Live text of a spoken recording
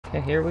Okay,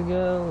 here we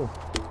go.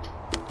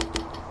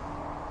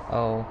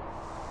 Oh.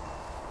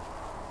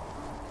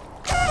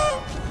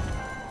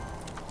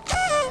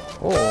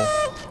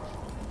 Oh.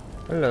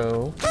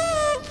 Hello.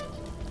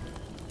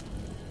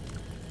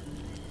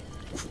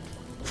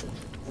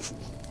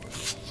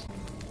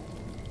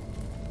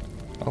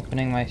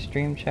 Opening my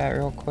stream chat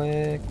real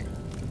quick.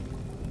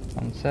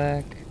 1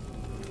 sec.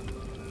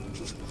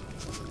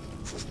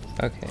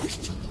 Okay.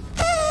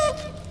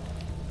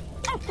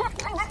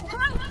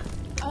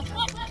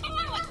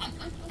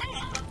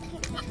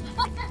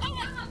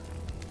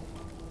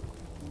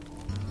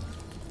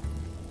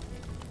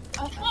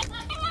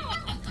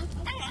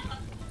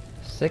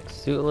 Six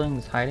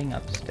suitlings hiding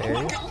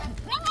upstairs.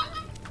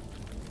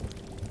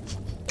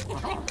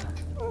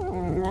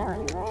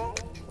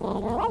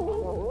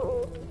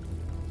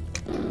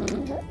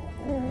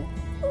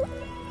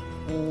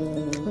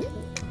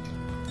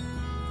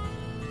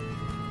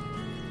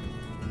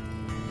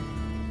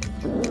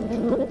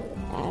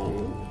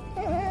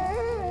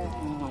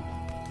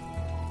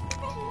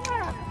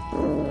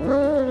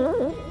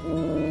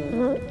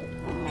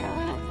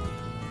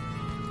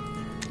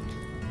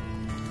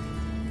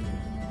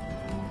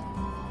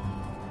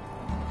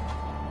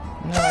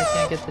 No, I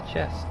can't get the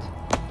chest.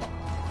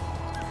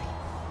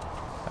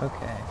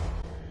 Okay.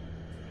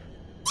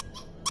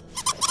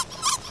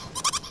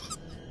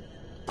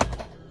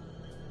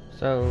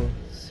 So,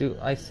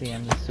 I see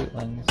him, the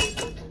suitlings.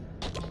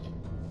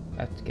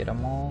 I have to get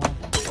them all.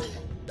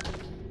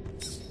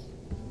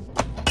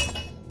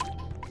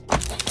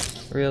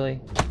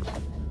 Really?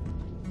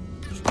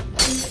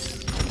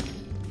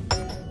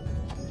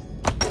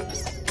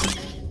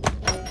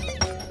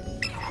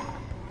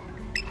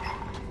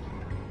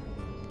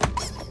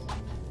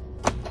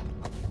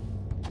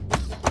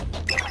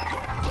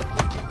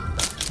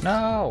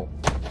 No!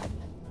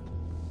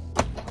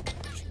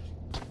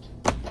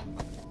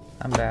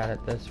 I'm bad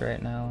at this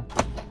right now.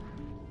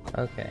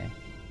 Okay.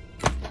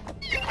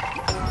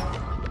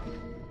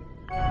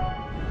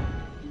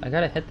 I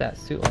gotta hit that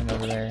suitling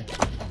over there.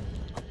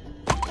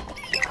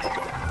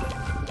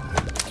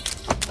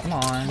 Come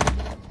on.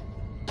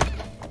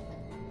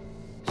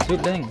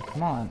 Suitling,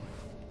 come on.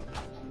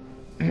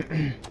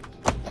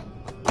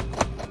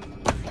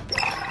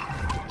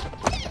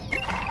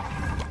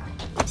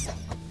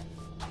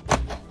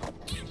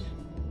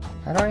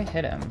 How do I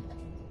hit him?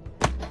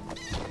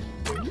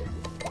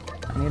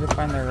 I need to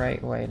find the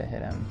right way to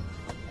hit him.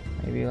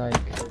 Maybe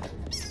like...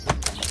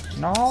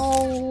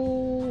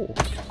 No!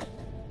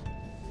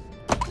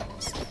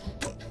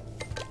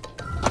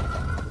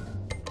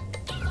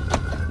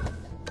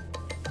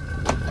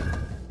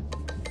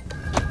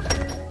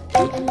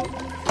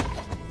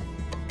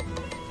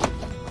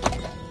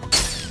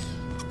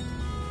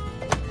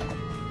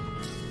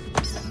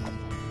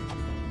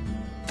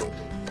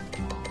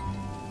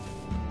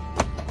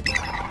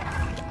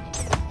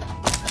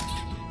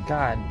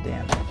 God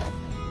damn it.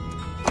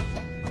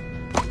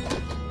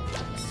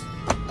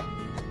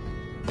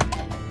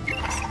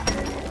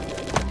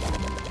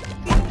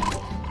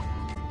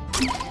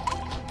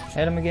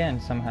 Hit him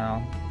again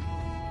somehow.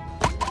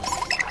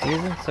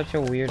 He's in such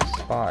a weird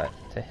spot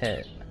to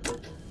hit.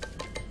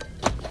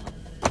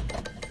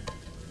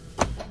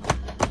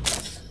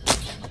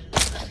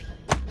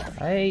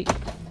 Hey!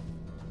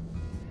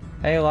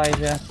 Hey,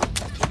 Elijah.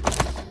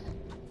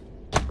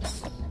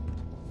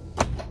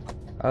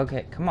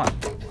 Okay, come on.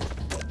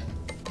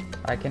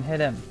 I can hit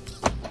him.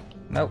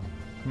 Nope.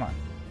 Come on.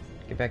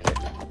 Get back here.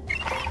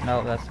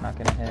 No, that's not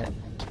gonna hit.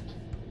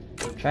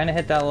 I'm trying to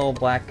hit that little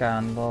black guy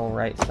on the little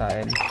right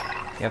side.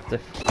 You have to,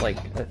 like,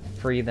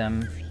 free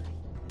them.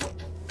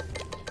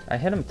 I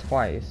hit him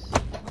twice.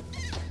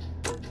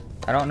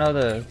 I don't know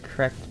the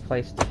correct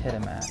place to hit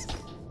him at.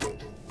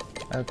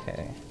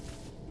 Okay.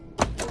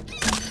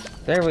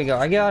 There we go.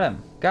 I got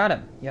him. Got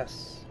him.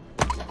 Yes.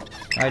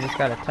 Now I just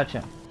gotta touch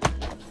him.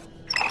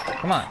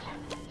 Come on.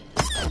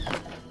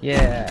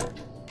 Yeah.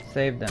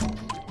 Saved him.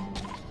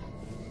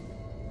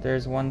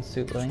 There's one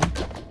suitling.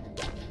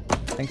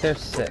 I think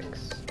there's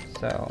 6.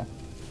 So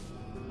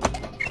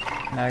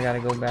now I gotta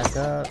go back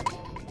up.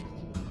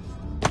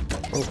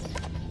 Oh.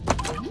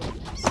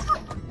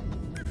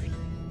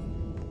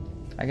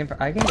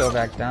 I can go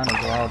back down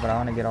as well, but I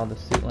want to get all the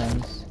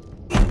suitlings.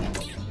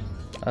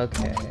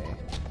 Okay.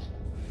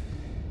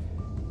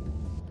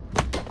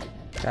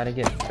 Gotta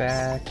get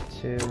back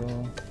to...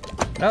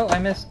 No, I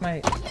missed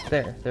my...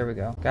 There we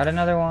go. Got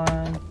another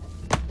one.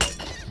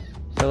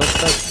 So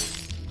let's go...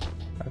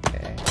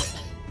 Okay.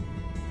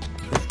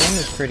 This game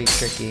is pretty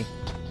tricky.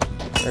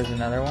 There's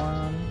another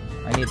one.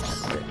 I need 6,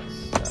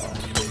 so...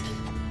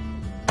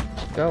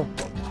 Go.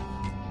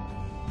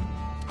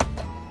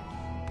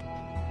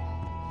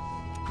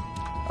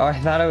 Oh,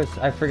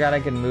 I forgot I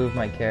could move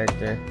my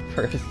character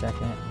for a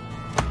second.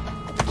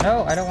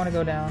 No, I don't want to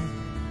go down.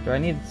 I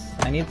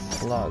need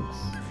slugs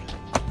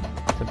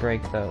to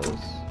break those.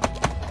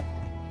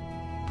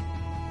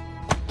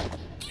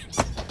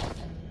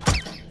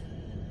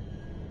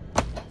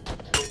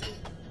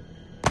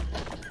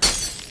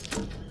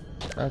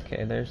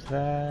 Okay, there's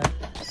that.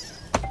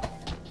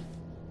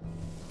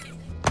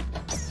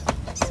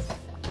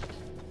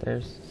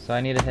 So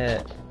I need to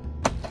hit...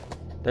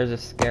 There's a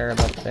scarab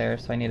up there,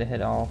 so I need to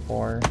hit all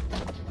 4.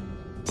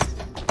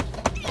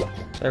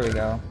 There we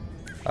go.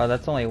 Oh,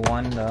 that's only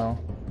 1 though.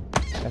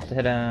 You have to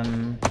hit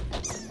him...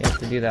 You have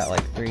to do that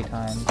like 3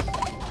 times.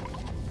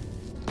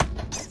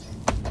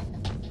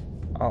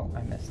 Oh,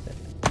 I missed it.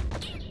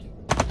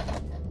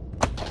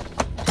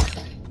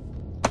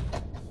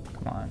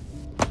 Come on.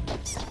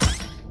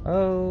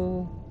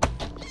 Oh.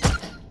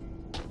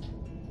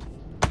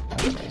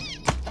 Okay.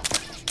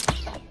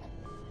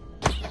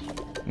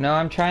 No,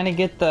 I'm trying to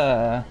get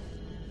the...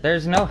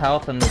 There's no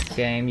health in this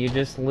game. You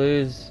just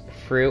lose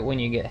fruit when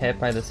you get hit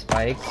by the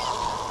spikes.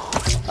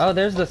 Oh,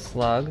 there's the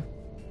slug.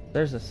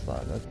 There's a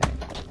slug, okay.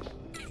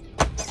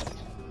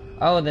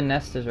 Oh, the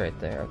nest is right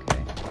there,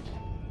 okay.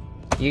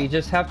 You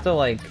just have to,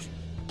 like...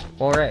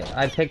 Well, right,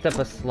 I picked up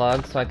a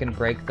slug so I can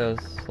break those,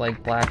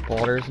 like, black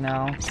boulders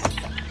now.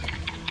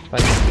 If I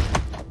can...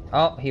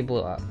 Oh, he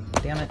blew up.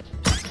 Damn it.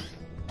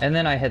 And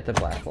then I hit the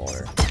black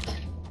boulder.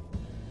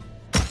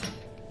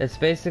 It's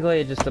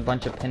basically just a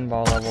bunch of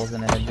pinball levels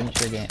in an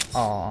adventure game.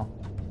 Aw.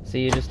 So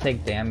you just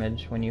take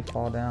damage when you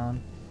fall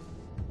down.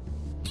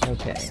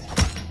 Okay.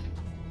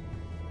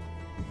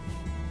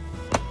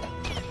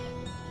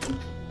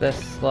 The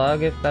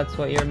slug, if that's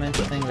what you're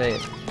mentioning, they...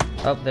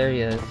 Oh, there he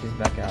is. He's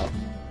back out.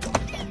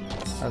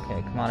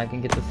 Okay, come on, I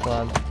can get the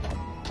slug.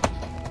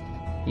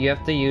 You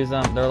have to use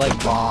them. They're like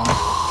bombs.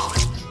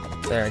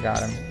 There, I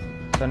got him.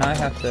 So now I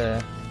have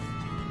to...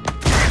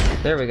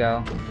 There we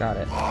go. Got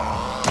it.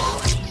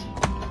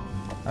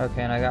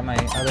 Okay, and I got my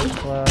other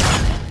slug.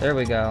 There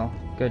we go.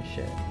 Good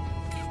shit.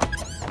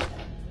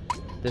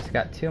 Just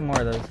got 2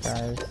 more of those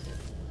guys.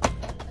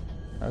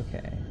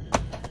 Okay.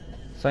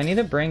 So I need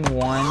to bring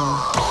 1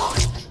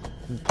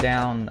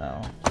 down,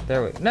 though.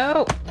 There we go.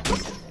 No!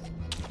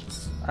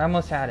 I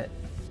almost had it.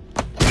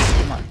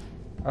 Come on.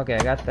 Okay,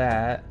 I got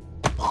that.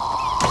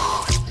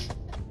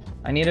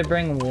 I need to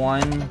bring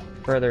 1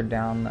 further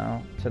down,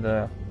 though, to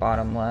the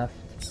bottom left.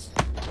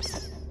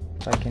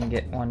 If I can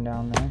get 1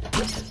 down there.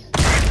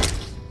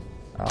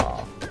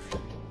 Oh.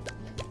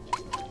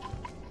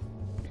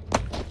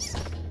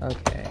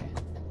 Okay.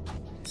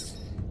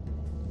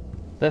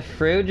 The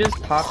fruit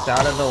just pops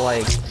out of the,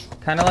 like...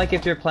 Kind of like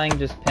if you're playing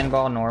just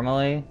pinball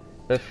normally.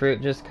 The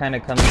fruit just kind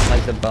of comes in,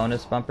 like, the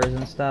bonus bumpers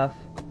and stuff.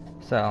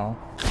 So...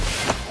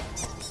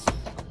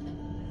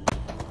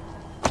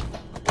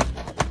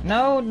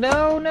 No,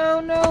 no, no,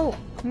 no!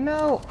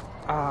 No!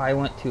 Ah, I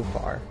went too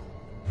far.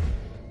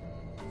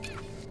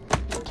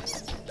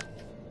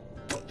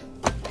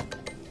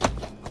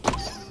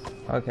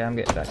 Okay, I'm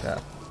getting back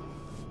up.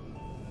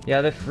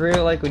 Yeah, the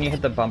fruit, like, when you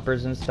hit the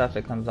bumpers and stuff,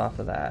 it comes off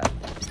of that.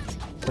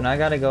 So now I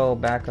gotta go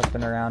back up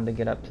and around to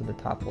get up to the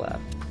top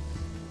left.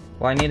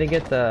 Well, I need to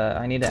get the...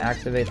 I need to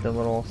activate the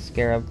little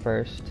scarab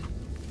first.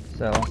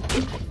 So...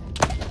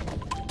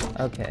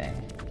 Okay.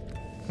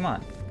 Come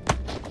on.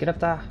 Get up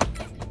there.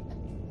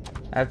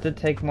 I have to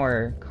take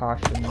more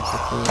caution to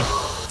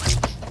see.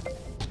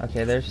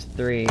 Okay, there's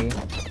 3.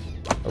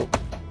 Oh.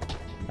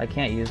 I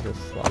can't use this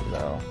slug,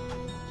 though.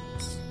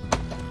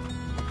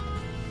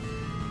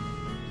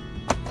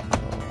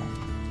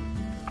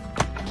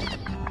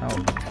 Oh.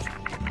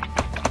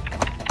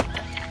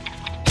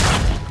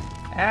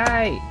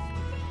 Hey!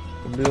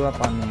 It blew up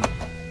on me.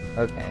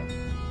 Okay.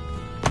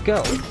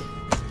 Go!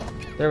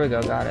 There we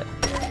go, got it.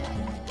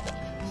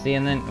 See,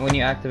 and then when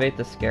you activate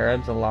the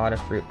scarabs, a lot of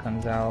fruit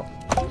comes out.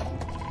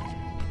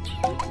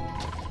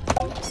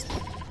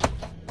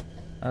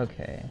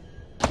 Okay.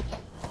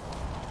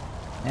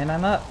 And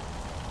I'm up.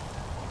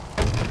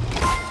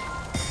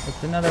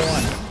 It's another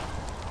one.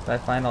 Did I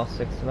find all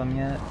 6 of them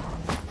yet?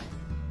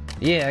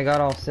 Yeah, I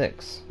got all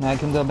 6. Now I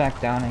can go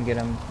back down and get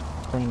them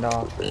cleaned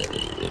off.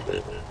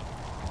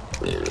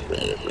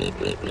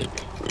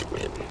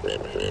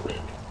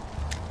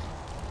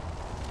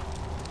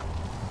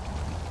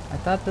 I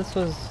thought this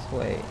was...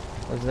 Wait.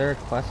 Was there a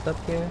quest up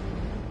here?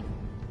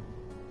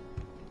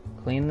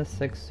 Clean the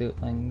 6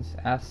 suitlings.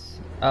 Ask...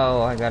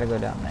 Oh, I gotta go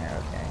down there.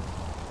 Okay.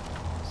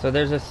 So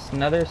there's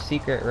another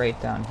secret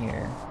right down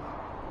here.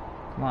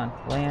 Come on,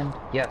 land.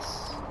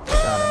 Yes.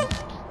 Got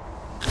him.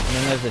 And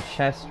then there's a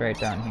chest right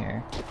down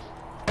here.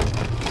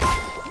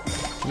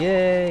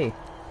 Yay!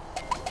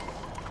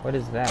 What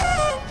is that?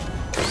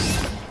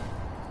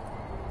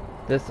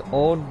 This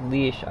old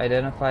leash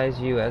identifies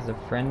you as a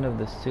friend of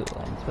the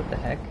suitlings. What the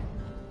heck?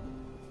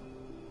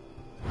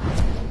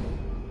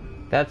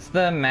 That's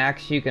the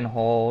max you can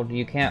hold.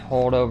 You can't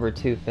hold over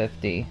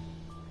 250.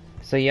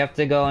 So you have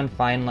to go and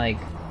find, like,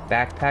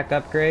 backpack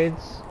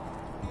upgrades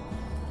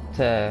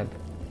to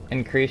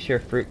increase your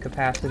fruit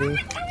capacity.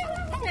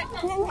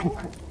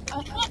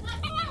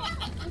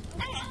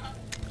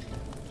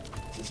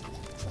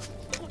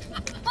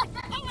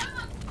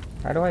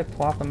 How do I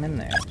plop them in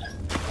there?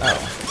 Oh.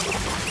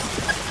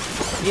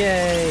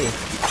 Yay!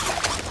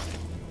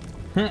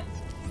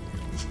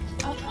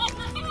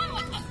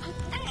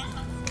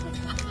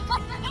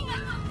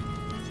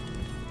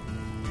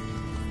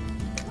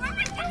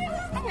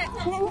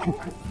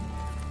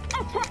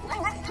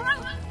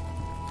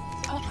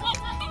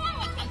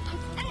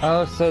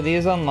 Oh, so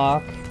these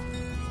unlock...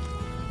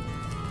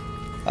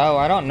 Oh,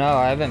 I don't know.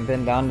 I haven't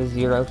been down to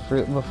 0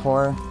 fruit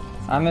before.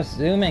 I'm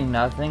assuming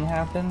nothing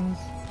happens,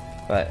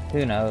 but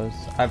who knows?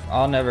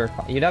 I'll never...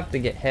 You'd have to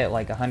get hit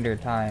like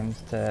 100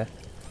 times to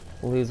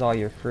lose all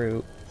your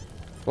fruit.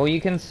 Well, you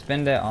can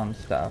spend it on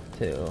stuff,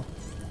 too.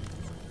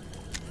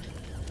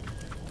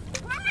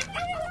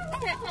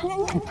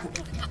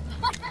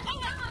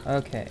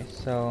 Okay,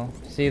 so...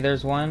 See,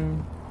 there's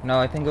one... No,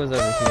 I think it was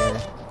over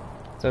here.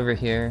 It's over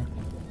here.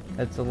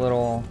 It's a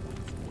little...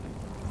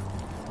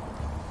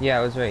 Yeah,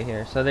 it was right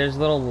here. So there's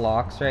little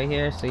locks right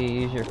here, so you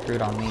use your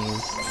fruit on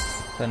these.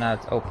 So now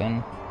it's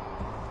open.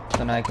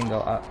 So now I can go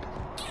up.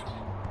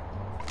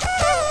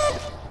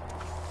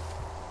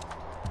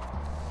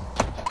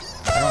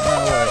 I don't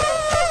know what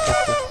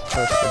this is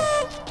supposed to...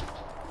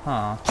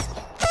 Huh.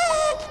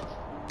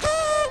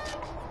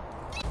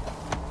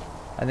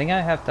 I think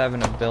I have to have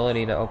an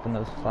ability to open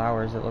those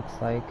flowers, it looks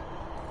like.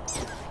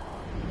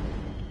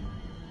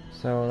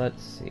 So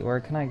let's see, where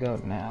can I go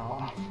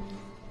now?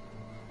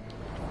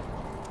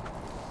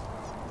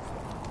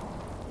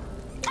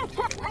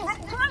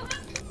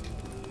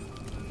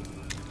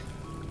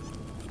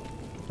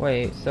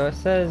 Wait, so it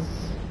says,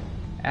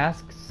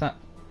 ask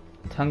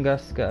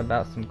Tunguska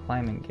about some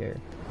climbing gear.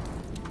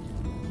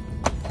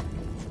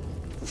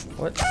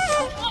 What?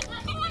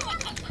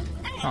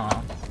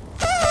 Huh.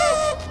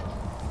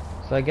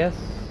 So I guess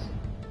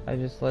I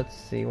just, let's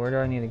see, where do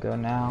I need to go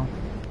now?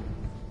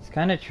 It's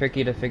kind of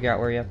tricky to figure out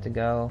where you have to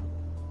go.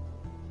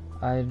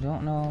 I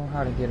don't know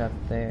how to get up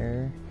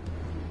there.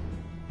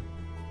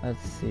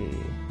 Let's see.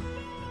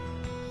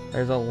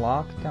 There's a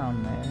lock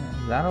down there.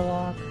 Is that a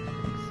lock? I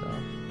think so.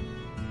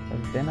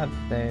 I've been up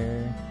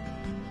there.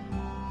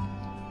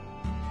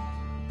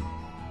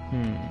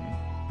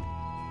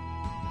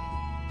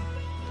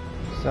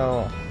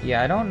 So,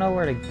 yeah, I don't know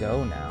where to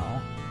go now.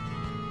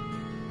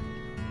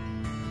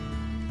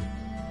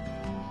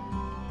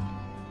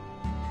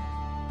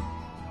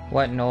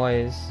 What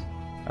noise?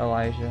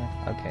 Elijah.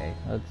 Okay,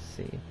 let's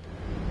see.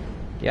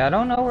 Yeah, I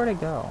don't know where to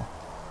go.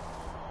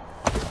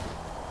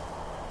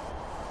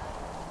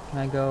 Can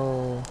I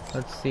go...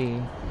 Let's see.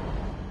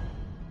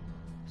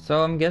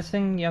 So I'm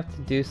guessing you have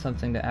to do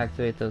something to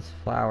activate those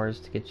flowers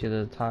to get you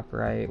to the top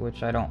right,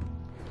 which I don't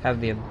have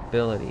the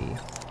ability,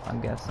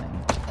 I'm guessing.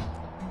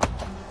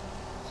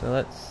 So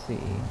let's see.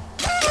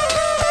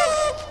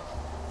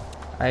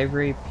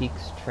 Ivory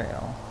Peaks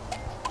Trail.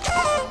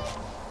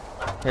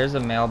 Here's a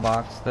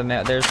mailbox.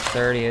 There's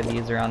 30 of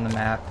these around the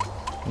map.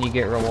 And you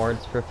get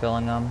rewards for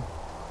filling them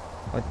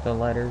with the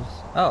letters.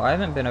 Oh, I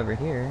haven't been over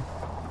here.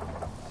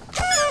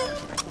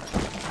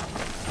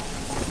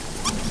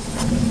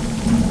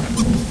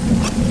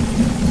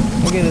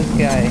 Look at this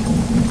guy.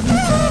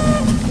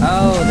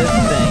 Oh, this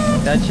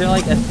thing. That should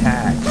like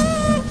attack.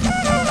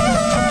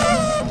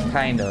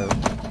 Kind of.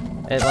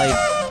 It like...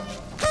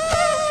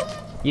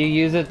 You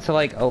use it to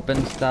like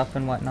open stuff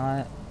and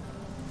whatnot.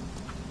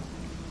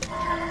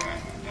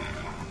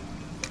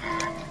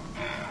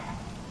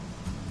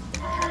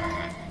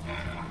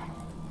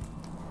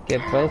 Get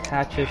both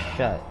hatches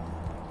shut.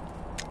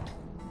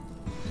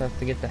 So I have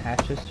to get the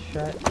hatches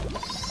shut.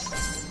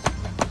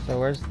 So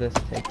where's this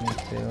take me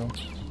to?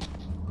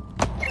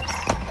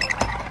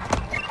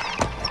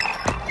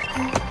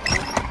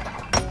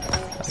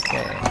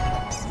 Okay.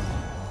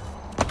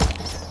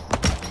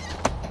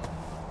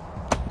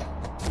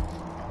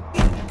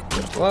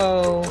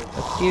 Whoa!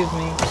 Excuse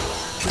me.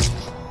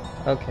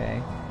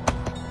 Okay.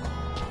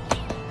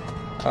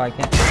 Oh, I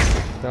can't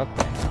go up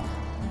there now.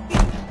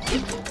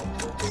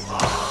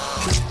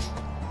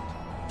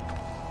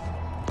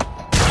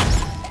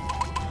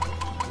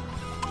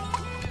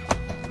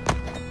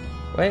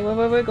 Wait,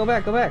 go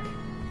back. Go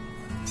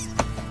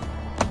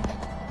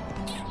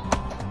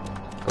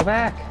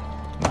back!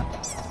 Come on.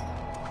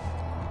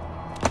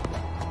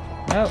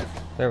 No!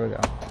 There we go.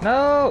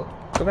 No!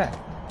 Go back.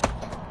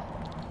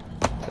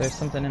 There's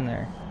something in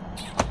there.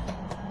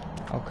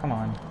 Oh, come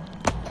on.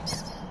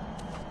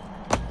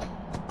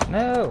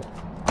 No!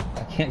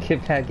 I can't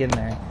get back in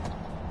there.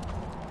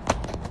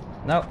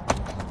 Nope.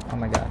 Oh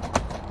my god.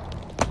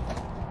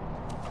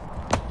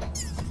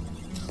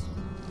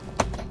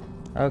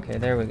 Okay,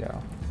 there we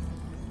go.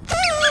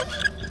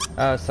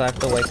 Oh, so I have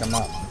to wake them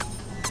up.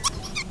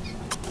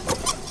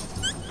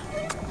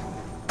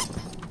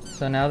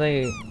 So now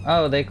they...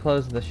 Oh, they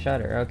closed the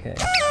shutter. Okay.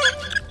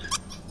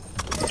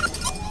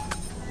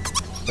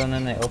 So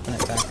then they open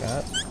it back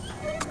up.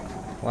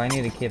 Well, I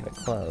need to keep it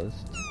closed,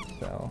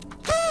 so...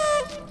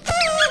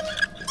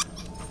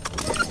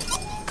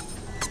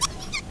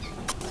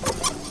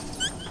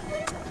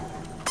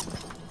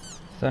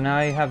 So now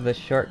I have the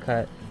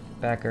shortcut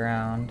back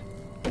around.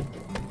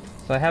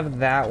 So I have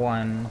that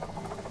one.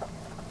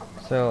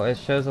 So it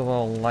shows a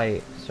little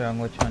light showing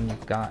which one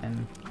you've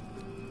gotten.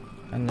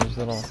 And there's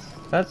little...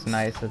 That's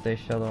nice that they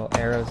show little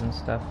arrows and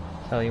stuff.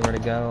 Tell you where to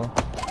go.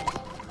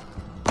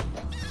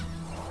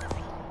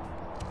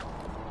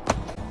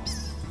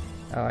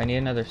 Oh, I need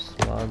another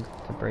slug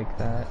to break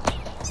that.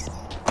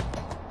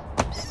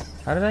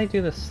 How did I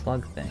do the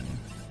slug thing?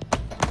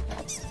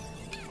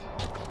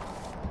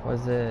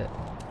 Was it?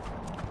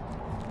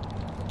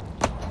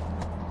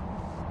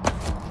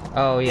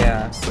 Oh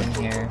yeah, in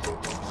here.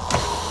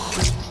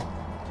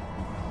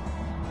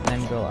 And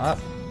then go up.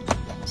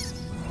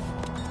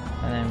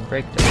 And then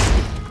break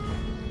this.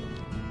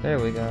 There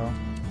we go.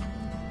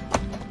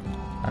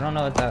 I don't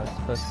know what that was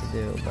supposed to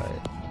do, but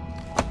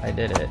I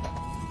did it.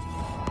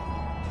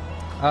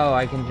 Oh,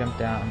 I can jump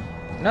down.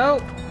 No!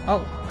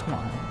 Oh, come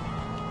on.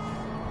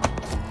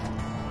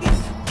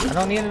 I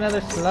don't need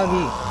another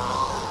sluggy.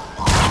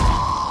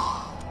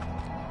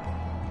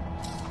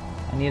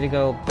 I need to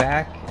go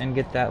back and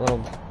get that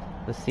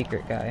the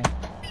secret guy.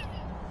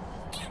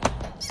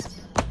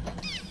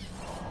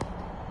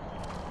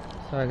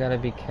 So I gotta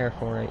be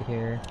careful right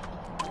here.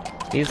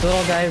 These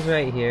little guys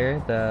right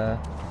here, the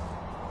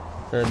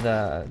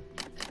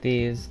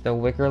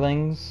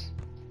wickerlings.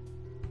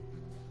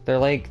 They're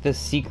like the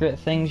secret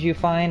things you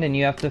find, and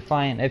you have to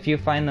find, if you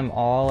find them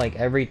all, like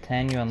every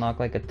 10 you unlock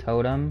like a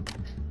totem.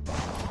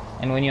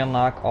 And when you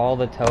unlock all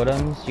the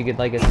totems, you get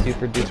like a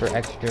super duper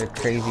extra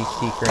crazy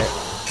secret.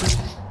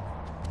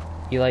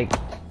 You like,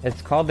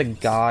 it's called the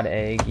god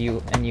egg, you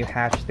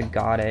hatch the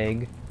god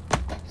egg.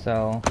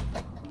 So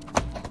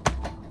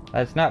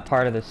that's not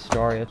part of the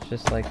story, it's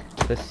just like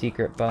the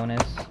secret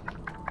bonus.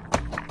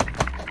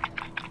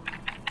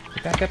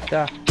 Get back up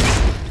there.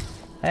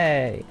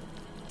 Hey!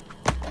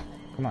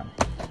 Come on.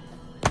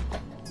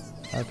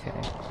 Okay,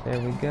 there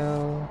we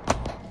go.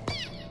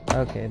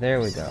 Okay, there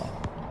we go.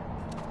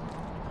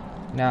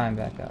 Now I'm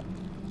back up.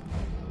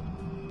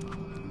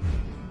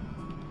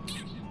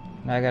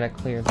 Now I gotta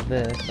clear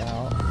this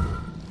out.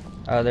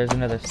 Oh, there's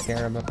another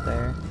scarab up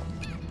there.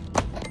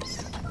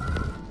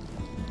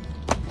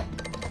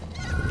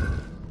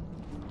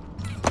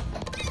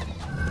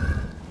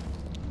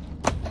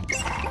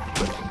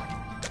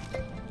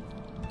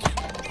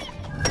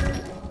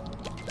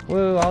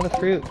 Woo, all the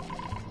fruit.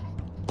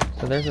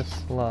 So there's a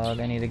slug,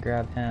 I need to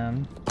grab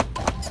him.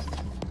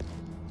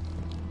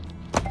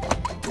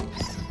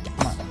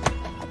 Come on.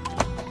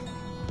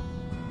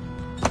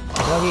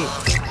 Sluggy!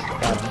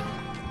 Got him.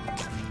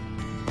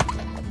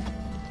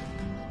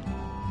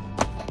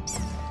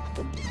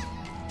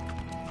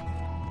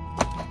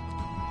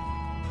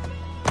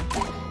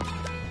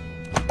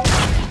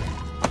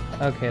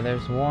 Okay,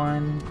 there's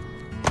one.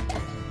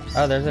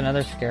 Oh, there's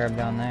another scarab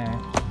down there.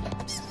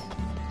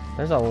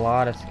 There's a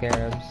lot of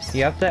scarabs.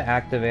 You have to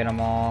activate them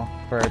all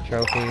for a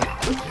trophy.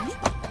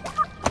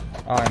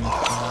 Oh, I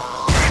missed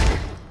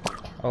that.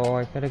 Oh,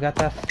 I could have got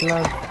that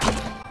slug.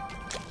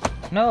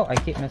 No, I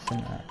keep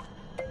missing that.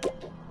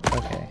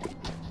 Okay.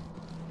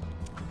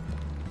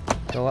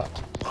 Go up.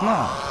 Come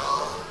on.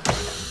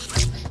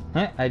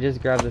 I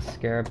just grabbed the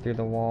scarab through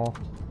the wall.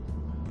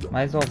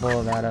 Might as well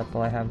blow that up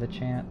while I have the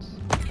chance.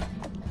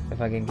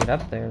 If I can get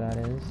up there, that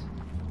is.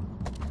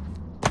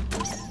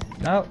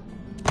 Nope.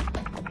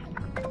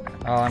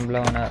 Oh, I'm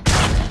blowing up.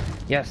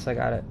 Yes, I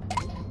got it.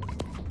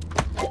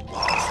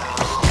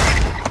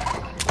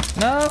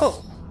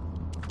 No!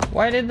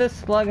 Why did this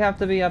slug have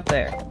to be up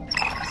there?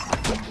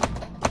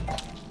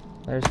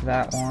 There's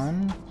that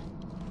one.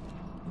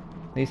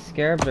 These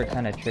scarabs are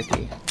kind of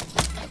tricky.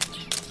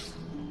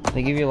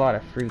 They give you a lot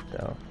of fruit,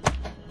 though.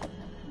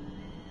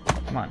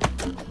 Come on.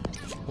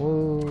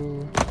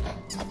 Woo.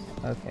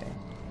 Okay.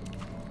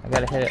 I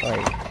gotta hit it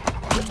like...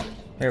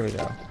 Here we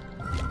go.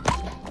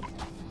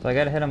 So I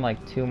gotta hit him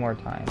like 2 more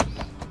times.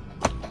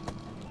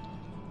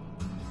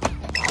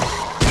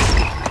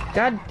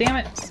 God damn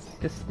it!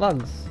 The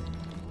slugs.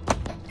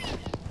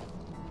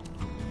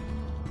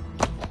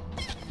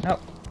 Nope,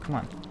 come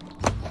on.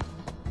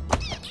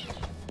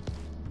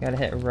 Gotta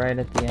hit right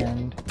at the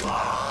end.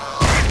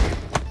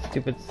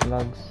 Stupid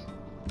slugs.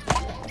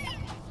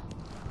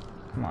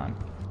 Come on.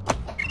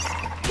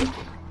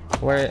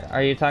 Where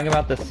are you talking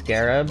about the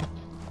scarab?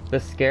 The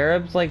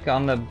scarab's like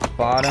on the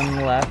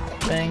bottom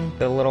left thing,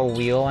 the little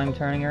wheel I'm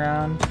turning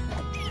around.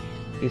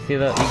 You see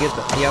the,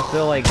 you have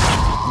to like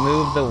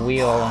move the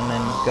wheel and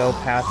then go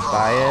past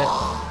by it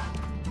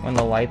when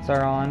the lights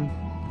are on.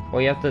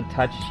 Well, you have to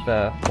touch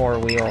the 4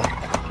 wheel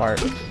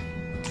parts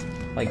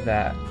like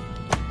that.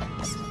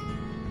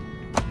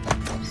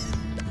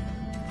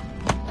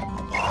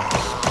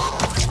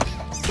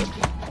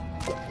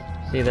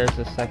 See, there's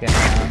the second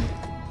round.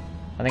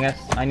 I think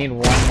I need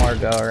 1 more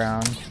go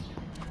around.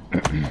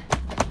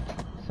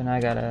 So now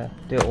I gotta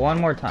do it 1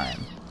 more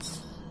time.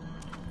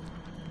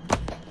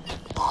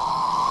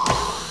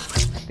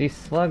 These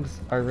slugs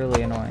are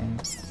really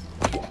annoying.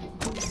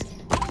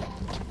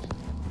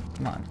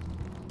 Come on.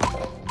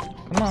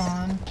 Come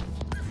on.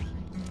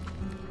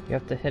 You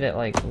have to hit it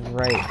like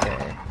right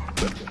there.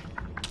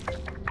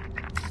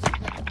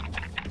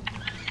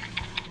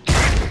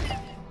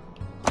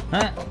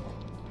 Huh?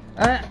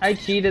 I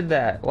cheated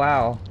that.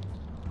 Wow.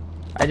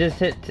 I just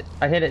hit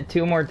it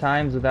 2 more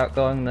times without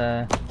going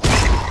the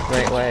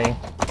right way.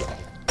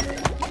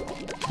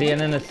 See, and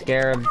then the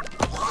scarab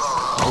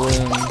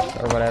blooms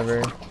or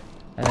whatever,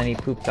 and then he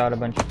poops out a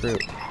bunch of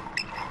fruit.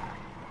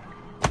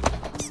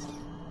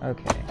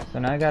 Okay, so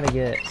now I gotta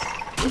get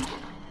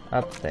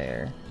up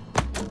there.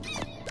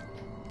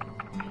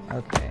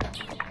 Okay.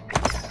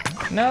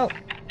 No!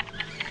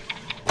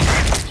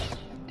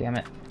 Damn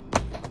it.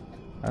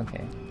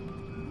 Okay.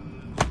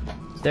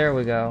 There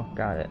we go.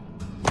 Got it.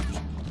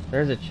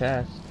 There's a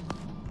chest.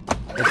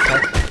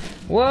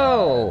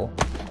 Whoa!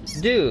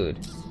 Dude!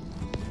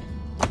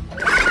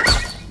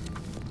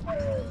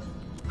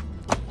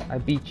 I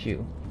beat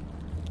you.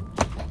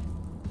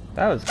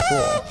 That was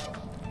cool.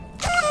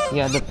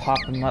 You had to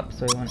pop him up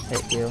so he wouldn't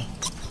hit you.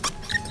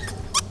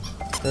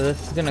 So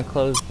this is gonna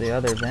close the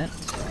other vent.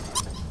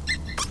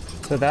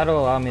 So that'll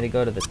allow me to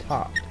go to the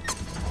top.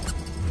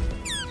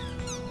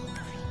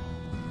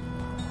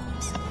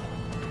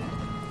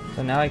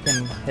 So now I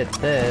can hit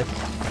this.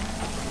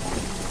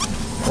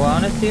 Well,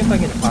 I want to see if I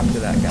can talk to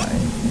that guy.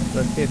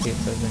 Let's see if he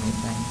says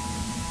anything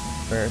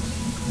first.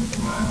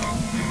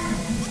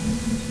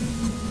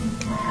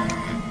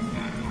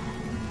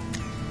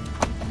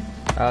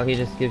 Oh, he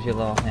just gives you a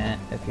little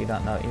hint if you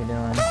don't know what you're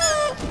doing.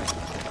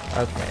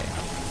 Okay.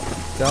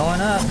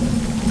 Going up.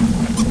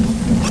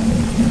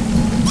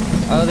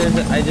 Oh,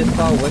 I just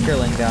saw a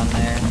wickerling down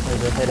there.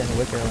 There's a hidden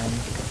wickerling.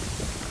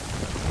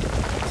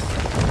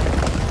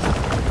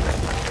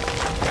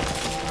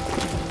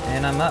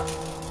 And I'm up.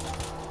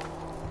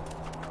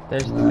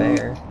 There's the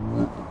bear.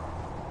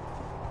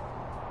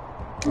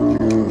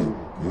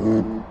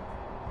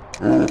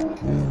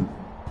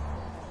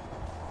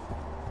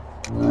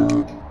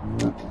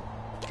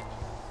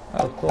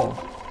 Oh, cool.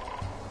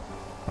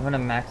 I'm gonna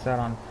max out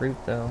on fruit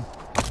though.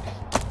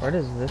 Where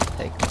does this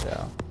take me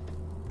though?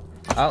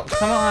 Oh,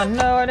 come on!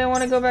 No, I didn't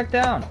want to go back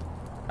down!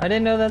 I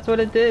didn't know that's what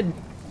it did!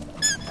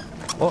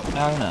 Oh,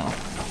 now I know.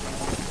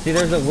 See,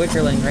 there's a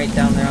wickerling right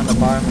down there on the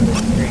bottom of the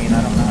screen.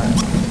 I don't know how to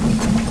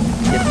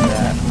get to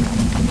that.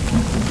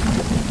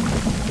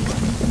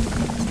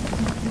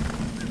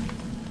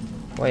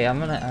 Wait, I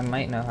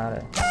might know how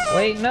to...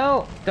 Wait,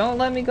 no! Don't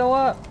let me go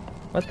up!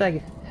 What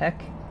the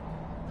heck?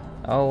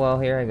 Oh, well,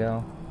 here I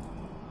go.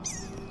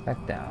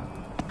 Back down.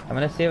 I'm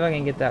gonna see if I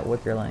can get that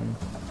wickerling.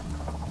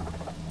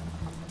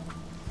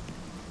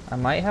 I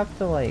might have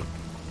to, like,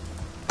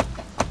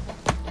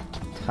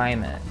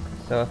 time it.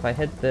 So if I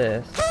hit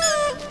this,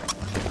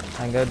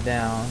 I go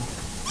down.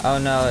 Oh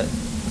no, it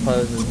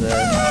closes this.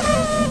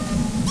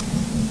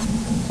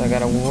 So I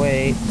gotta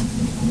wait.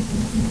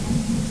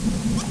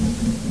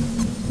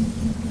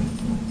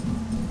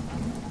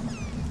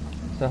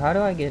 So how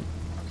do I get...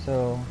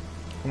 So,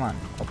 come on,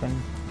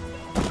 open.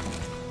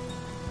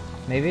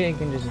 Maybe I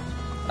can just...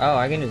 Oh,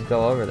 I can just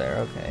go over there,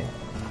 okay.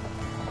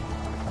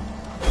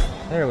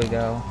 There we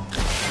go.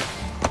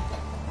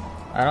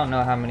 I don't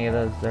know how many of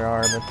those there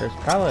are, but there's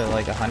probably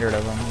like 100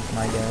 of them, is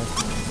my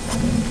guess.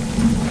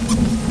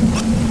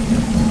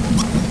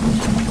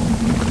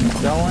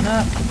 Going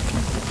up.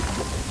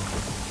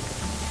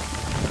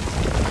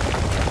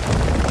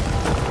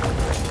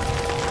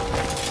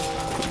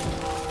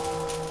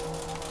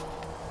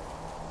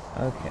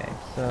 Okay,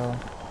 so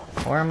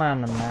where am I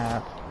on the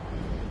map?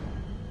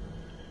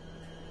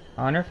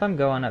 I wonder if I'm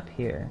going up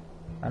here.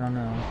 I don't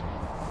know.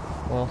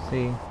 We'll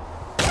see.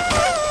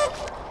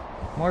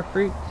 More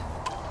fruit.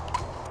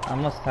 I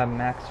must have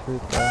max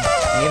fruit though.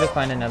 I need to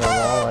find another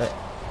wallet.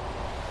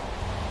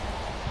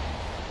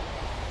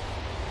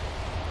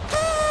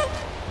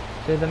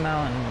 To the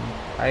mountain.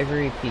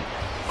 Ivory Peaks.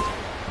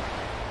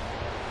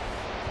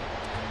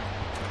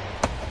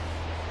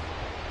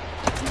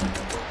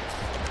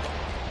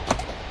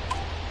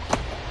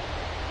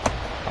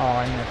 Oh,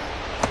 I missed.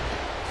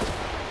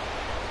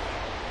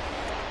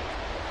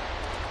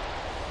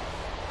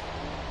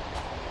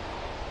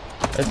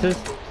 This is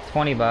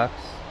 20 bucks.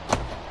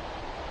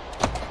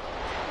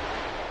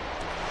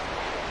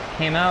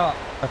 Came out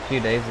a few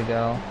days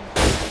ago.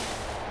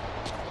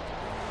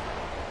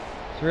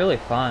 It's really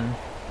fun.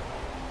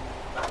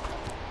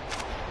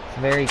 It's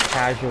very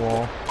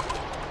casual.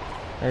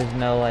 There's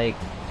no like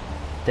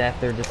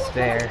death or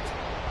despair.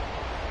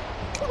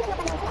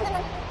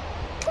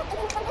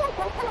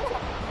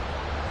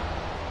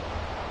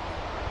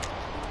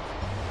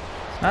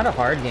 It's not a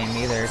hard game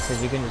either,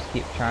 because you can just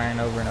keep trying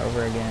over and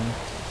over again.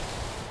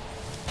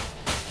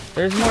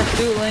 There's more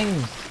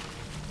suitlings!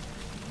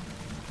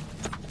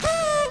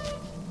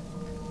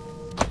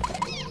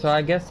 So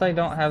I guess I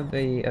don't have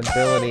the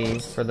ability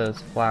for those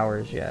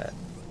flowers yet.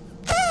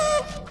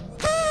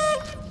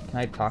 Can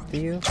I talk to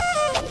you?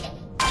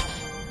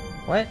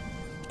 What?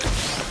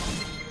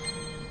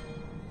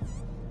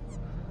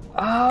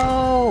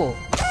 Oh!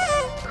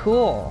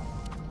 Cool!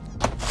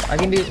 I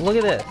can do- look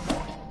at this!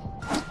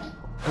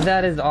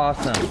 That is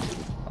awesome!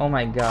 Oh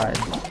my god.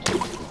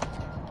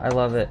 I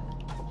love it.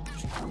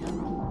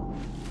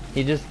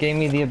 He just gave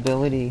me the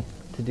ability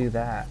to do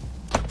that.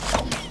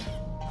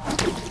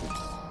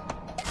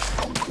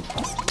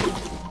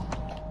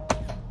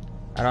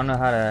 I don't know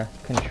how to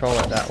control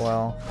it that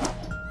well.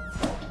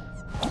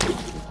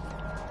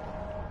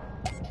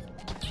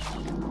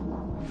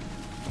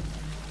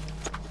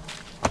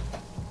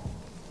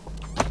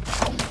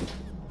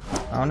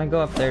 I want to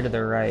go up there to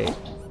the right.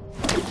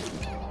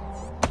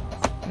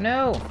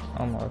 No!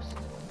 Almost.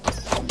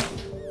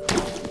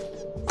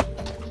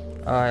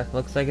 Oh, it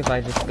looks like if I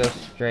just go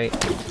straight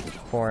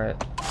for it.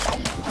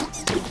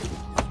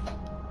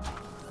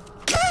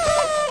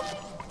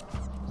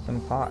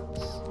 Some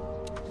pots.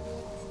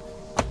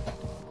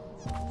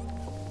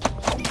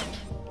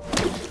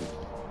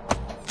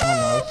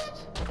 Almost.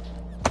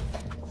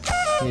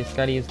 You just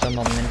gotta use the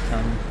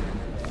momentum.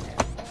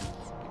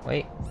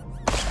 Wait.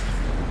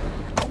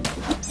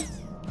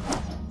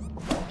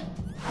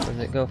 Does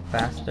it go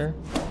faster?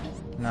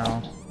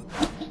 No.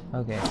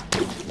 Okay.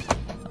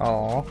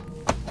 Oh.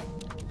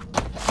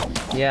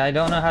 Yeah, I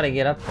don't know how to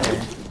get up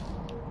there.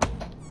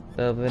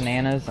 The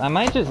bananas. I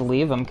might just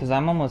leave them because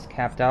I'm almost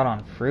capped out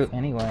on fruit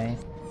anyway.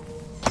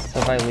 So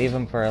if I leave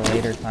them for a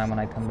later time when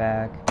I come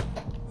back.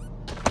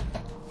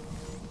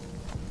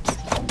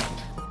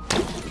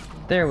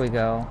 There we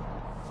go.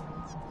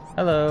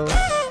 Hello.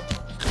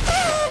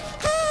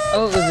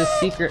 Oh, it was a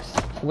secret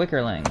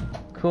wickerling.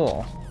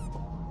 Cool.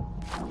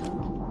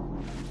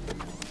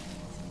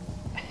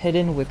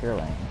 Hidden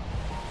wickerling.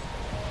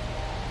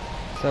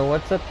 So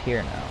what's up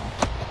here now?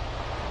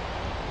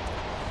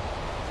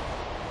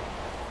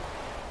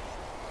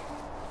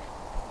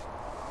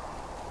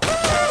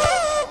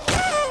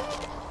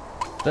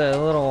 The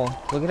little,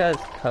 look at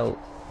his coat.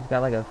 He's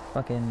got like a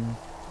fucking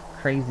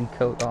crazy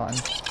coat on.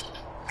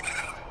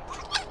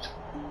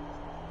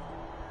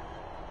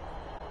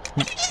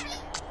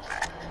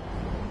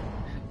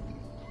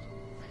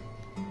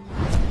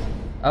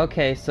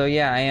 Okay, so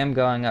yeah, I am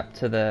going up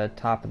to the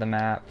top of the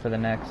map for the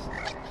next...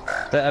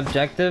 The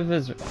objective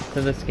is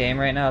to this game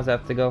right now is I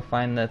have to go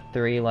find the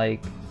 3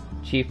 like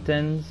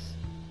chieftains.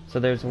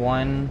 So there's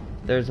one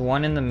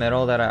in the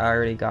middle that I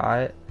already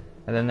got,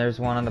 and then there's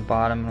one on the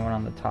bottom and one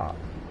on the top.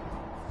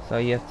 So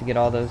you have to get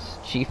all those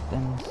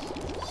chieftains.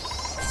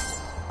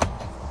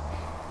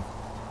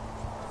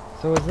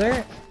 So was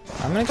there...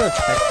 I'm gonna go check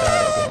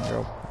that again,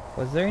 real quick.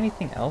 Was there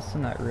anything else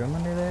in that room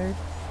under there?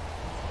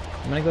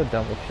 I'm gonna go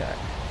double check.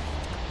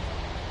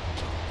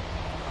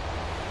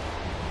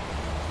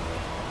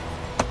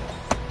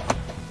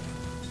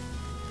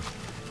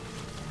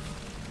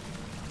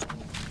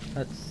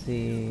 Let's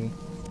see.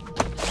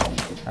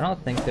 I don't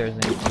think there's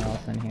anything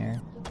else in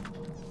here.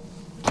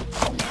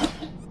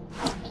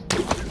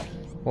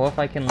 Well, if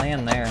I can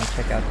land there and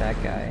check out that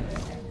guy.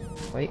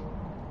 Wait.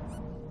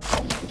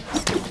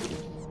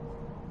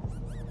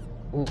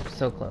 Ooh,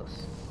 so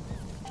close.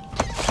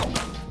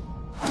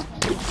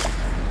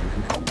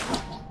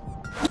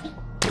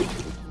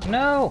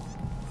 No!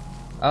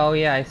 Oh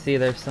yeah, I see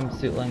there's some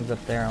suitlings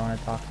up there I want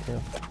to talk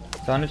to.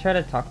 So I'm gonna try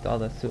to talk to all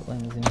the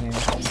suitlings in here.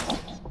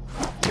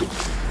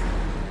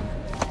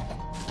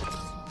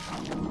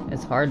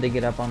 It's hard to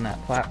get up on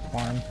that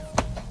platform.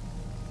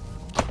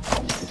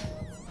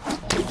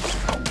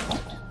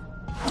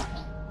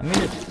 Let me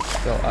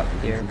just go up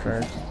here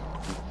first.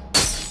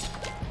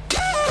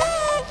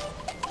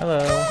 Hello.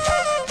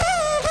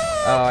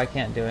 Oh, I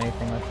can't do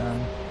anything with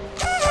them.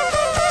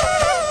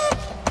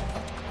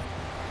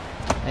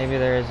 Maybe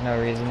there is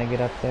no reason to get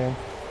up there.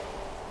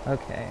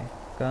 Okay,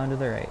 going to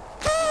the right.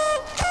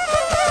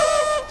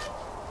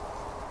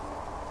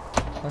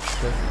 What's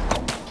this?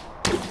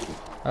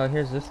 Oh,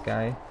 here's this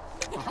guy.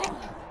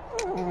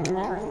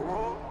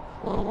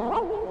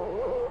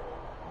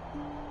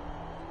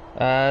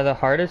 The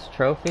hardest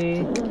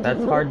trophy?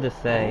 That's hard to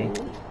say.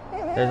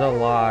 There's a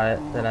lot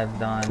that I've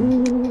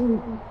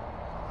done.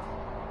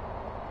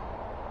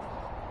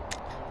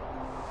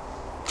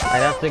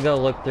 I'd have to go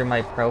look through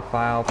my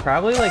profile.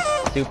 Probably like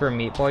Super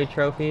Meat Boy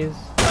trophies.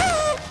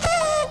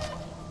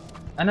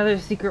 Another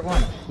secret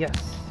one! Yes.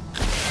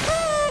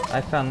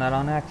 I found that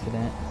on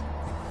accident.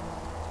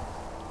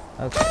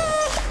 Okay.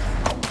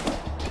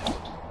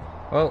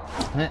 Whoa.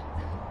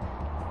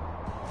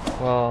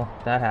 Well,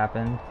 that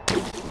happened.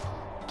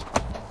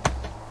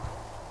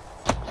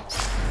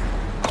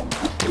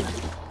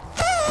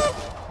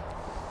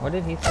 What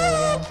did he say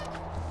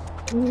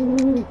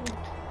again?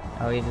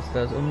 Oh, he just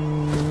goes,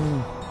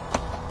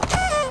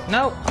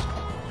 No!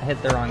 I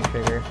hit the wrong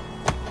trigger.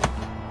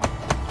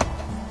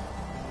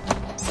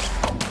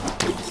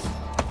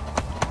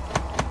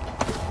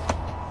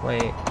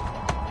 Wait.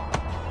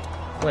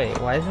 Wait,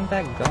 why isn't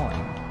that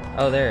going?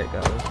 Oh, there it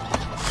goes.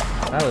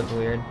 That was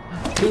weird.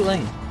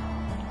 Suitling!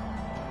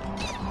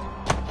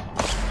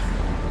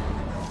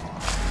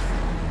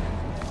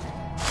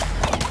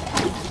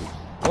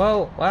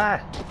 Whoa!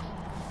 Ah!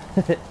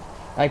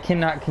 I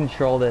cannot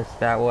control this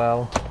that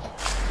well.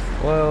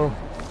 Whoa.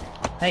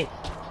 Hey!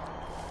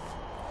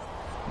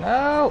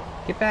 No!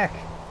 Get back!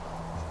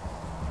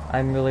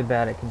 I'm really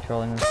bad at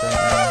controlling this right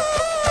now.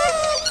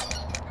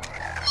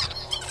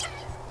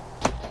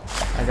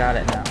 I got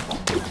it now.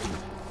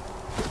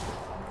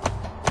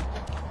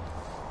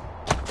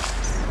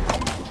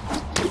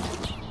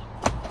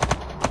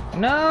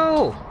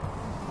 No!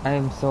 I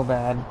am so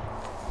bad.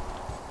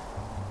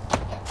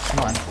 Come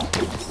on.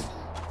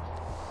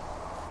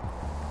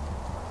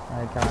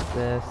 I got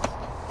this.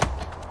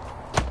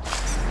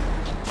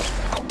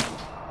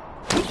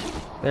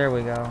 There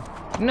we go.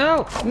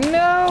 No!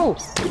 No!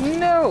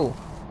 No!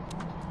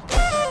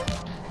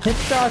 It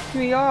knocked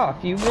me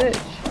off, you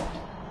bitch!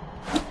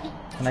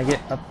 Can I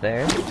get up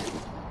there?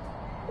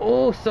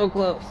 Oh, so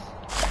close.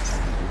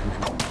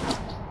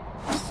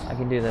 I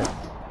can do this.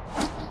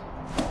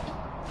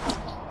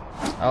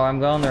 Oh, I'm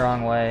going the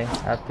wrong way.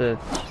 I have to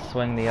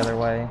swing the other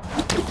way.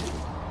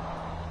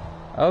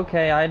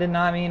 Okay, I did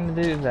not mean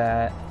to do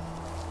that.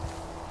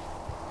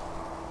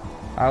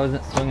 I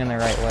wasn't swinging the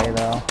right way,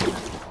 though.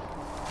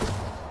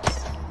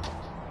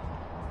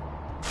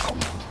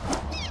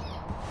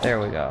 There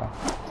we go.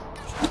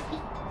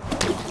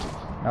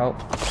 Nope.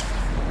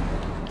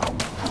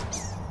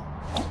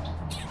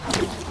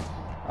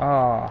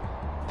 Oh.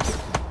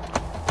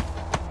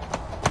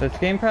 This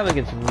game probably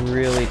gets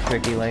really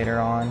tricky later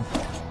on.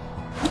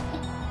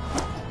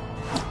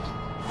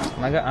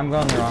 I'm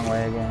going the wrong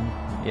way again.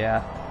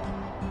 Yeah.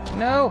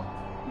 No!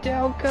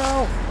 Don't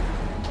go!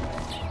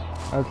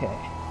 Okay.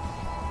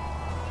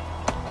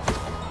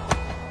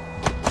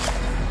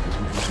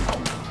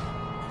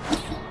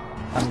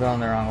 I'm going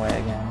the wrong way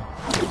again.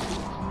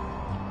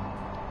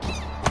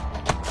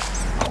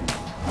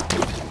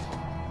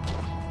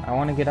 I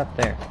want to get up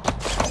there.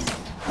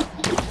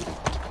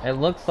 It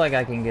looks like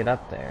I can get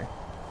up there.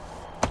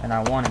 And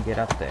I want to get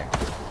up there.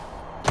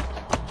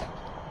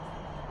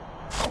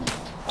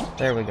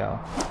 There we go.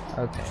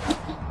 Okay.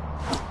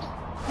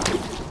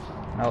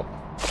 Nope.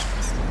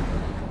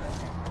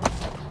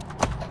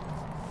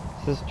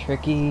 This is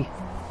tricky.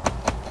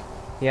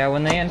 Yeah,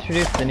 when they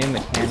introduce the new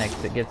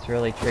mechanics, it gets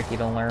really tricky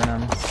to learn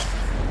them.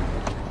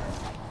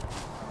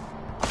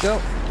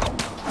 Go!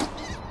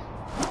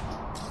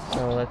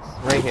 So let's...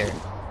 right here.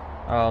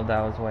 Oh,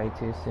 that was way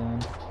too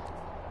soon.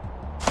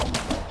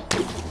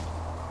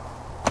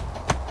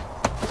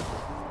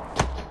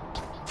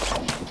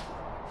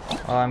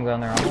 Oh, I'm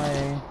going the wrong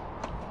way.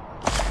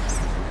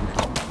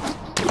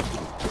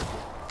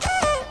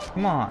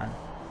 Come on.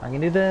 I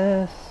can do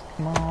this.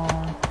 Come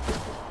on.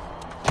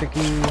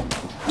 Tricky.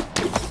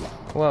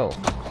 Whoa.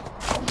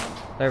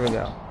 There we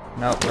go.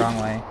 Nope, wrong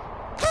way.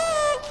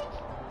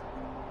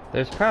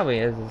 There's probably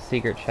is a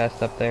secret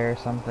chest up there or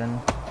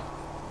something.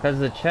 Because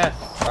the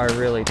chests are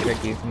really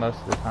tricky most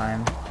of the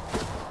time.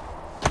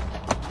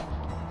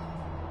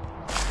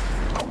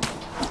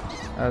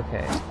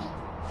 Okay.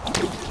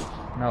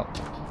 Nope.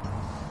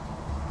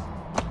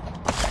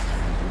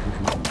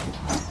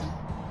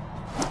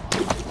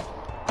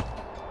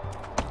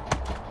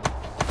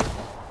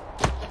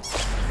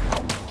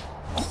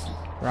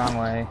 Wrong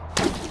way.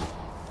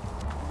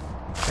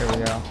 Here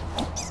we go.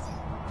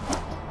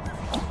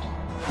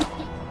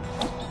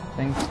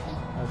 Think.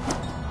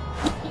 Okay.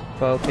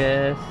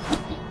 Focus.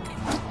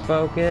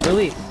 Focus.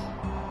 Release.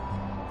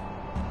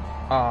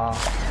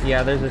 Aw.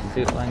 Yeah, there's a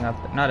suitling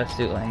up there. Not a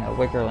suitling, a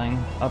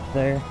wickerling up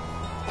there.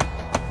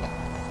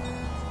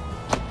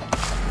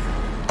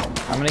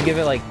 I'm gonna give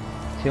it like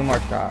 2 more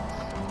shots.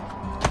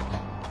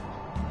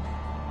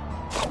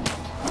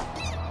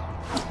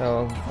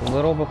 So, a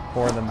little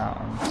before the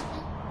mountain.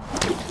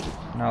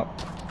 Nope.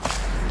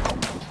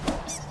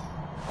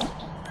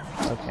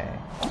 Okay.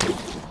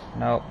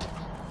 Nope.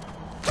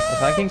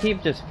 If I can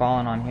keep just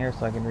falling on here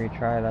so I can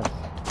retry,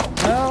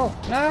 that's... No!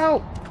 No!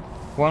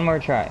 One more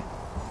try.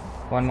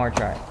 One more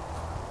try.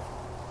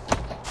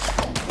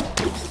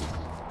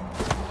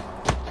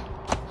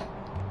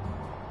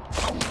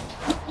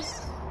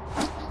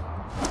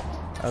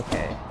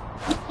 Okay.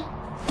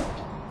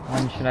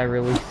 When should I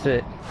release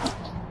it?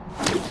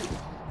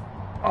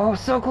 Oh,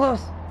 so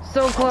close!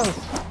 So close!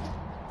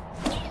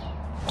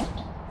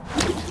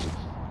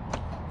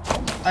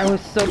 I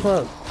was so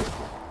close.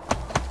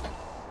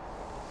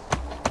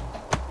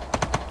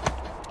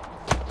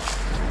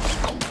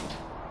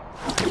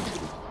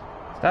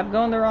 Stop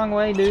going the wrong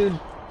way, dude.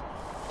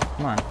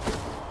 Come on.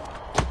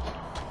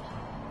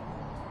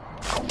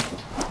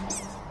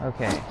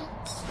 Okay.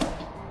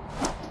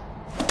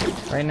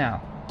 Right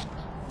now.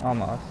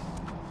 Almost.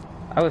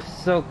 I was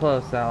so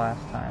close that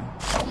last time.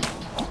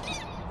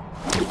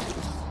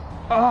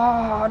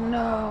 Oh,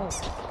 no!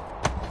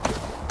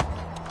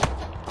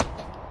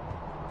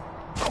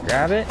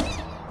 Grab it.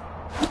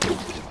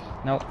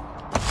 Nope.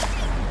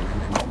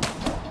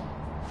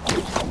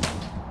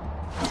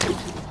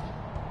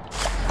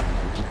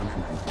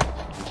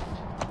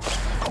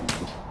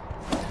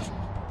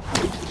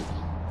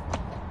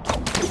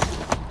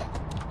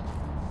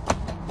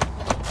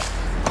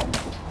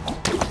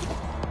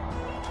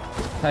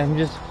 I'm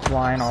just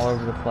flying all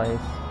over the place.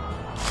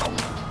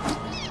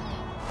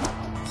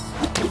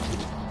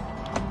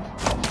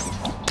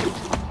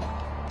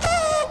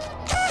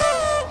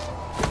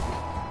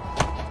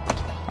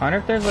 I wonder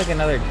if there's like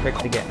another trick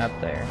to getting up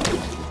there.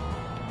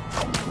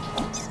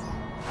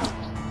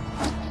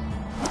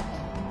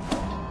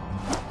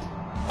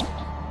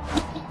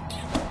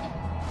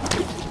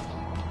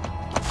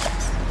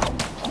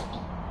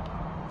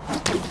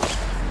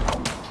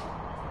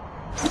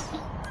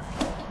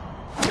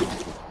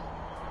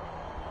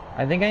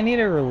 I think I need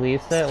to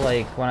release it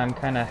like when I'm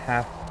kind of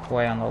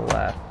halfway on the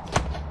left,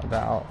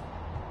 about.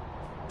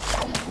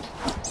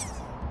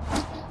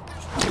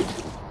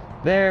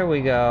 There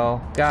we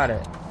go. Got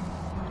it.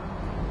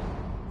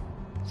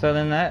 So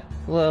then that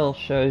little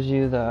shows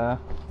you the,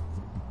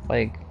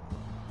 like,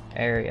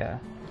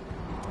 area.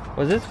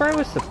 Was this where I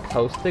was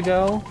supposed to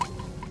go?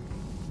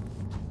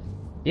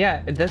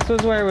 Yeah, this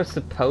was where I was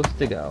supposed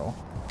to go.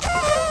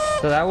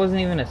 So that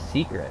wasn't even a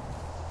secret.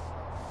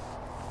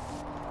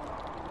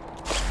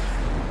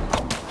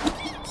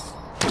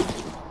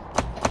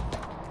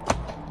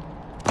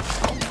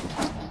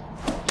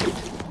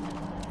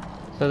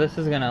 So this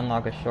is gonna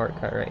unlock a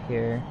shortcut right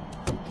here.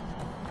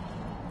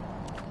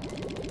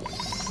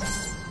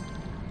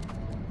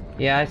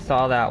 Yeah, I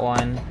saw that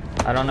one.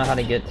 I don't know how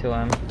to get to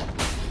him.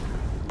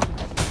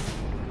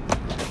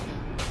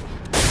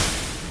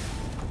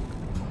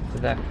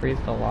 Did that freeze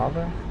the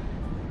lava?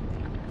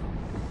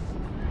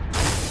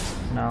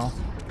 No.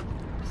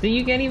 See,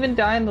 you can't even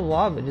die in the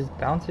lava, it just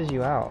bounces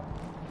you out.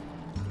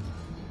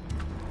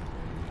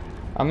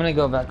 I'm gonna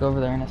go back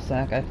over there in a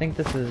sec. I think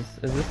this is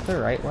this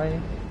the right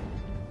way?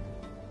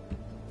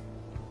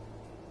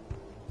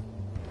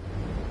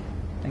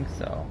 I think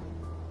so.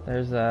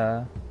 There's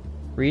a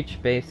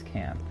reach base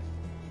camp.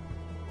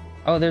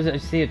 Oh, I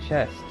see a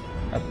chest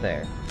up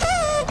there.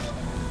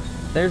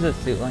 There's a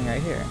suitling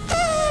right here.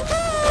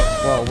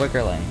 Whoa,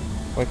 wickerling.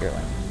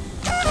 Wickerling.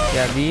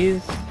 Yeah,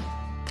 these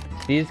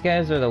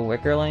guys are the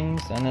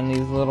wickerlings, and then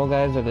these little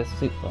guys are the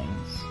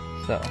suitlings.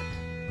 So.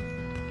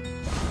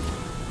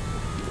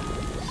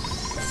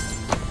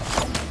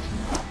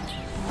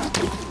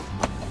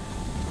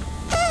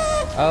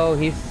 Oh,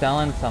 he's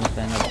selling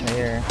something up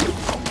here.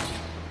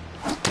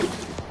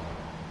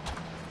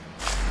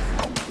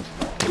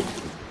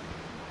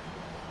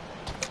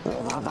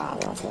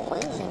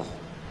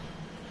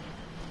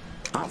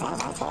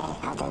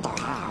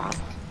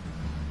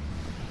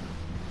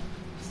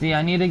 See,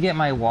 I need to get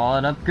my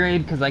wallet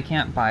upgrade because I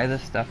can't buy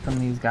this stuff from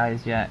these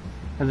guys yet.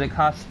 Because it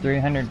costs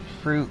 300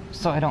 fruit,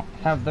 so I don't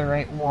have the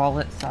right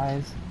wallet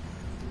size.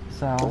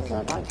 So...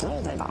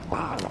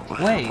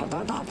 Wait. So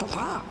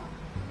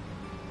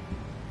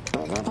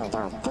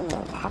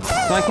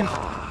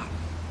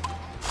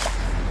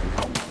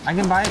I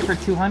can buy it for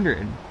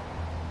 200.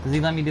 Does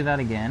he let me do that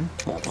again?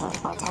 Wait.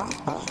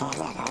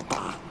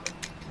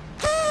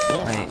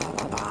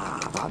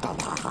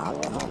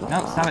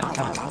 No, stop it,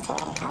 stop it.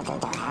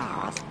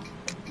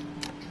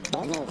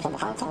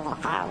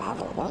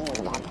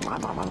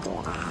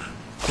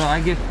 So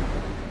I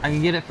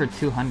can get it for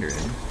 200.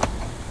 So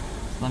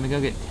let me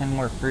go get 10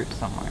 more fruit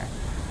somewhere.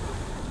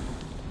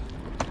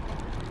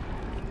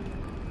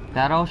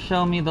 That'll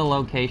show me the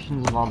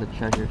locations of all the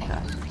treasure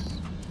chests.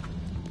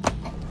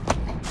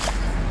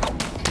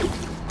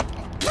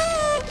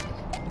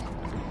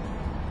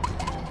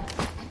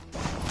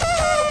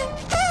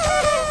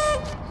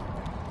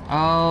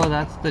 Oh,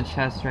 that's the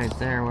chest right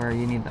there where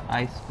you need the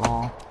ice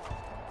ball.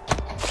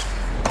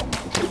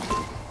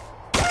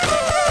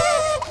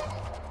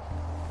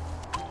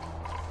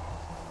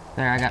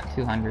 There, I got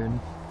 200.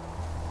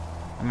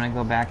 I'm gonna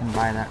go back and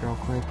buy that real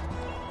quick.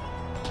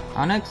 I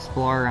wanna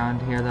explore around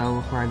here though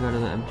before I go to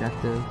the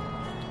objective.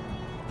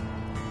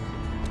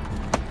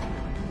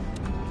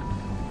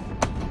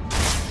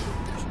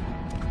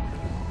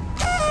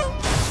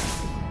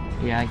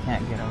 Yeah, I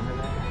can't get over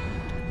there.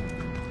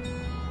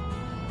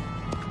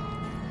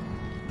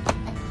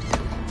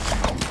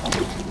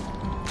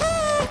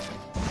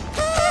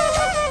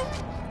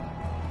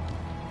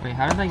 Wait,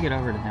 how did I get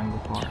over to him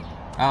before?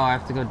 Oh, I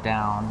have to go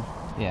down.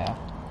 Yeah.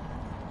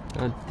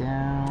 Go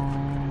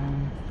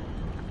down.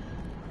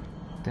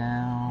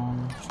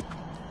 Down.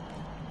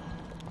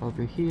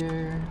 Over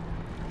here.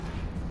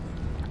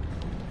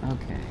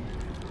 Okay.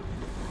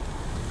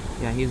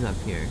 Yeah, he's up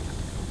here.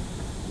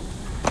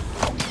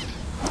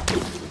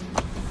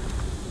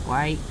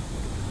 Wait.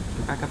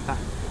 Get back up there.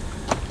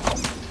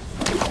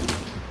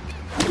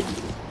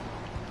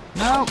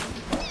 No!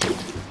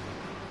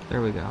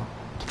 There we go.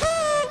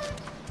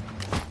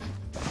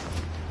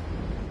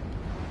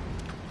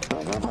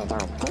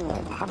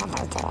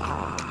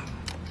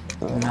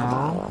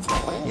 No.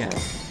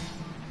 Yes.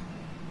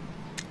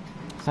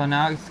 So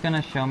now it's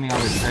gonna show me all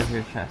the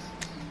treasure chests.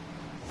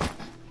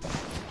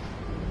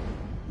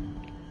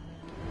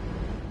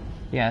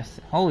 Yes.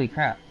 Holy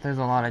crap, there's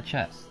a lot of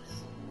chests.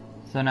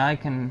 So now I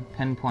can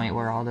pinpoint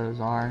where all those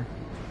are.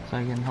 So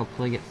I can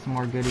hopefully get some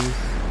more goodies.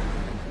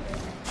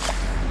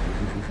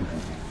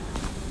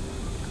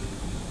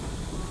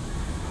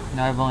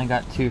 Now I've only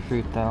got 2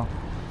 fruit though.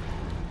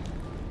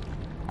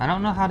 I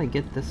don't know how to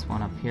get this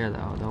one up here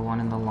though, the one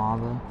in the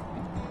lava.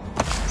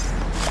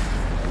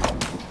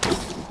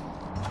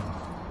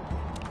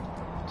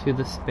 To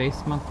the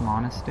Space Monk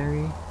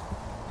Monastery.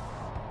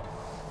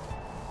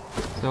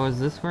 So is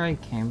this where I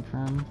came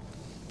from?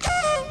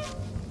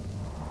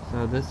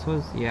 So this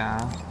was, yeah.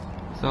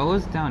 So it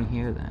was down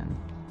here then.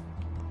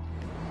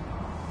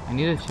 I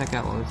need to check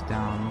out what was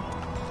down.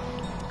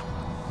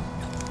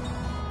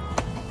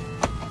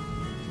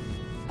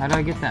 How do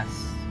I get that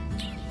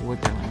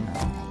wickerling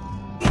though?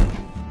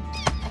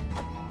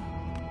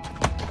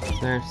 Is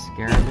there a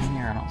scarab in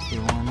here? I don't see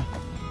one.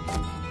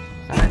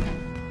 Is that it?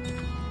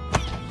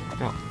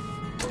 Go.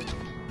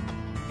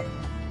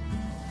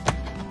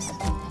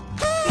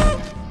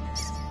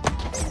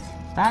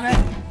 Stop it!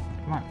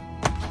 Come on.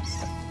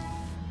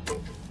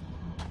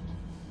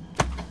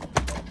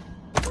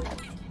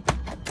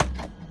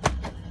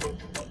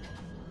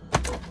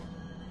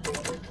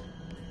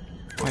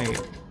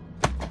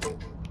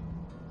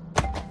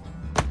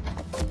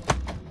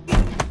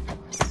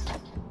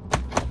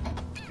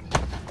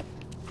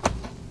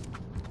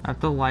 have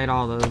to light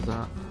all those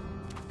up.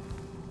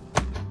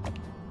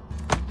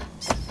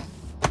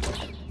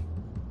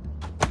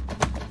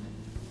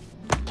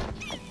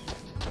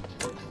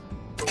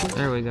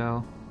 There we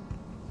go.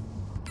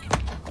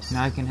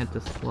 Now I can hit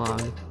the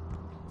slug.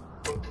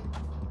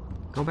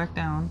 Go back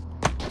down.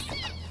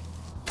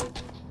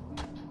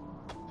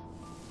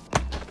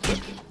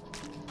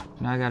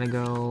 Now I gotta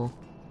go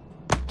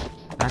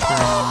back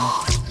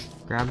around,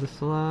 grab the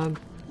slug,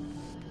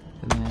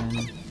 and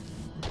then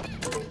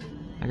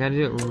I gotta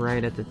do it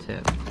right at the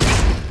tip.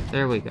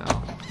 There we go.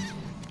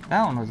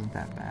 That one wasn't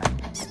that bad.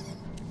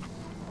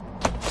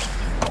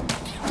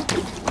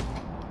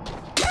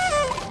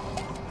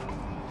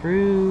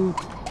 Fruit.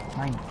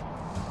 Fine.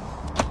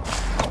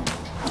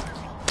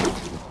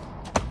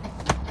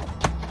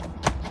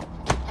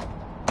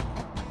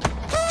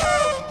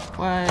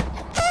 What?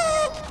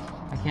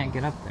 I can't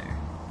get up there.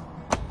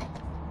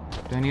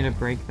 Do I need to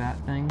break that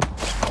thing?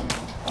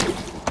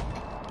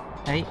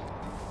 Hey.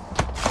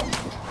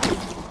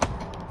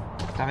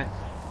 Stop it.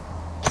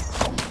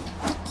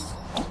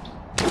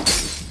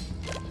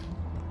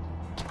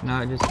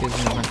 No, it just gives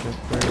me a bunch of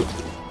fruit.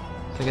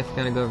 So I guess I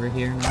gotta go over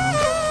here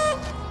now.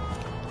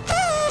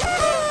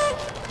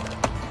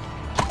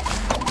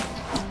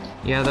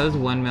 Yeah, those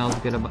windmills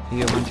get you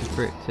a bunch of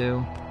fruit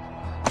too.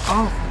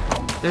 Oh!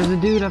 There's a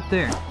dude up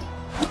there!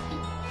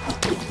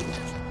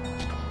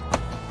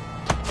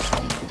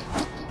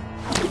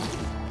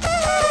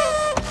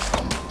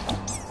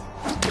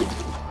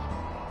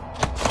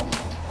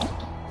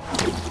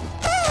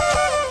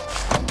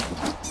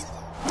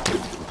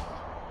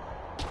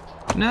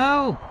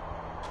 No!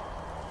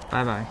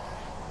 Bye-bye.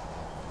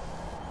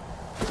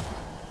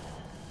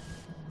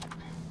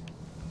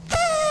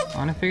 I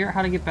want to figure out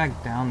how to get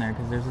back down there,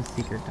 because there's a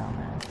secret down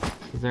there.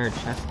 Is there a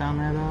chest down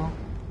there, though?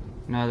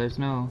 No, there's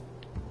no...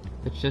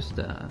 It's just,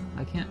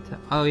 I can't tell.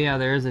 Oh, yeah,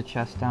 there is a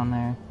chest down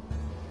there.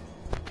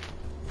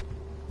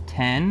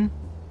 10?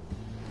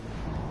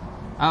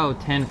 Oh,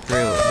 10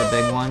 fruit, the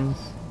big ones.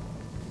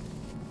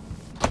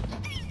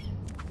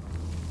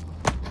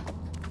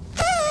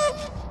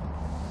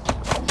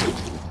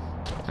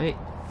 Wait.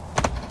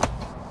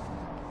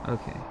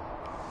 Okay.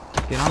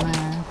 Get on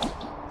there.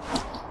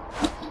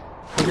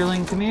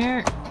 Wiggerling, come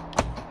here.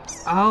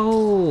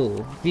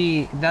 Oh,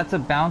 that's a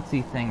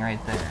bouncy thing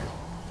right there.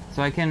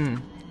 So I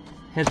can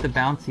hit the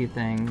bouncy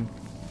thing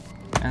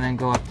and then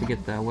go up to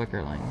get the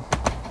wickerling.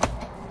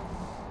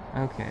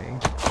 Okay.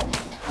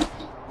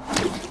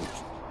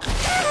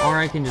 Or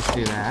I can just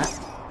do that.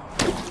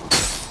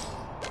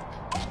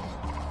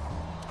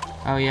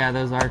 Oh yeah,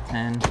 those are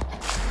 10.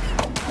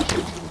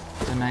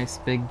 The nice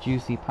big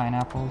juicy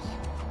pineapples.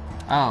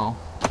 Oh.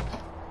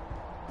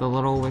 The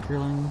little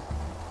wickerling.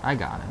 I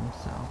got him,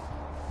 so.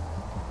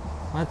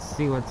 Let's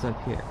see what's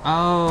up here.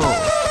 Oh!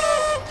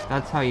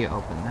 That's how you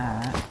open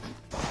that.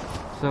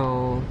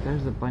 So,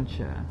 there's a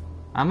bunch of...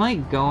 I'm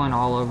like going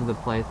all over the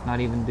place, not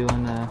even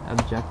doing the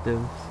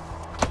objectives.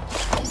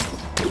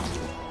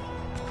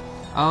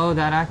 Oh,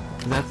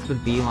 that's the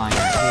beeline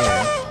right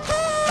here.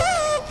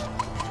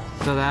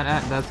 So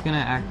that's gonna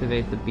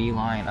activate the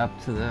beeline up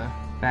to the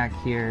back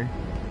here.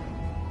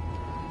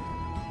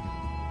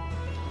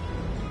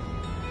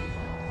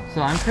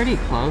 So I'm pretty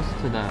close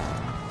to the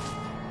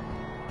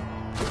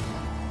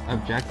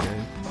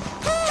objective.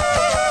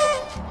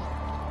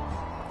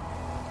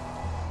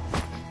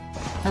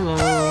 Hello.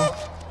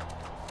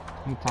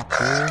 Let me talk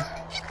to you.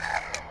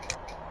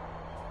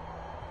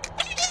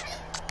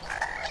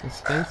 The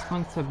space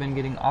monks have been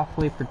getting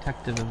awfully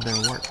protective of their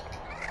work.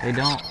 They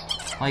don't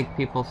like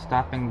people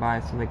stopping by,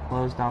 so they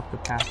closed off the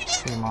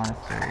path to the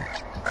monastery.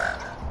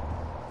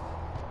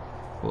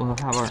 We'll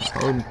have our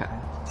own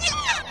path.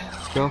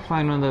 Go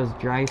find one of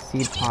those dry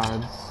seed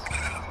pods.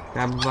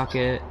 Grab a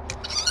bucket,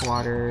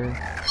 water,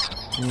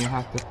 and you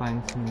have to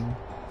find some...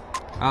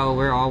 Oh,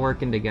 we're all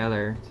working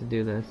together to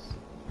do this.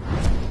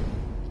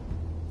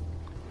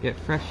 Get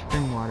fresh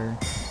spring water.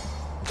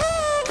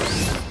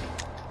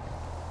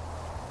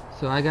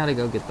 So I gotta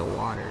go get the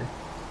water.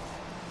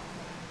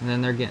 And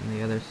then they're getting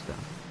the other stuff.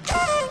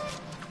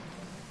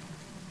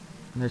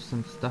 And there's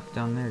some stuff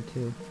down there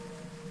too.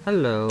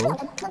 Hello.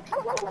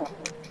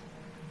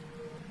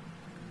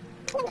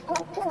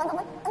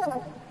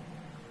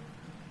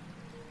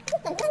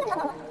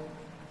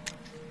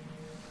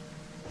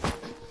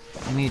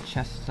 Any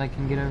chests I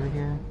can get over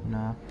here?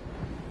 No.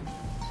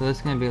 So this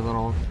is gonna be a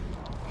little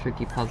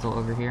tricky puzzle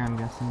over here, I'm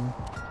guessing.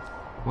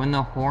 When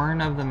the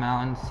horn of the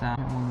mountain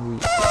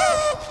sounds...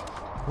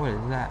 What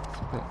is that?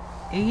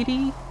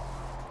 80?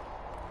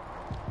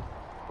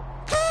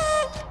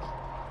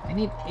 I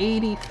need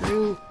 80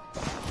 fruit.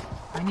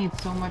 I need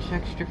so much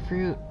extra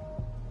fruit.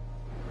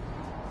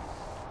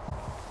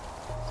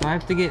 So I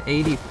have to get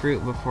 80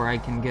 fruit before I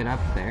can get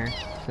up there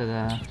to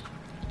the...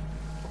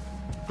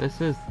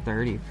 This is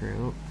 30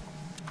 fruit.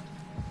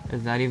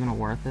 Is that even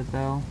worth it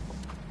though?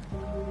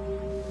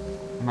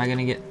 Am I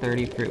gonna get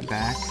 30 fruit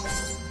back?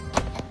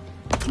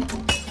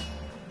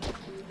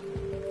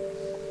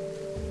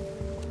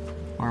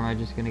 Or am I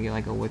just gonna get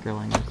like a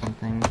wickerling or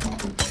something?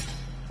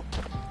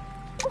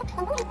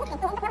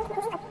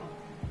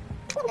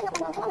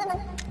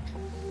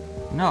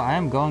 No, I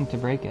am going to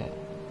break it.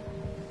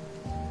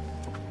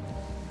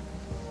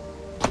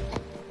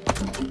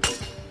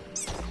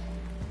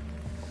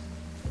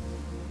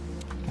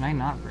 Can I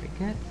not break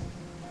it?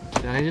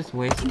 Did I just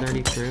waste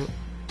 30 fruit?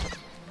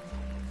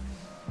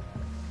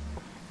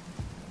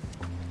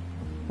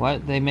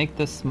 What? They make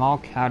the small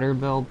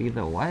caterpillar be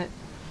the what?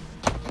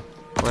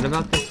 What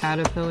about the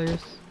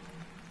caterpillars?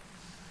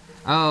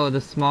 Oh,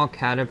 the small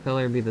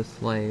caterpillar be the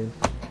slave.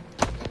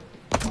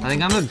 I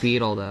think I'm a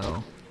beetle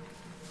though.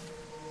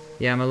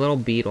 Yeah, I'm a little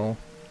beetle.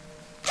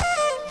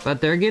 But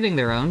they're getting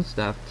their own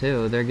stuff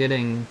too. They're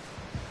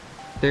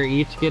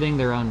each getting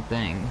their own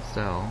thing.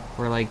 So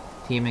we're like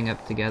teaming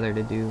up together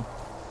to do.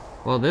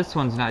 Well, this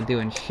one's not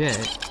doing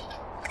shit.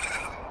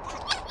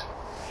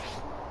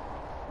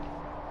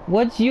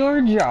 What's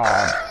your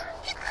job?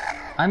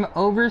 I'm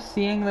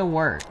overseeing the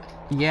work.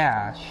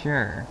 Yeah,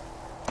 sure.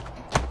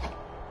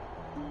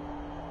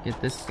 Get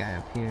this guy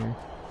up here.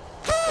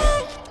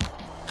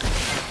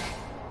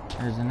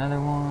 There's another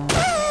one.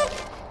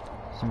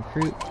 Some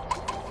fruit.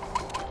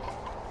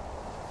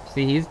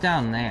 See, he's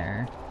down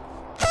there.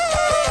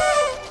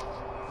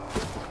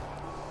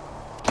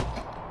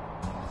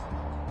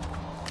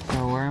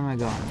 So where am I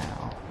going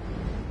now?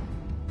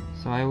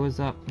 So I was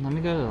up. Let me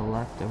go to the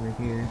left over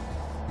here.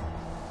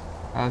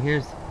 Oh,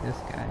 here's this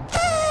guy.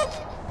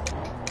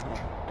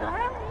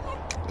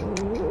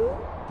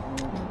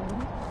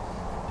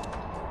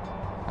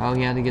 Oh,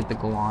 he had to get the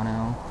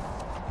guano.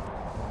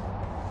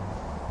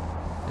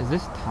 Is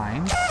this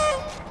timed? I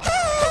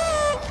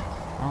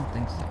don't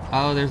think so.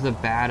 Oh, there's a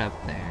bat up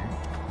there.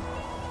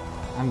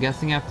 I'm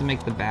guessing I have to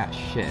make the bat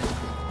shit.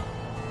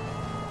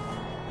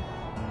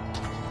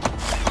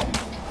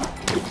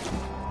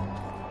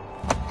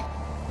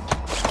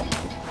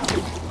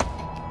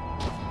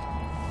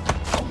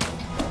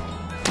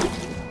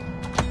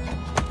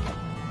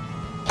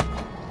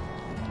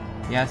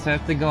 Yeah, so I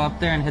have to go up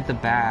there and hit the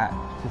bat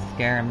to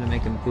scare him, to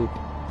make him poop.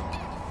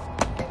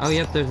 Oh,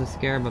 yep, there's a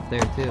scarab up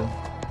there too.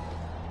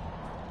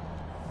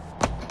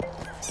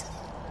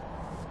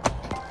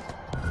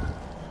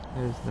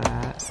 There's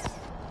that.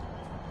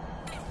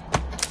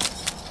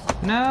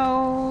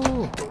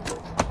 No!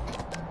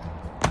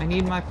 I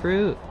need my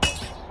fruit.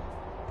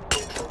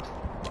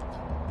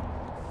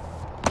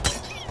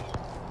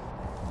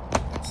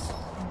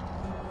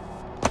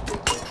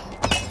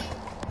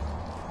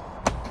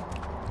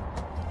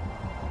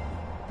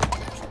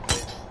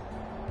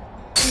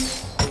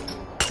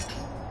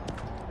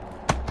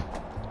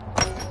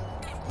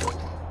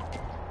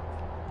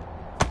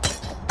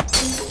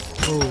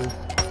 Oh,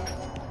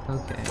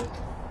 okay.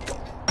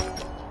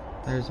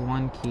 There's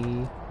one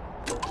key.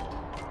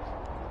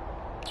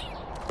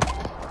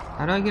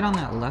 How do I get on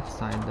that left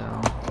side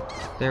though?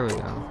 There we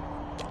go.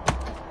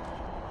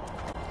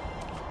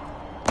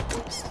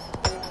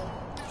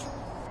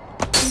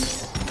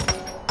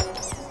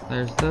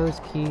 There's those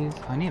keys.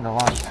 I need a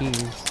lot of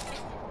keys.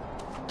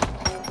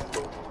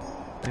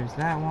 There's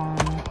that one.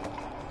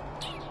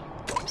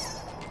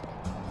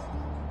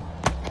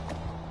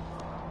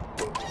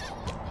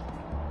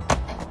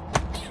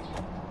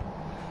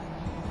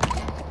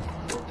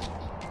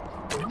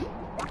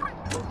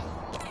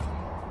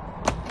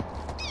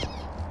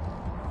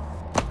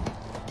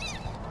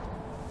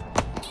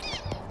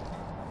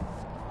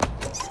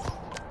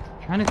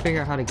 Trying to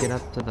figure out how to get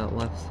up to the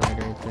left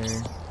side right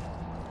there.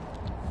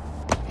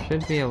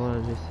 Should be able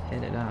to just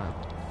hit it up.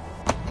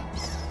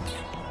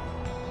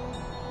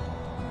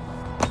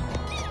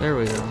 There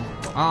we go.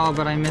 Oh,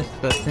 but I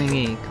missed the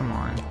thingy. Come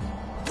on.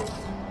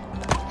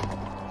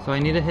 So I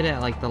need to hit it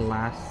at like the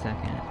last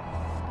second.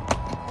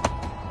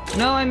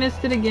 No, I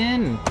missed it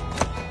again.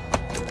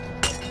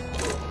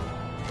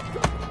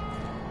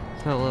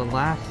 So the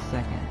last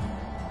second.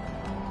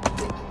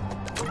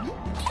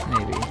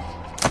 Maybe.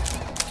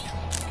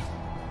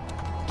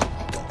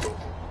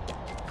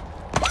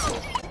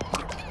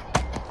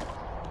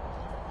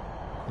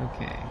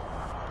 Okay.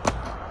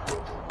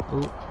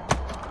 Ooh.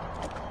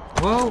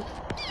 Whoa!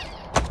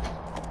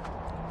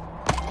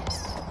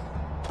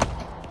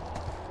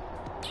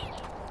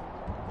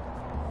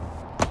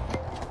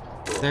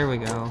 There we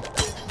go.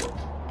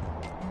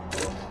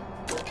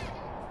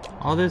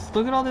 All this,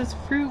 look at all this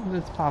fruit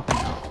that's popping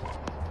out.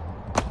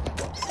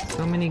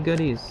 So many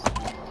goodies.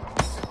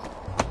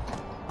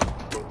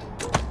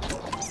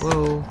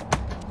 Whoa.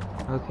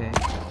 Okay.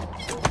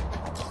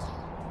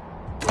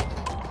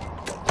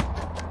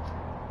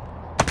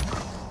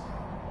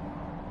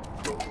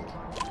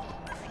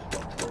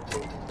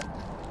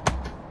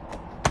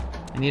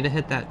 I need to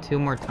hit that 2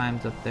 more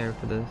times up there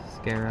for the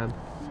scarab.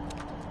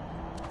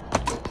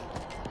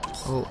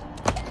 Oh.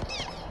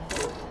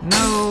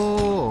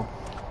 No!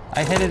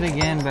 I hit it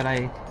again, but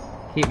I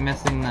keep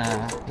missing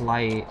the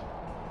light.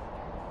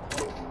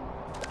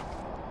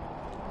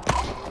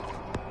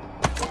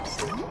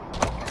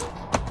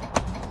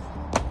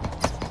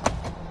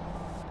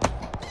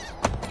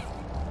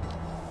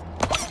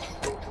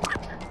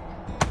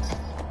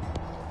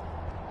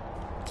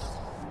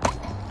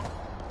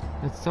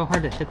 It's so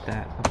hard to hit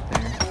that up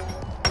there.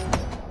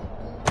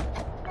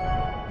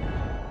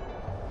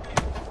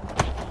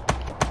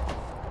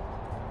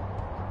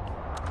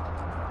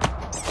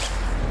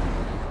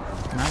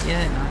 Not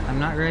yet. I'm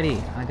not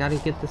ready. I gotta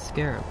get the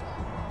scarab.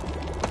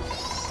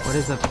 What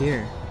is up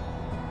here?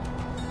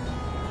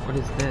 What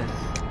is this?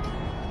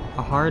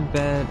 A hard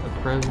bed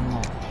of frozen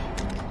mulch.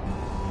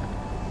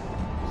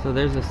 So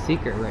there's a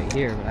secret right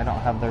here, but I don't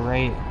have the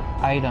right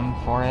item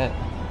for it.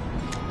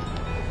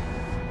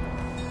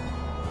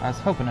 I was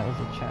hoping it was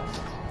a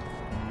chest.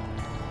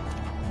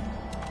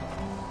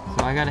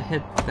 So I gotta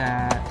hit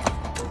that.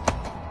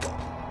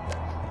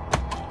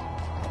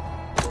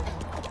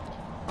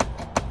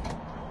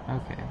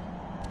 Okay.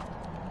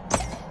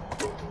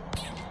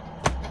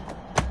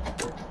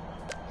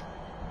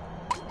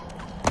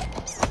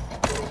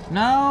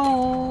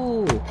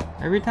 No!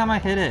 Every time I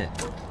hit it,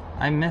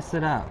 I mess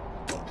it up.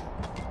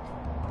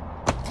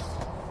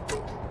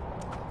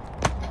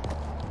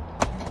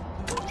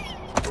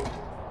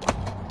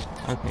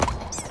 Okay.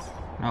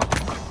 No.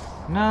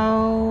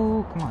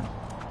 No! Come on.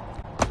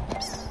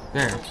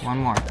 There, one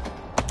more.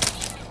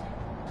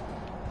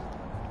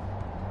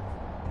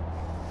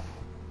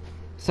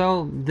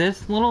 So,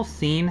 this little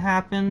scene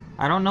happened.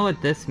 I don't know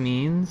what this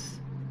means,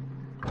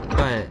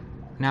 but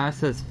now it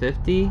says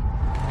 50.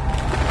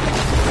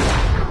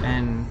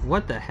 And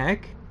what the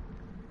heck?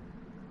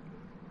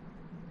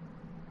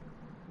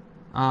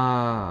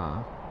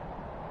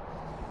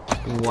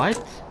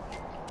 What?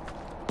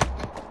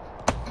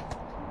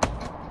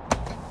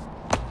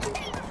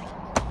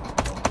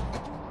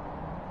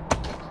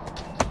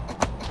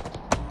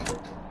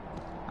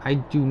 I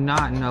do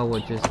not know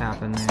what just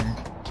happened there.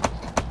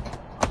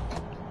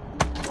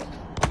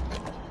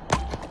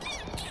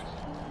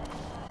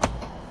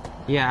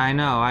 Yeah, I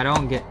know. I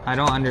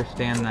don't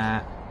understand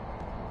that.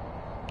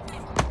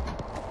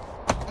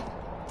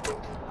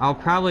 I'll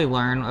probably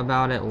learn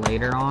about it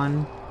later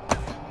on,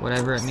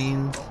 whatever it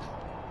means.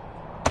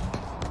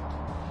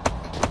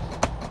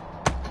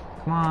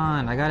 Come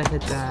on, I gotta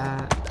hit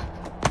that.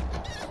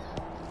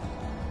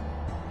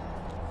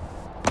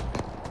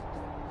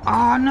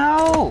 Oh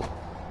no!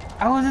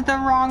 I was at the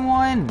wrong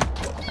one!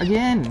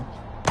 Again!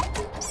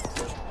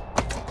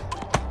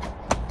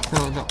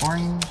 So the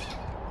orange...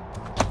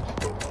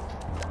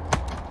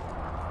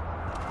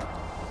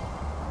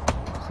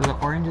 So the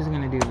orange is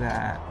gonna do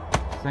that.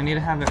 So I need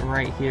to have it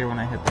right here when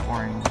I hit the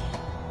orange.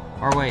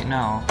 Or wait,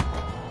 no.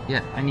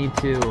 Yeah, I need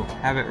to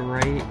have it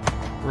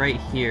right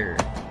here.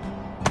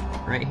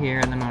 Right here,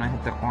 and then when I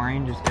hit the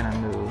orange, it's gonna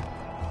move.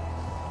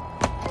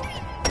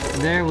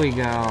 There we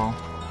go.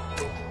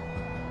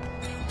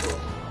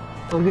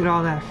 Look at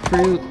all that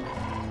fruit.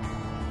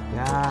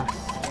 Yes.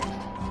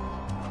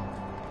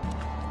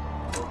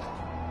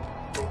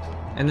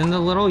 And then the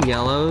little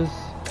yellows,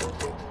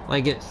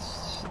 like if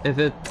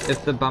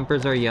the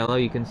bumpers are yellow,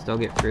 you can still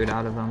get fruit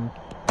out of them.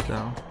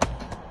 So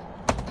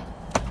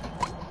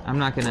I'm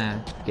not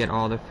gonna get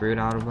all the fruit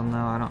out of them though.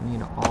 I don't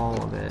need all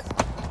of it.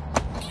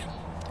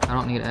 I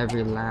don't need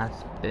every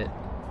last bit.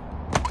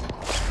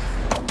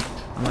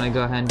 I'm gonna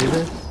go ahead and do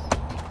this,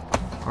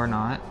 or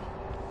not.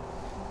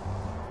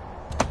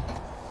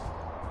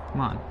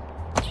 Come on.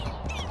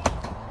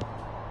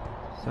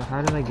 So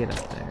how did I get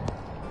up there?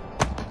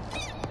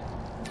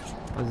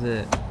 Was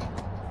it...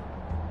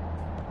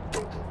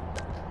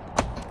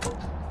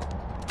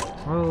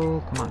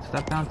 Oh, come on,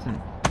 stop bouncing.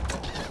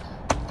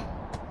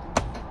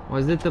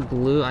 Was it the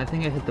blue? I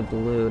think I hit the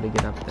blue to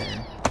get up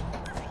there.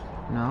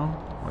 No?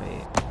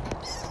 Wait.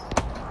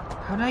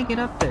 How did I get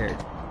up there?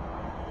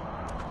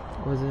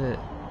 Was it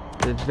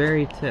the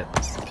very tip?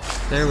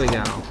 There we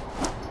go.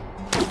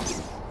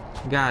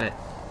 Got it.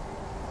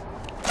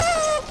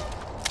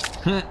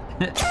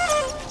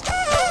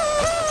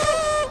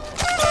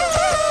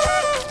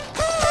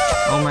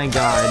 Oh my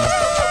god.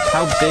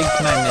 How big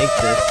can I make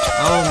this?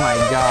 Oh my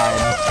god.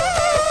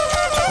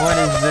 What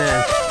is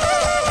this?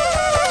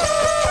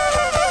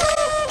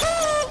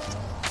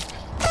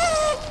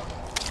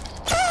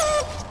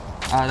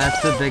 Oh,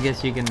 that's the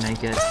biggest you can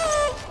make it.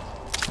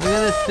 Look at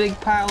this big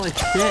pile of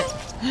shit.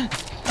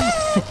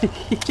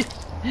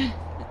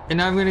 And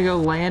now I'm gonna go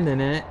land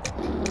in it.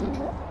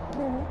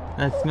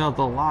 That smells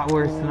a lot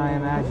worse than I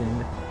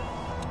imagined.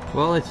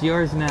 Well, it's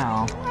yours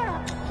now.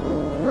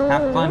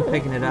 Have fun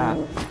picking it up.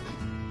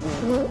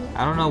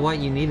 I don't know what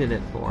you needed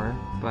it for,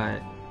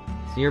 but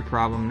it's your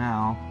problem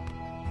now.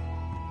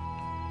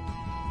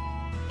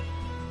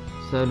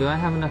 So do I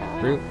have enough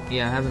fruit?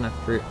 Yeah, I have enough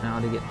fruit now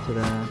to get to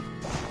the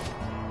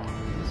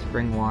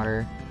spring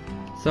water.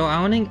 So I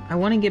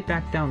want to get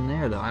back down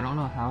there though. I don't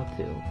know how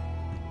to.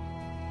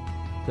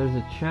 There's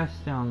a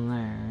chest down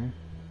there.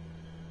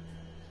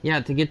 Yeah,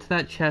 to get to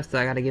that chest,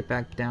 I gotta get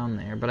back down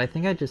there. But I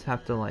think I just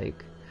have to,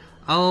 like...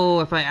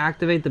 Oh, if I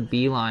activate the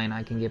beeline,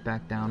 I can get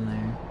back down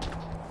there.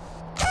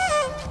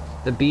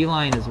 The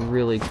beeline is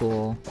really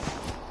cool.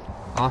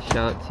 I'll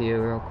show it to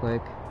you real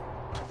quick.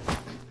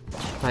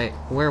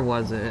 Where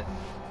was it?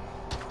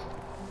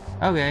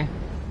 Okay.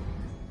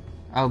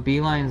 Oh,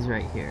 beeline's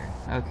right here.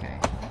 Okay.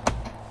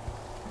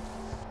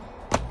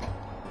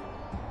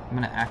 I'm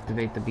gonna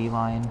activate the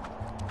beeline.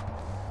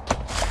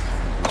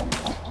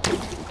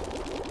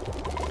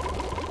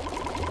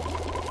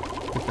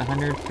 Put the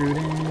 100 fruit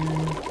in.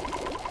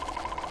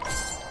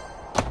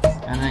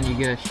 And then you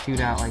get a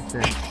shootout like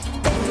this.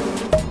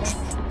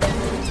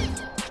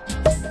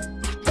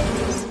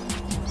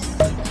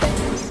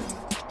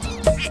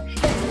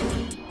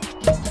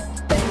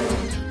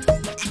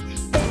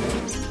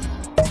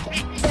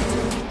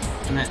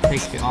 And that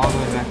takes you all the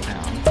way back down.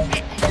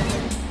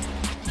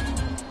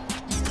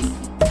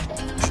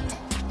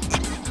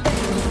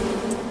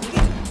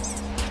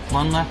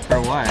 One left for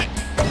what?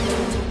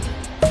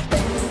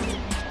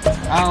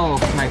 Oh,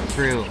 my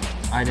fruit.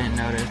 I didn't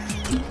notice.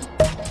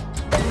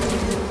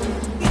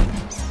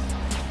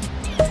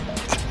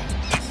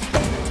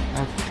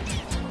 Okay.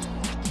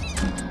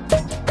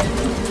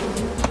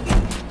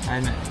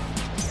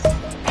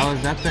 Oh,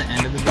 is that the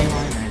end of the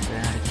beeline right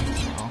there? I think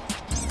so.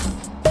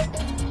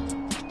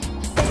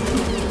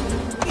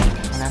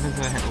 What happens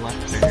if I hit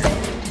left trigger?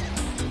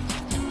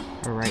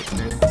 Or right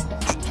trigger?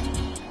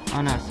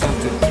 Oh no, stuff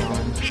keeps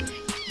going.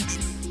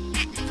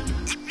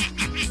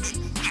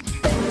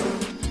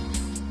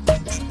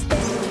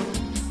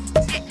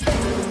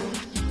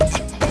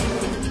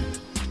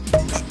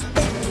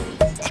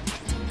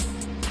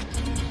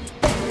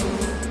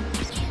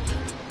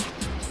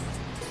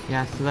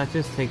 Yeah, so that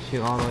just takes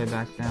you all the way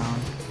back down.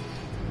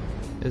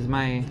 Is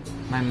my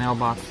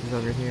mailbox is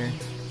over here.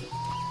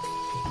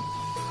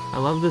 I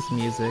love this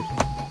music.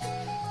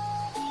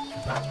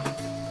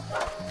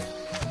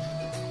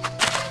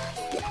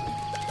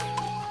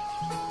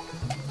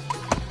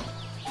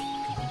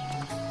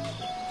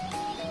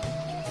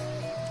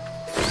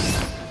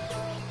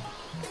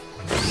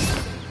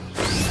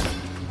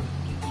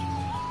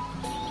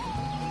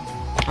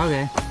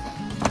 Okay.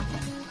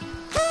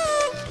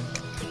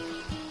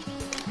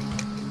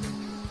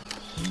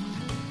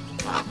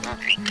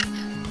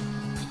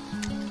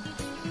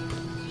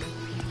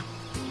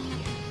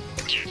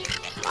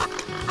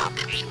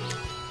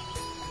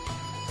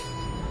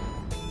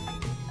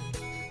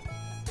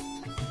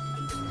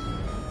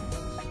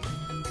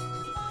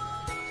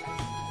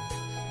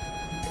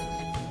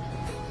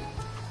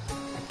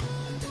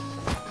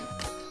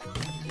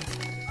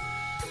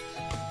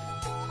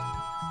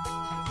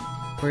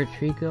 For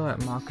Trico at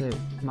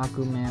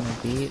Makumana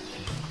Beach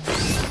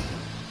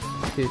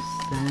to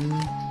send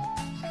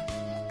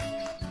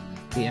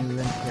the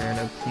inventory at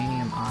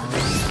Obsidian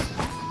Island.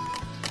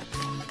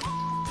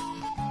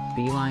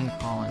 Beeline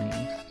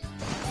Colony.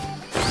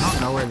 I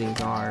don't know where these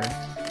are.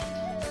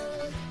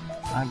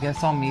 I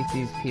guess I'll meet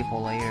these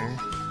people later.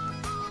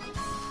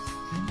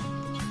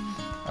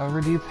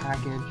 Overdue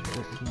package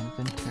for the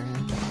inventory.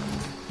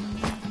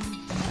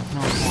 That's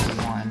no more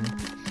one.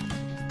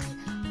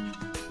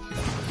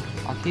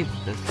 I'll keep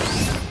this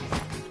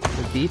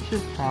one. The beach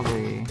is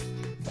probably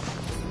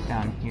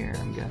down here,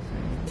 I'm guessing.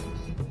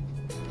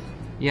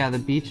 Yeah, the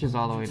beach is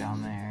all the way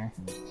down there.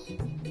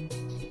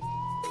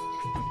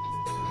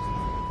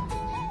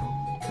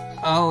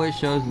 Oh, it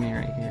shows me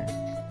right here.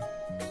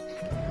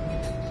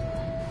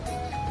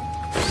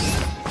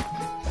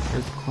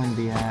 Where's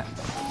Quimby at?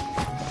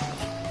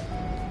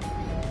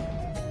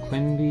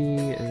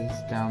 Quimby is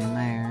down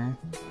there.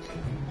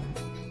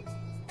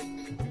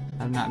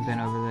 I've not been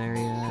over there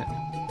yet.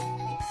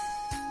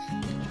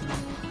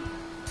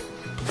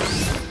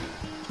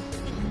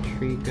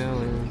 Trico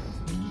is...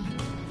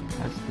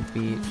 that's the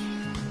beach.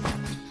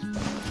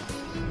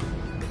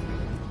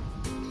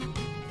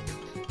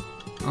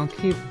 I'll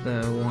keep the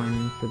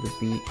one for the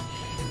beach.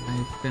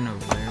 I've been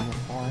over there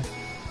before.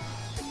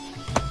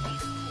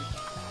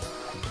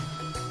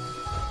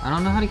 I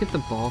don't know how to get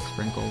the ball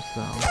sprinkles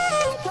though.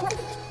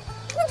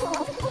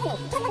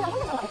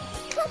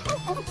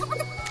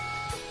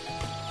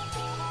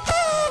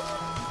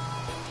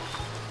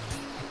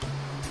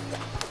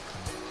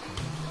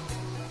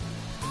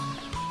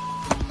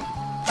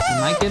 I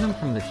might get them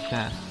from the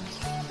chest.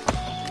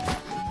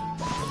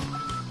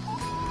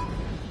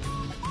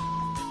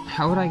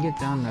 How would I get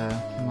down to...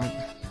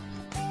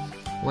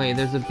 wait,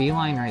 there's a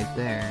beeline right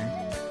there.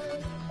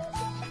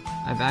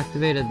 I've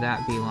activated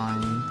that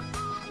beeline.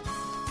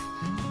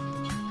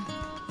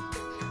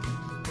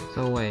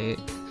 So wait.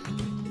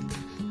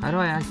 How do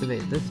I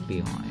activate this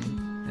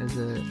beeline? Is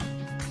it...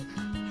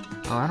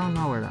 oh, I don't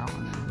know where that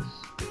one is.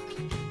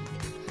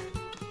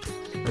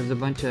 There's a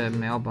bunch of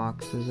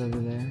mailboxes over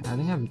there. I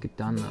think I've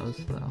done those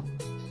though.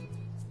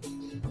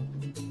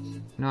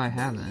 No, I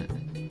haven't.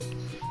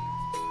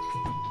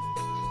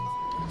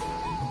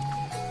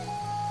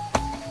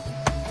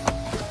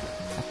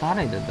 I thought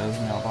I did those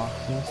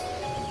mailboxes.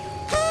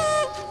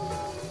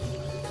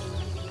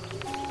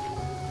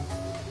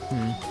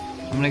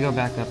 I'm gonna go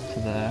back up to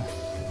the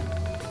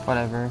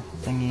whatever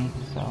thingy,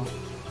 so.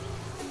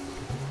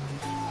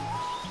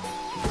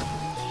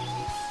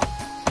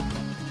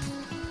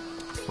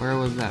 Where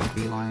was that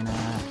beeline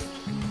at?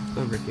 It's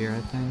over here,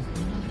 I think.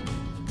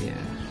 Yeah.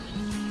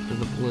 To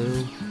the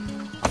blue.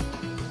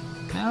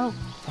 Nope.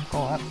 Don't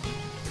go up.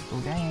 Go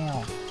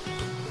down.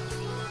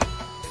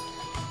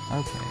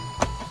 Okay.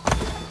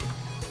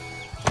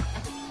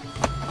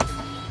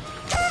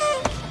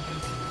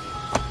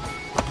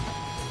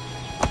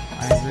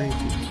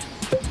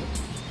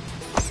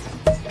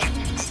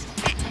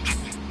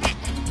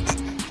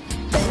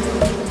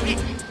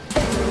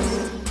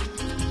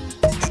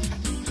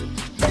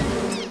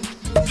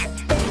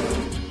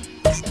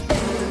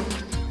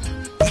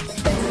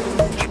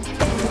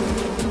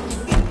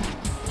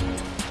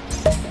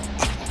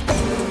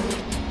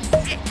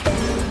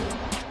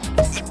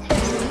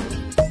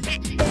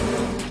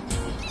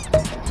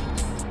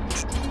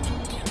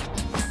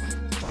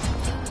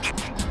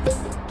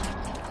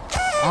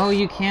 Oh,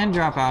 you can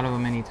drop out of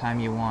them anytime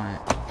you want.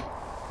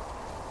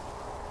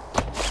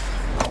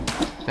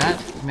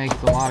 That makes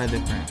a lot of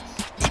difference.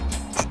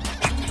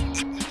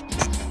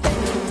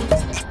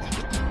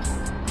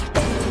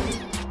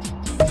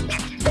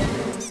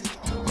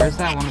 Where's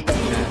that one with the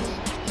chest?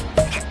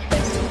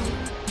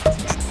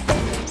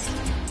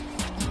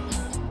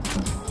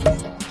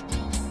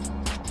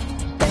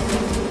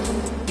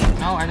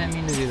 No, I didn't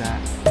mean to do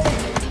that.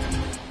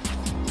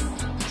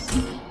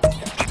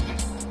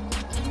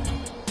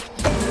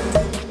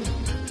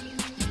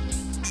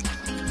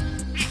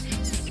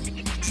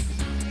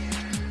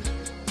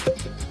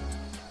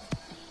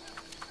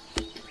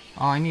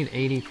 Oh, I need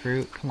 80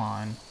 fruit. Come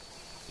on.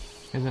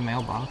 Here's a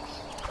mailbox.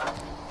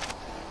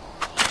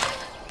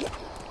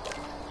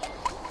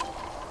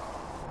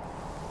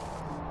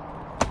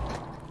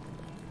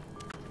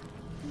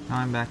 Now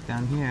I'm back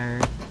down here.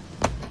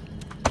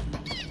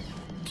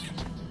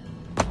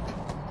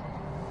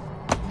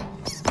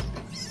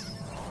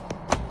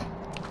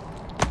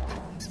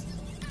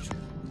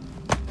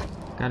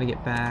 Gotta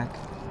get back.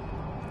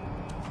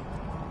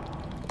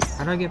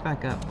 How do I get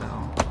back up,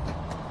 though?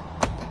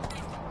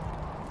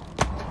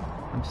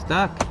 I'm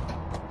stuck.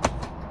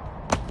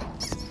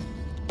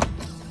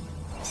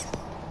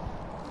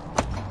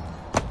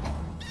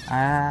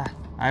 Ah,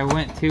 I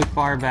went too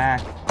far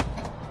back.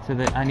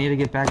 I need to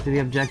get back to the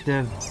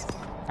objective.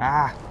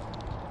 Ah!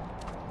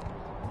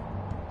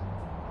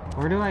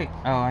 Where do I...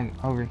 Oh,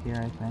 over here,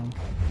 I think.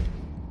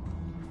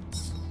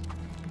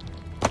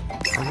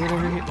 Is it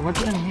over here?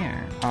 What's in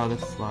here? Oh, the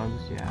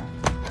slugs, yeah.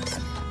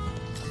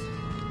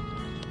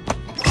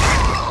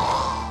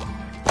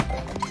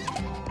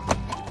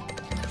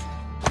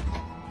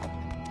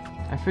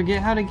 I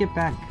forget how to get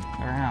back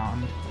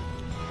around.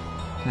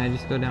 Can I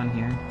just go down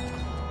here?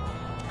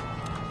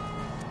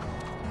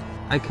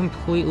 I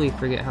completely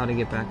forget how to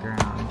get back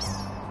around.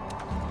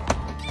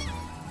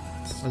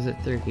 Was it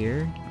through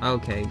here?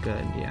 Okay,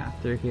 good. Yeah,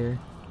 through here.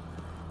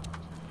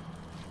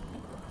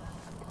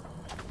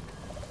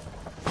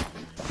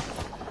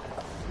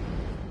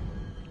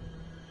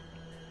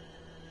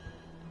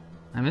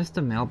 I missed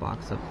a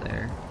mailbox up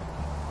there.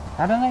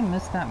 How did I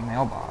miss that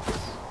mailbox?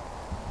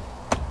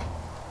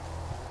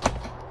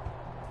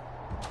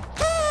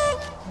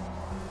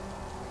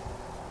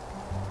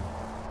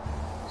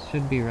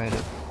 Should be right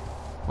up.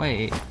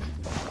 Wait.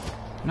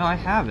 No, I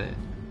have it.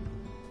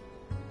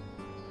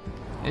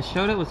 It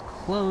showed it was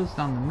closed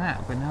on the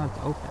map, but now it's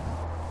open.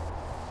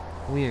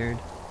 Weird.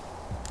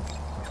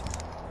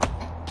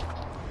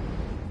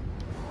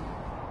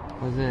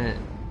 Was it...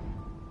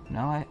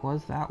 No, it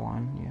was that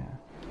one, yeah.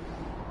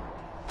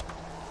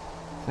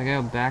 So I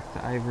gotta go back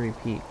to Ivory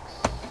Peaks.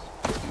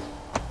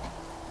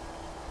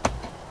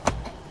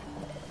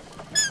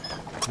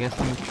 I guess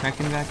I'm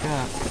trekking back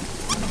up.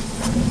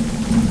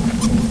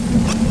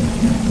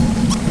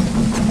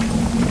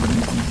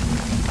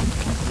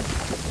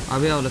 I'll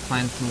be able to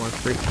find some more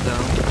fruit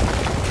though.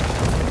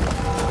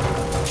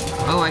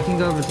 Oh, I can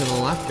go over to the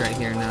left right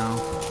here now.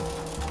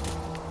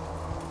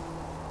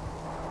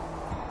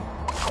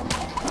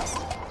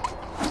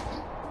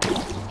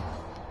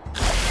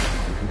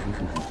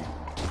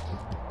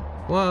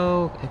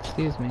 Whoa,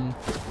 excuse me.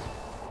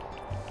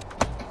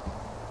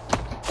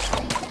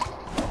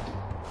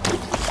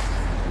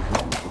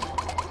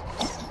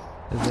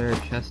 Is there a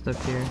chest up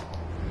here?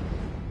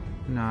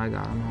 No, I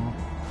got them all.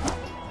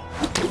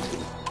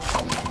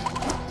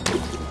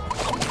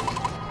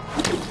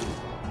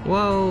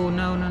 Whoa,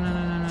 no, no, no, no,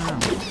 no, no, no.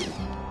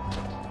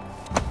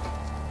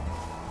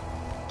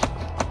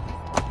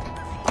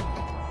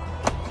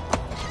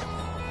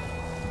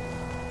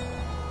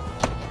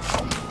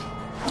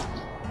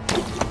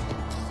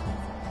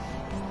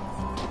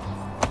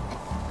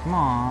 Come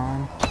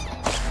on.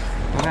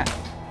 Go back.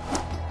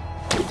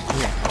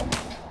 Okay.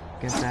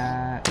 Get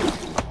that.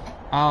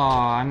 Oh,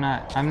 I'm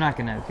not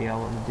gonna be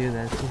able to do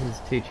this. This is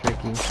too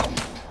tricky.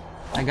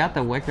 I got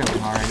the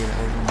wickerling already that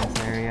was in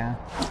this area.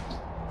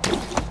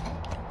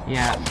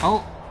 Yeah.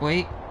 Oh,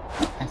 wait.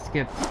 I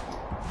skipped.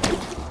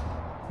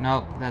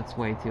 Nope, that's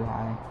way too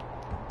high.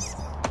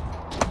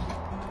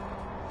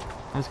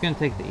 I was gonna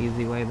take the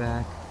easy way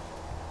back.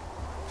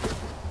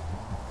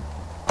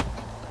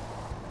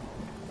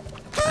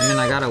 I mean,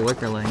 I got a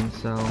wickerling,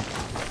 so...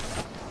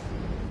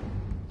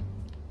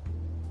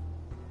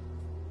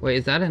 Wait,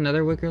 is that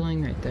another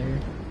wickerling right there?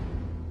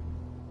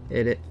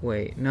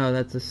 Wait, no,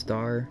 that's a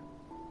star.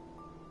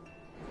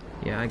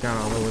 Yeah, I got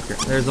all the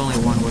wickerlings. There's only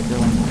one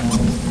wickerling now.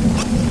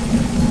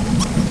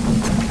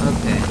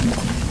 Okay.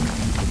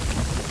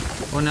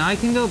 Well, now I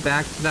can go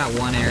back to that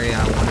one area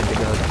I wanted to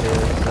go to,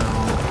 so...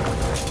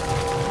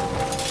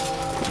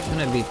 It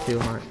shouldn't be too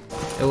hard.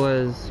 It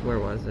was... Where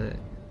was it?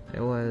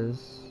 It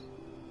was...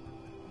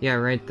 Yeah,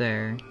 right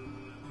there.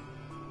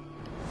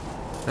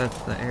 That's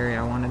the area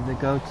I wanted to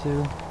go to.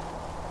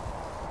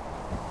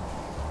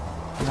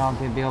 And I'll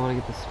be able to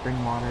get the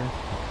spring water.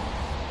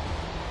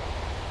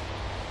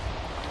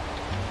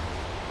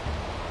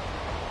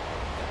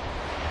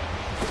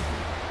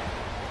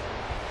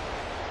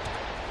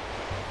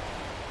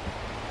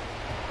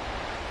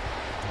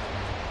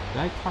 Did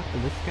I talk to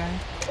this guy?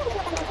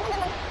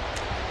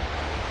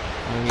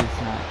 Oh,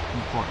 he's not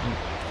important.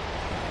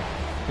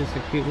 Just a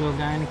cute little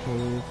guy in a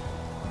cave.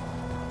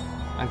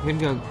 I could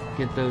go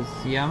get those.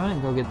 Yeah, I'm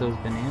gonna go get those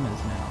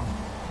bananas now.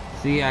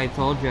 See, I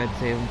told you I'd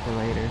save them for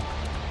later.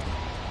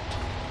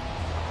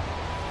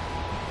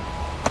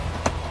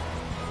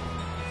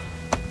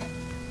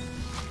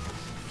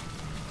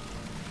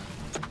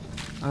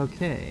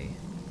 Okay.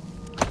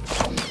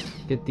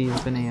 Get these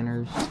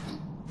bananas.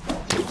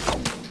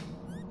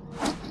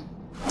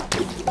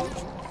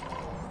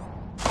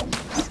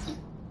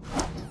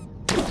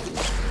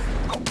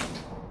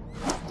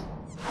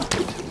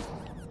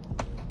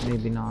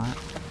 Maybe not.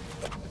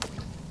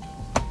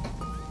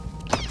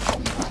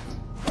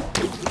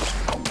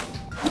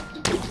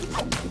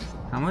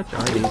 How much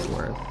are these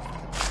worth?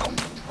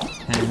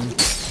 10.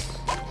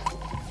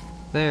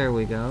 There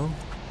we go.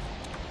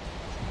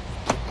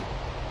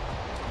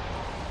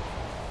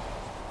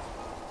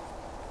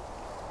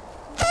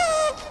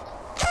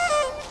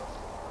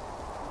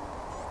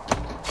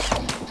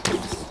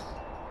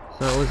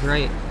 So it was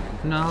right.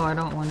 No, I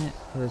don't want it.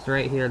 It was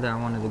right here that I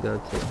wanted to go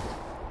to.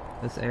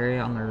 This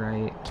area on the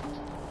right.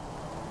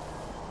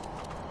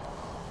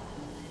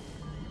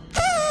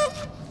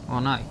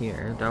 Well, not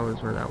here. That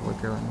was where that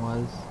wickerling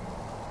was.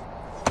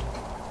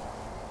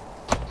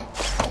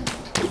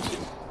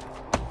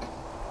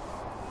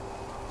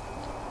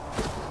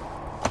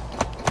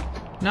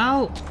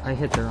 No! I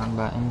hit the wrong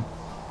button.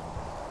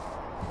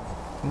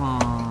 Come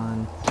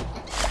on.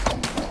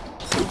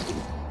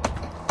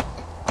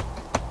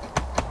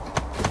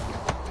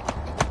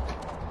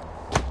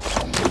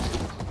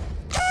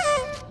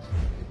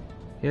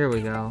 Here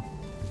we go.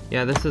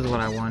 Yeah, this is what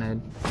I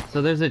wanted.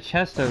 So there's a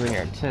chest over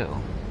here too.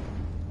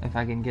 If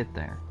I can get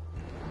there.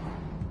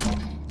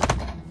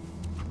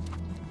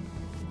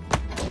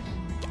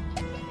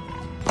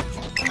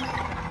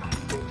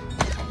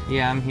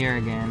 Yeah, I'm here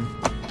again.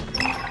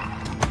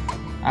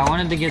 I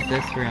wanted to get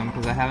this room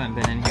because I haven't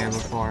been in here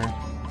before. And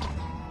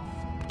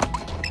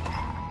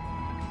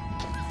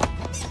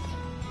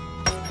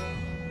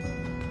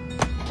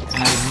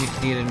I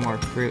needed more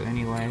fruit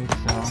anyway,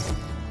 so...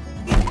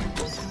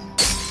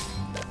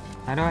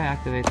 How do I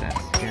activate that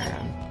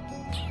scarab?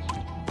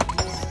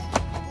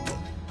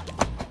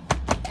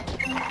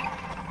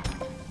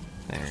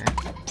 There.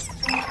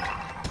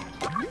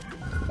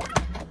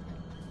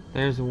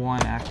 There's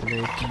one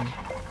activation.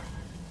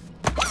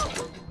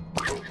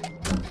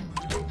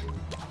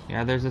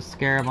 Yeah, there's a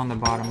scarab on the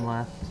bottom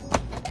left.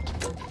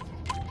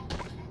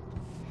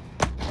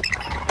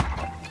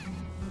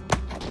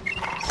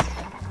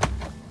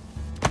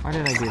 Why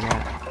did I do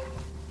that?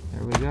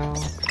 There we go.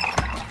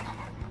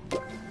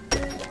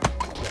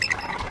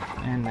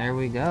 And there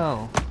we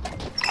go.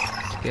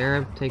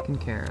 Scarab taken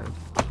care of.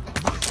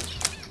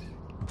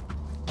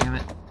 Damn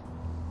it.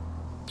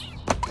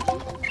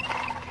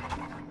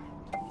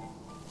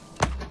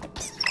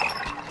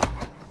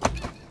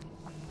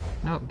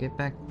 No, get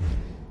back.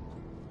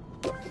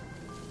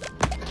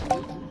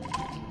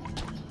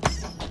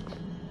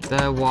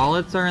 The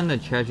wallets are in the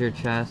treasure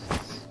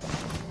chests.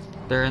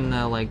 They're in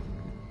the, like,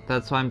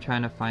 that's why I'm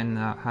trying to find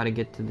out how to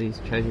get to these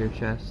treasure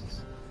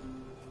chests.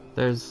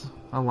 There's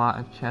a lot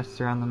of chests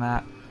around the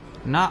map.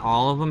 Not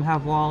all of them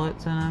have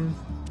wallets in them.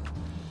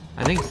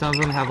 I think some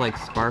of them have like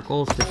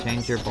sparkles to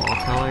change your ball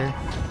color.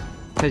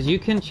 Because you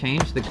can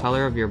change the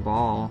color of your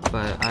ball,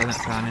 but I haven't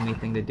found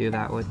anything to do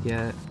that with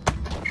yet.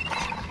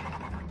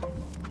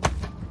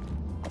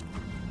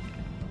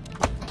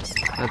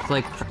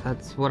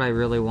 That's what I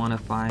really want to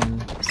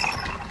find.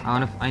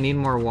 I need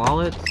more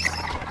wallets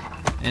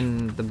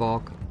and the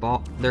ball.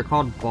 They're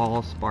called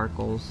ball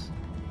sparkles.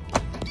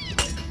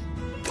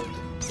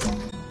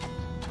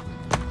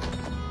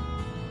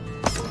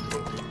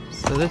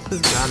 So this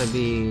has got to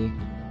be...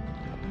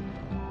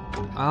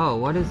 Oh,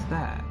 what is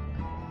that?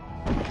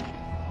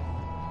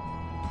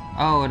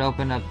 Oh, it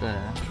opened up the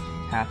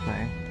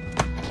pathway.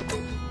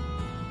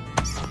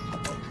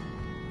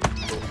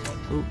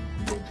 Oop.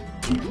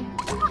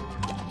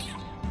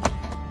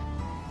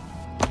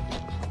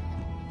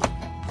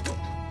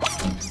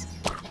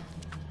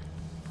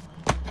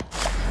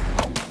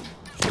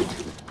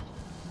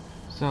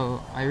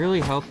 So, I really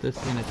hope this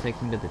is going to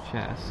take me to the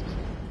chest.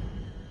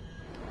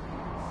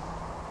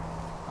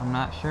 I'm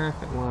not sure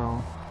if it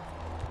will.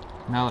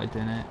 No, it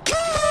didn't.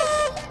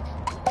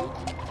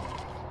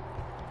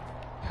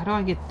 How do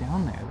I get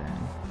down there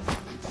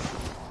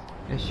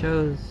then? It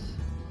shows...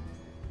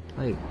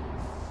 like...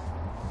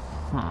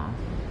 Huh.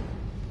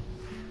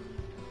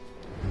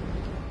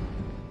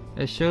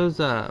 It shows,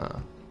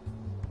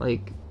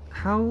 like...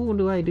 How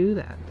do I do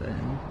that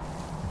then?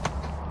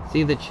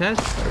 See, the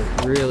chests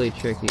are really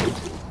tricky.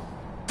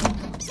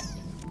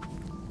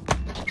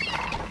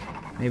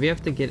 Maybe I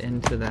have to get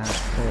into that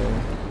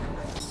hole.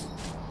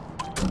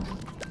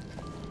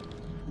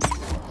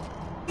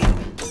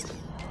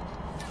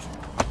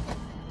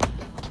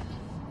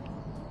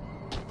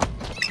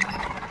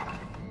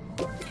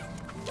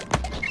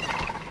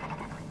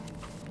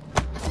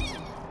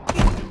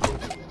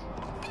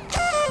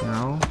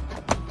 No.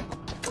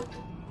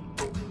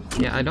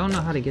 Yeah, I don't know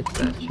how to get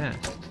to that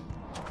chest.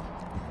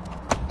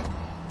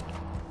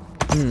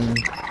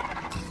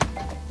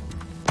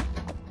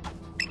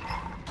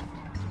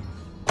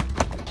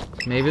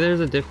 Maybe there's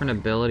a different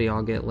ability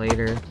I'll get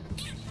later.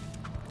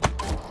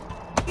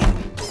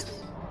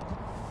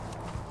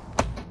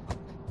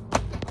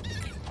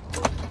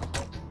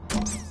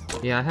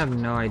 Yeah, I have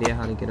no idea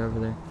how to get over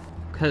there.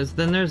 Because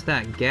then there's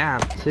that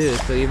gap, too,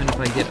 so even if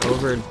I get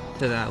over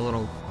to that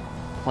little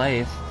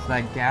place, it's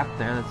that gap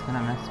there that's gonna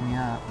mess me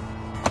up.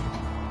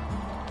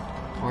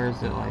 Or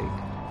is it like...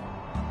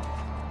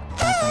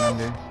 nothing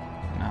under?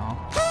 No.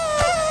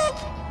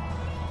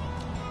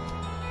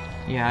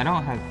 Yeah, I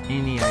don't have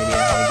any idea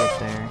how to get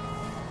there.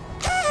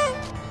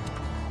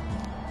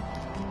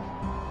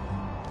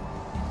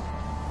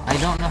 I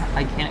don't know,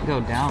 I can't go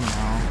down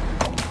though.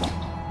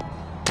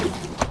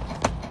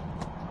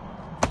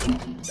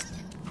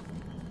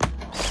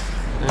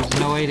 There's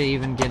no way to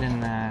even get in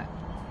that.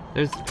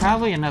 There's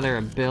probably another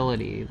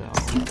ability though.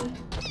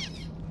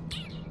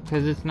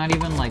 Because it's not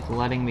even like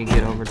letting me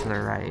get over to the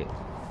right.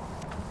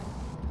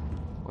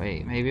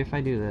 Wait, maybe if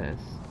I do this.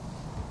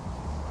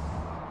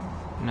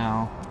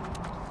 No.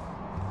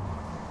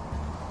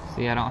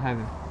 See, I don't have...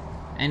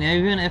 And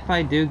even if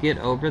I do get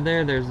over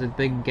there, there's a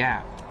big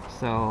gap,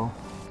 so...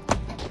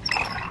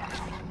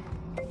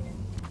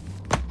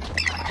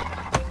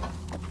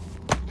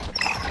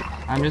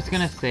 I'm just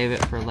gonna save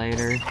it for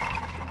later.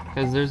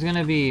 Because there's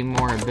gonna be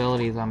more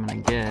abilities I'm gonna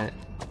get.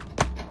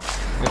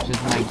 Which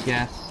is my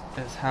guess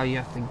is how you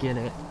have to get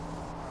it.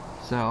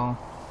 So...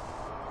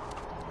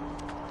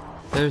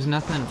 There's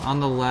nothing on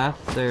the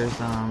left, there's,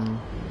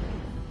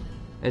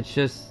 it's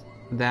just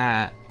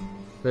that.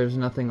 There's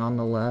nothing on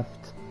the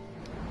left.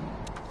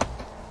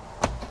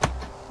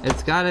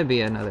 It's gotta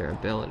be another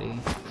ability.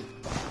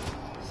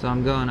 So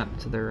I'm going up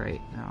to the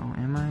right now,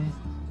 am I?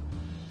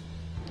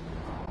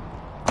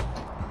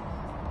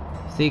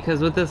 See, because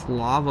with this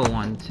lava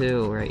one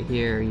too, right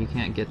here, you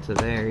can't get to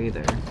there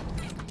either.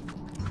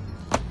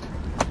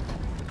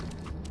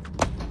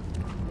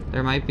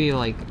 There might be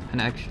like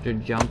an extra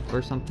jump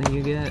or something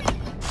you get.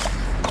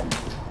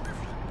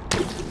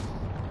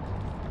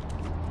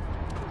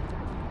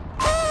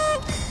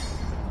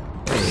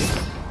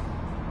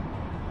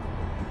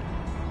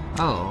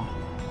 Oh.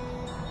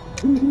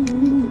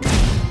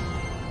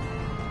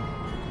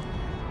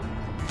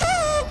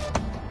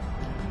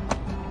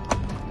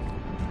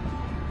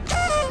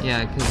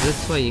 Yeah, because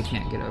this way you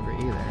can't get over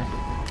either.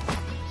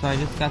 So I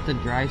just got the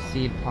dry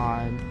seed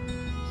pod.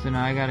 So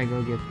now I gotta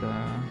go get the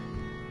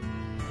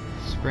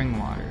spring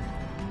water.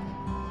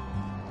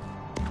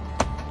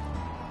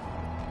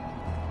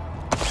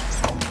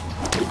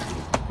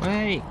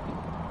 Wait!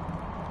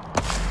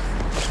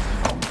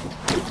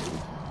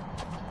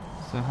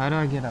 So how do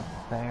I get up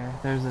there?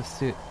 There's a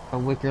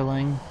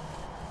wickerling.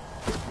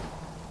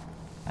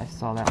 I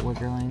saw that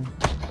wickerling.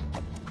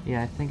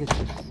 Yeah, I think it's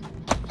just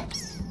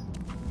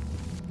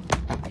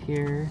up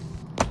here.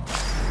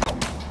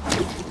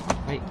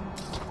 Wait.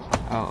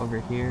 Oh, over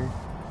here.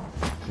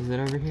 Is it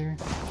over here?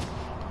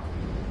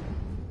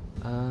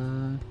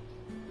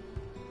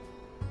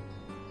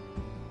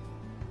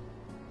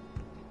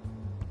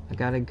 I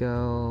gotta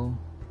go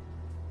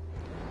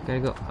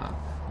up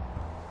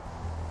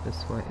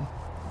this way.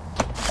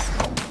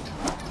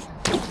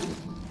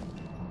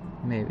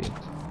 Maybe.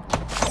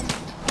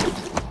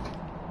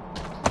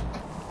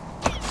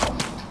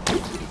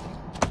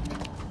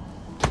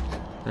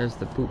 There's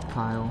the poop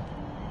pile.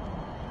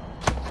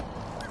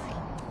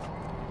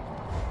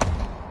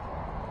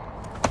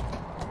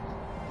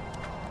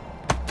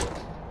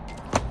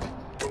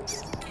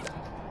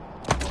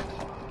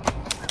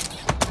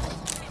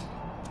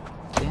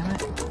 Damn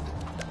it.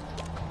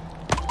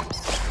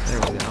 There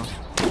we go.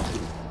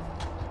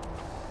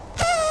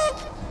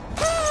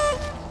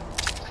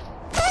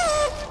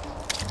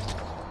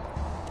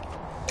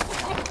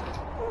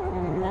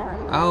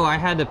 Oh, I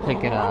had to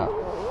pick it up.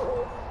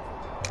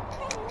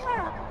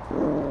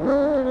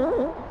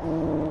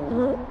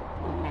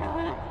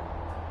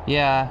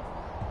 Yeah.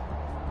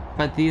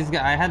 But these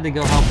guys, I had to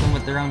go help them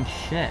with their own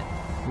shit.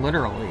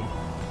 Literally.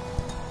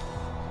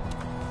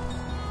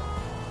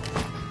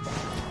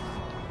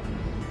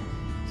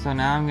 So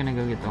now I'm gonna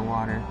go get the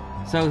water.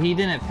 So he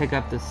didn't pick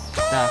up this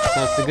stuff,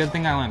 so it's a good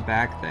thing I went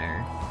back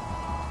there.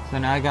 So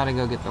now I gotta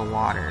go get the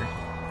water.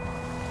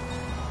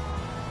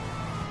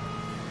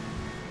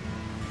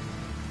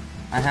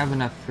 I have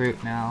enough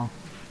fruit now.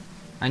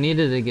 I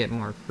needed to get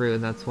more fruit,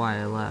 that's why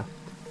I left.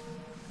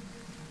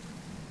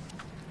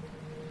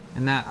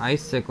 And that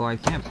icicle, I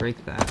can't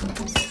break that.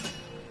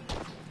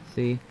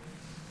 See?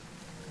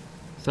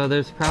 So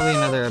there's probably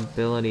another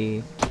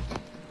ability.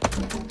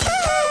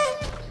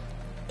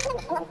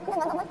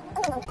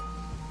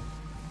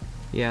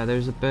 Yeah,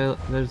 there's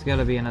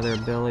gotta be another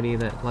ability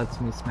that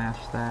lets me smash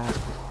that.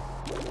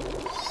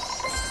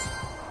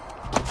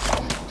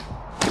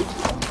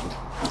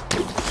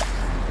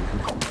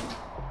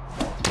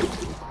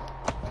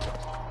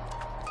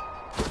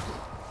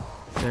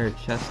 Is there a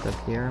chest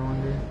up here, I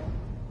wonder?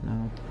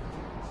 No.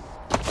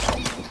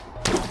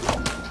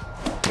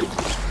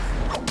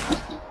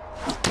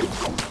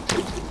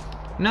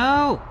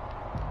 No!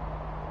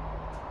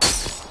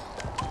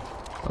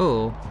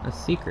 Oh, a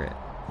secret.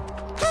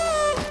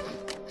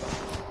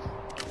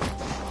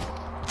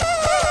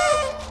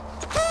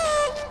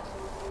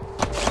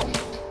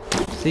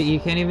 See, you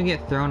can't even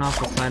get thrown off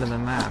the side of the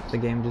map. The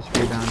game just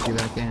rebounds you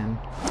back in.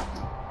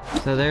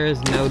 So there is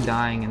no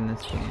dying in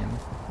this game.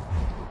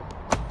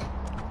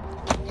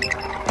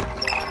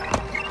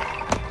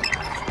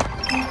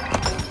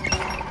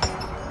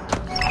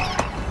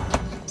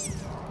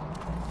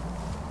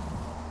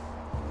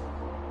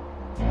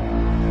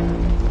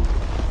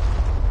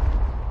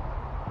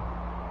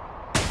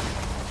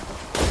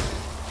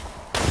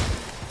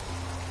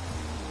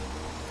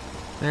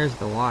 There's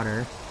the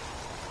water.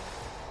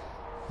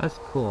 That's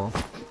cool.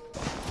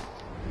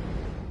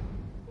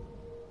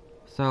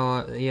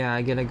 So, yeah,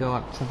 I gotta go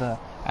up to the...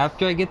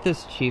 After I get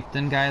this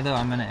chieftain guy, though,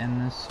 I'm gonna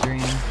end this stream.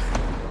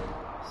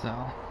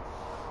 So...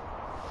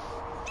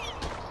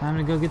 Time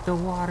to go get the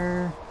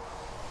water.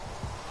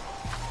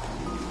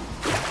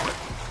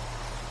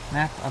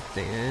 Map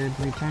updated.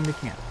 Return to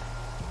camp.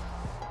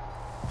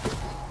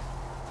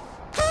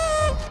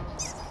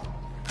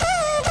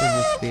 Should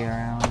just be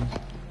around.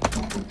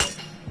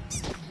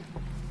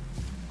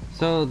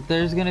 So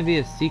there's gonna be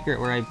a secret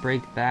where I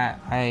break that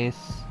ice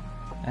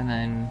and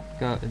then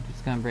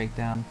it's gonna break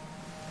down.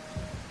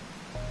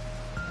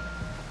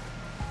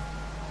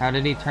 How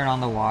did he turn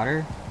on the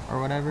water or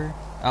whatever?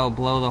 Oh,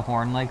 blow the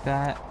horn like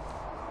that?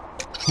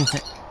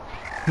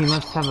 He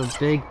must have a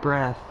big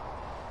breath.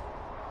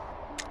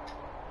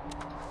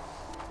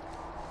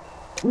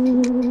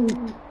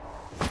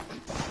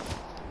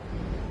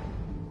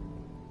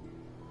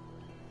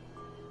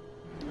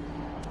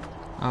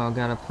 Oh,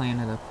 got a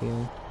planet up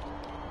here.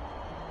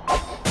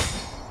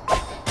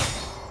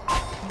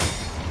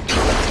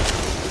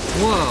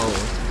 Whoa!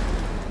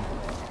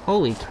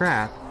 Holy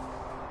crap.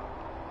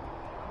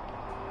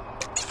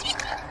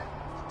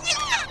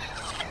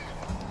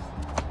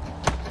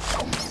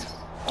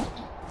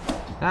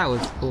 That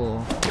was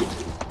cool.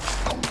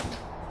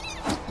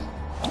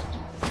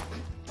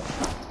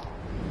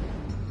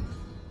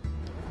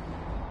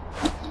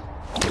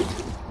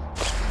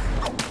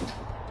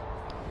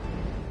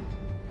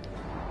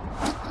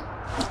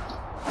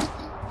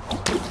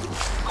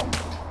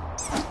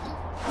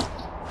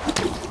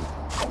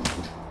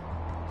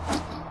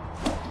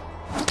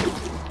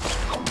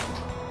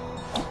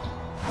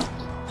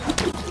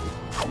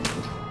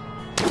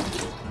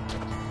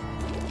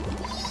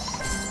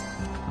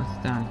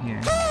 Down here.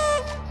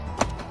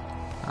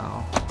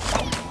 Oh.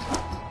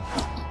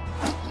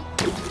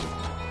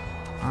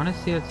 I wanna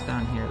see what's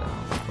down here though.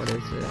 What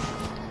is it?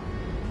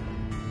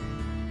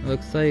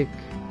 Looks like...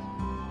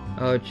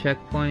 Oh,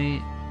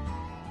 checkpoint.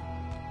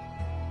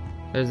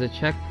 There's a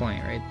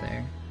checkpoint right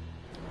there.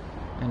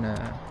 And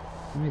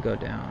let me go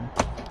down.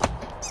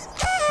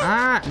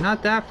 Ah!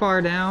 Not that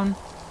far down!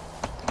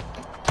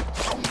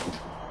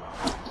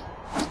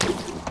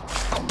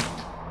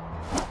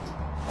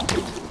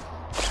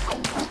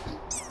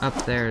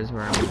 Up there is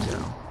where I want to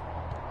go.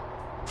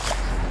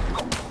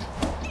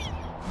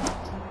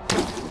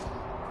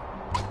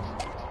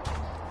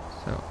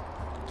 So.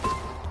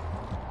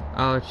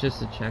 Oh, it's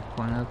just a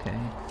checkpoint, okay.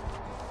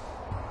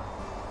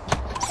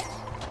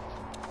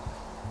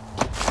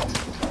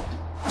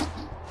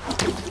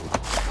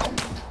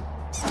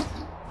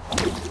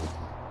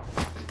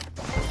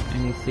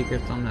 Any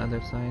secrets on the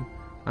other side?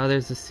 Oh,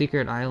 there's a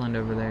secret island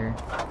over there.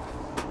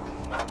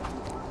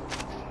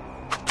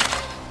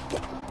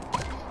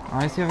 I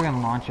want to see if I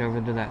can launch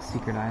over to that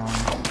secret island.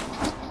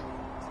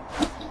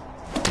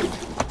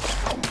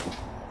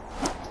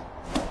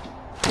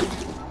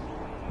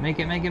 Make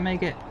it, make it,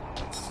 make it!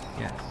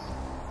 Yes.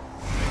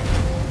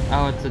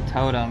 Oh, it's a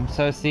totem.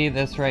 So see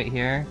this right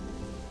here?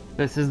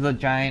 This is the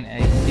giant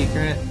egg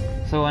secret.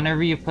 So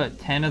whenever you put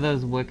 10 of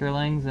those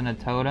wickerlings in a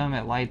totem,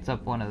 it lights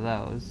up one of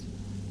those.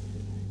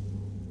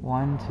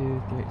 1,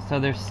 2, 3. So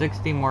there's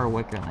 60 more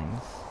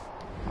wickerlings.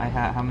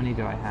 How many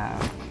do I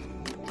have?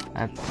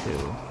 I have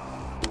 2.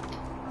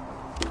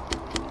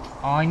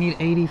 Oh, I need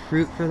 80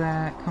 fruit for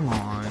that? Come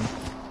on.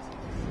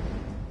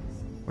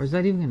 Where's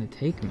that even gonna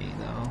take me,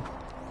 though?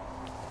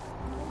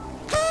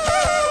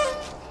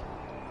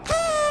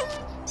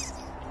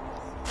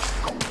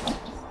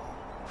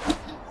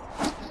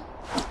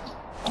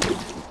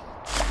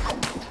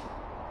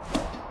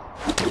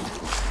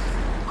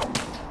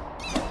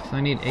 So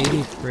I need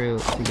 80 fruit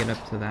to get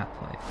up to that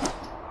place.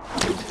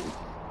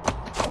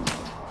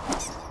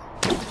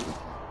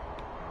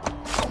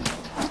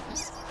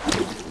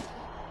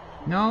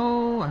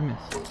 No, I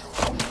missed.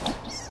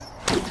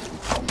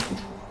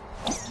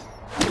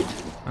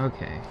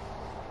 Okay.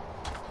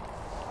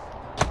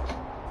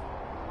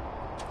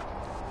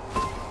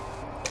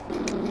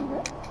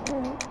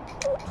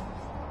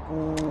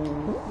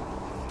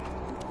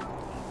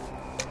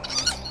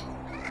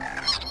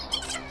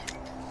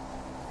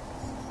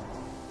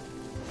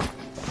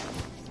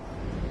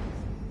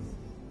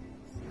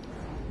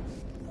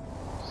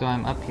 So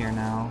I'm up here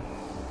now.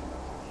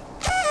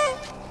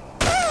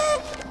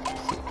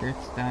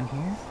 Secrets down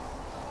here.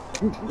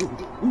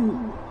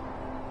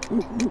 So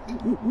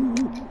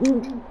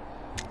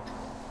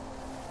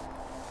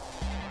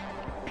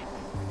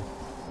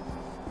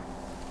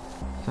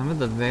I'm at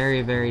the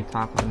very, very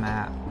top of the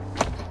map.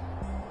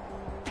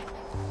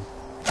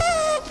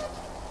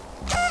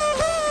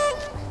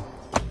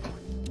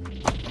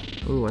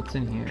 Ooh, what's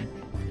in here?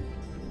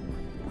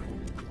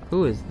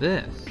 Who is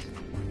this?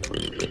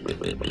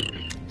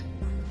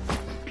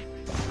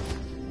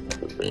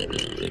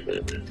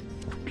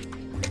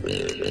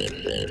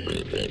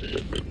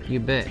 You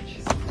bitch.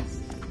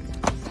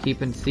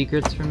 Keeping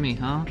secrets from me,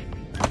 huh?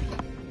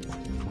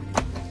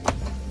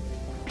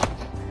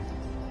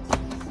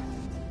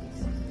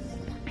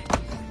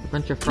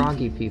 Bunch of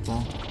froggy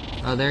people.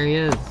 Oh, there he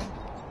is.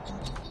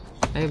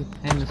 Hey,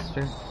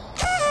 mister.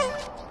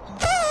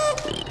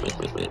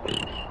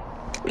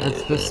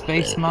 That's the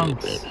space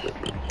monks.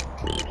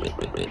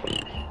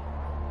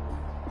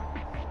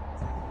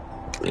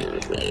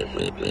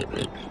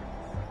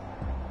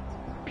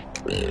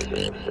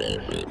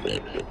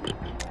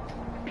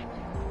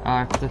 Oh, I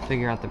have to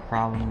figure out the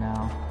problem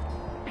now.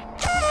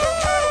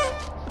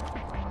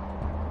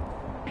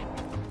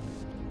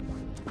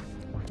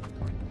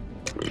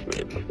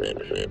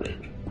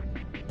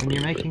 When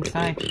you're making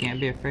science, you can't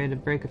be afraid to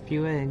break a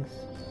few eggs.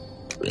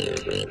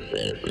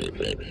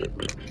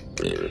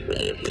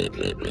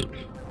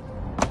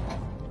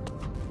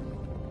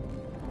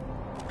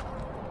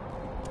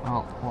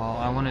 Oh, well,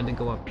 I wanted to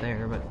go up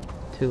there, but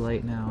too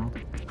late now.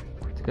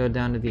 Let's go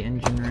down to the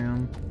engine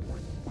room.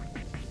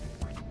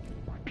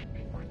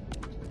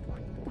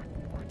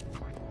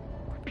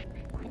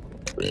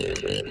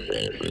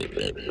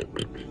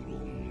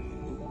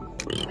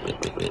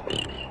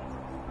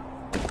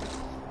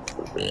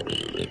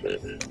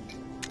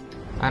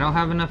 I don't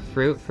have enough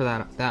fruit for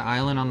that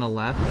island on the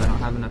left. I don't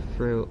have enough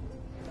fruit.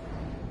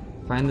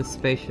 Find the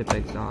spaceship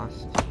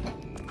exhaust.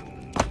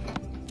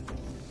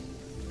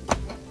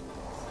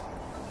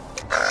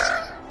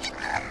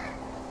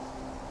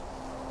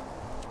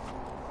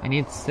 I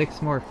need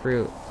 6 more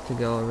fruit to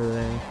go over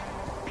there.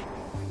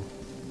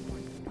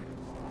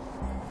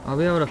 I'll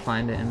be able to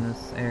find it in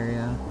this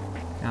area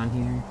down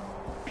here.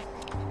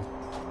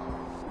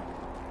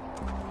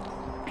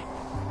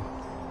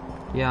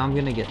 Yeah, I'm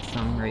gonna get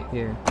some right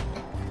here.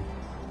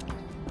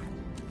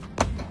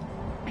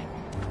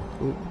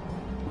 Ooh.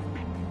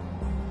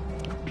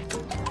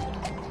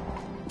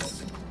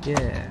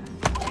 Yeah.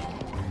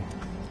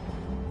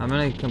 I'm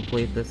gonna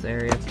complete this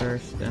area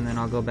first, and then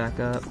I'll go back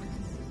up.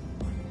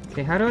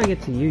 Okay, how do I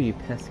get to you, you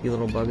pesky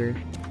little bugger?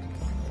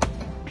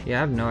 Yeah, I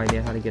have no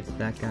idea how to get to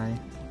that guy.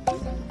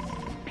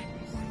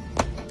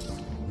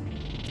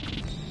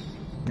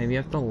 Maybe you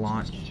have to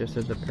launch just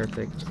at the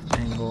perfect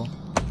angle.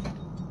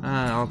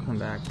 I'll come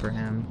back for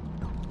him.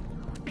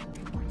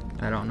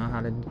 I don't know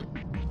how to...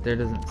 There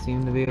doesn't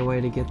seem to be a way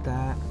to get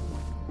that.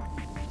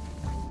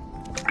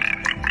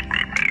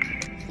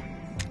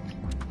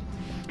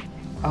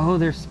 Oh,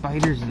 there's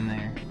spiders in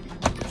there.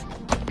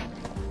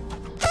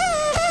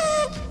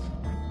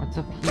 What's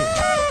up here?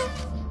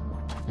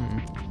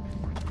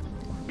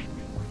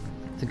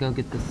 To go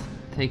get this...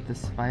 Take the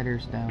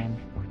spiders down.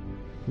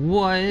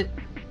 What?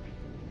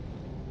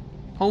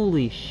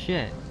 Holy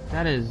shit.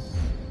 That is...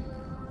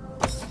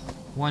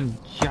 one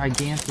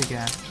gigantic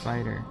ass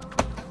spider.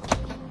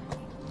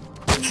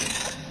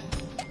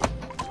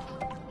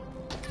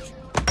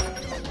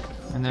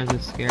 And there's a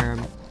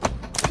scarab.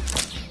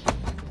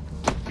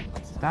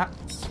 Stop.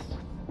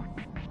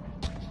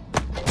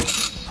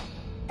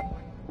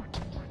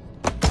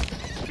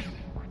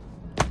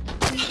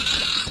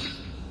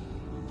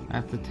 I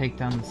have to take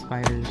down the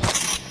spiders.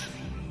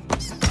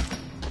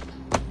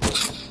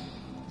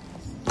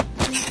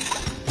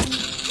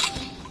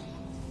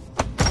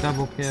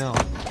 Double kill.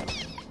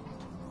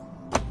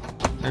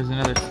 There's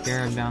another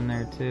scarab down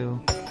there too.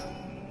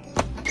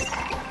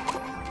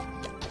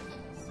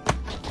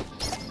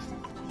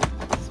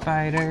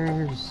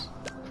 Spiders!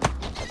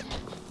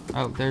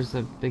 Oh, there's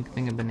a big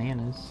thing of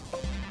bananas.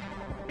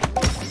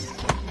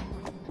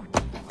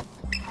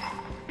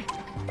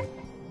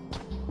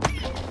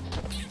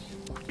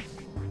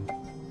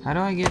 How do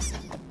I get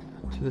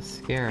to the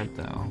scarab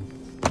though?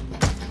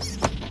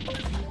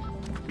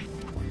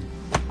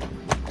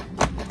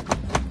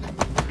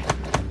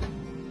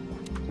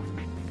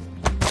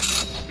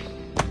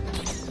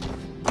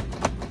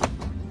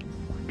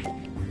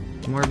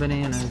 More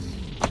bananas.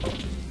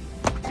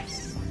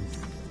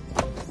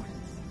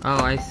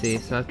 Oh, I see.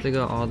 So I have to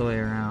go all the way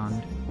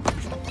around.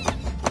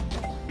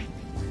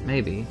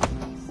 Maybe.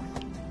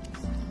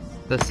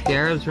 The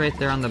scarab's right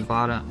there on the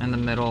bottom, in the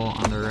middle,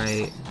 on the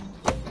right.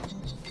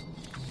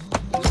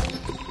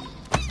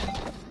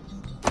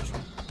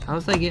 How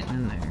was I getting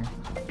in there?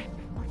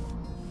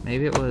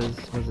 Maybe it was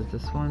it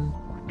this one?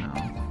 No.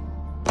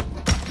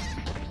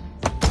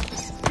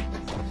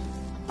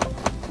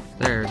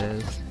 There it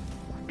is.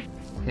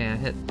 Okay, I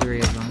hit 3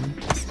 of them.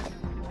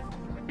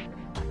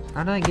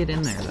 How did I get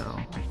in there, though?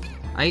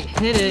 I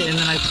hit it, and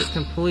then I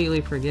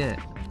completely forget.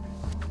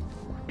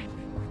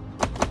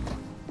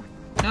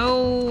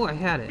 No, I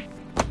had it.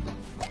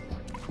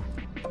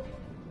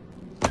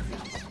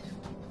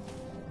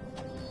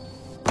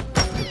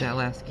 that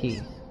last key.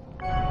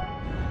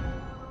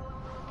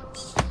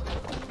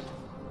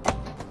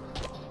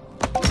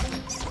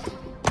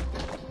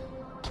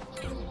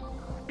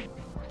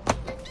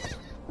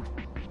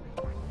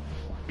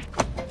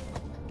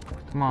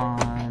 Come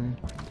on.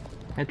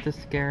 Hit the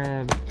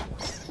scarab.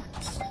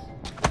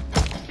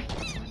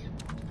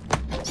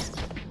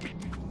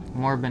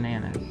 More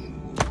bananas.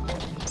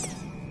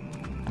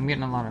 I'm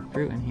getting a lot of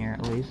fruit in here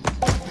at least.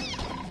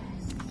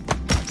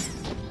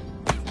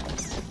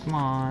 Come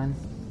on.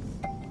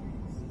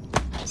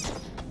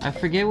 I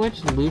forget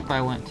which loop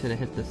I went to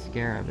hit the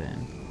scarab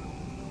in.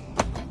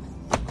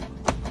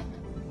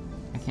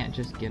 I can't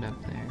just get up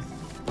there.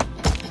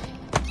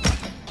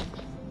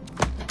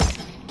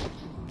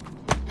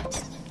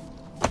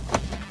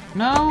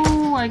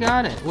 No, I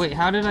got it. Wait,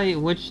 how did I,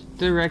 which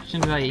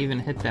direction did I even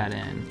hit that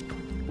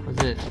in? Was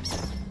it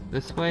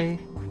this way?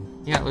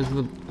 Yeah, it was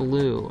the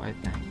blue, I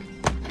think.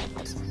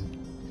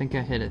 I think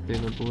I hit it through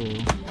the blue.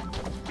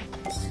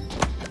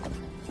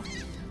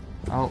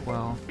 Oh,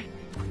 well.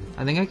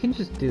 I think I can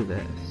just do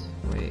this.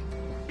 Wait.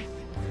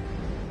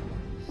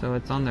 So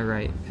it's on the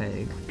right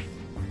peg.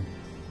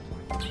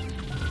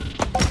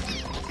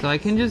 So I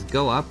can just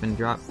go up and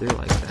drop through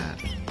like that.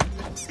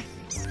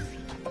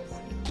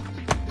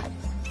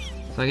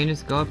 So I can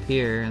just go up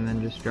here and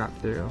then just drop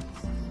through.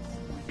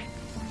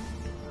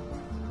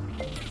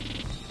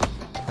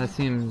 That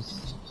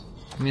seems...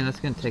 I mean, that's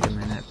gonna take a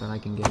minute, but I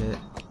can get it.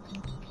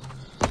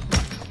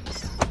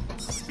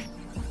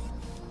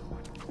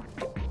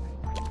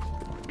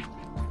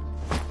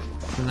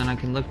 So then I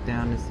can look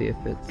down to see if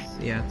it's...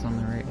 yeah, it's on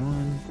the right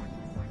one.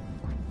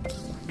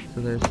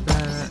 So there's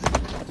that.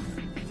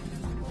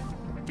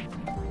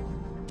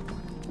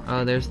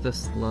 Oh, there's the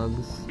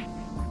slugs.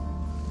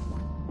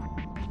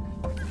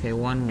 Okay,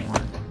 one more.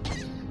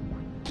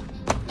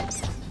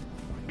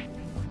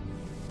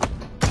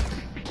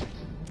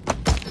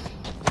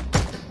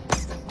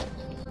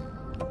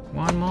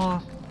 One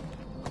more.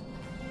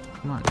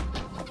 Come on.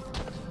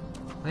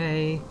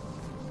 Hey.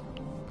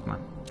 Come on.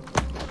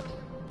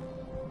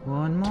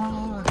 One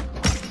more.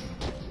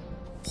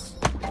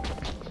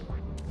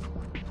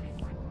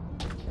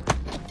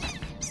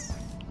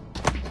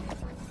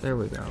 There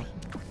we go.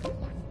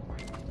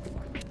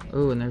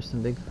 Ooh, and there's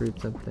some big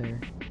fruits up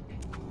there.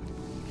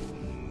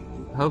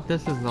 Hope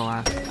this is the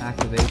last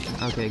activation.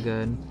 Okay,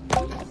 good.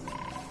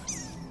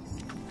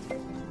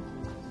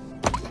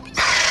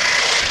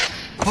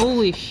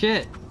 Holy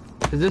shit!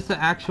 Is this the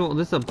actual...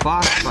 this is a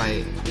boss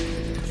fight.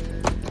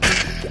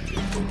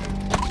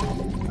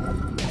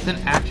 It's an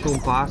actual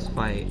boss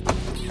fight.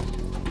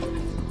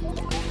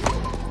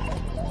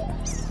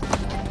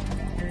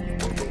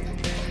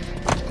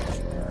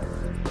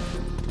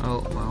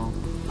 Oh, well.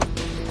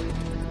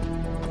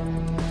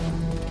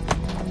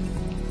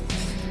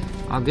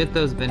 I'll get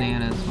those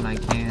bananas when I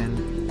can.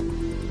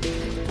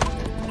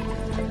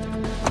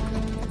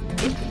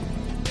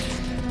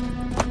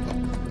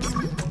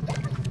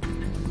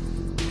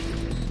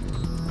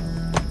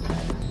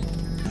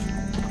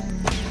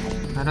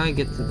 How do I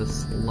get to the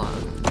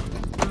slug?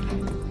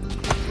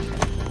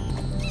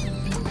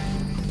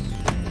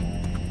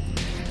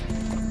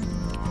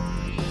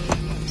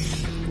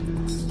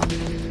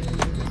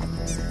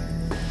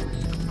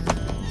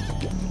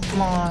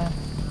 Come on.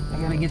 I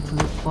gotta get to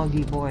the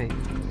sluggy boy.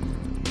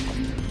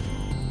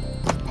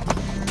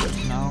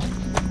 No?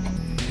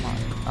 Come on.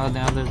 Oh,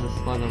 now there's a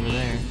slug over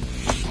there.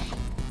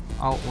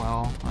 Oh,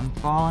 well. I'm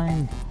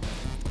falling.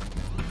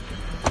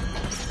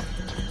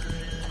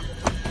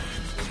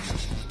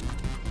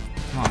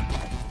 Come on.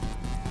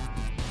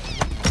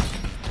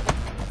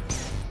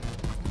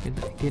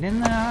 Get in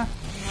there.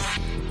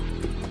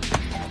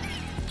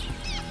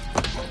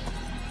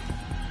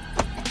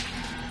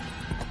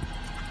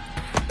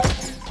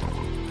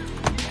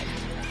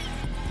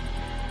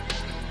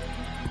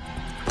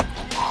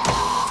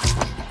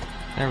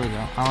 There we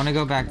go. I want to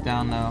go back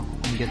down though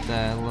and get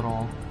the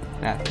little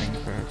bat thing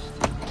first.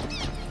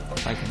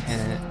 If I can hit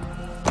it.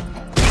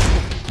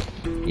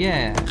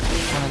 Yeah,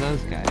 one of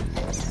those guys.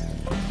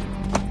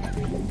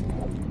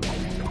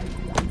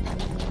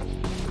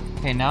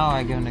 Okay, now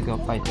I'm going to go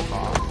fight the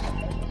boss.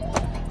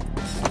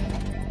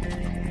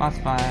 Boss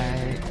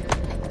fight.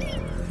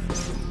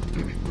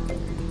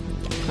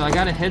 So I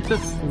gotta hit the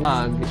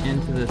slug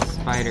into the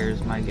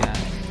spiders, my guess.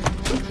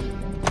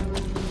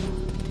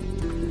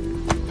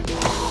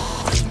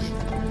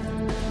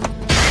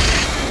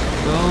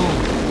 Boom.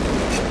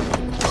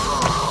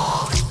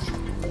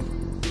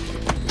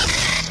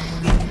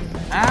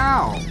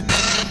 Ow!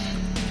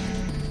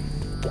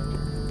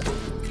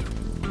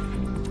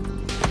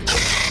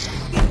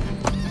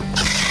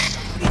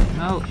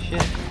 Oh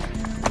shit.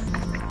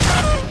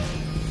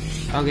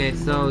 Okay,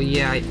 so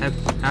yeah,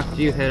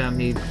 after you hit him,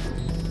 he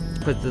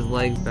puts his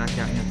legs back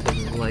out and you have to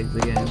hit his legs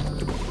again.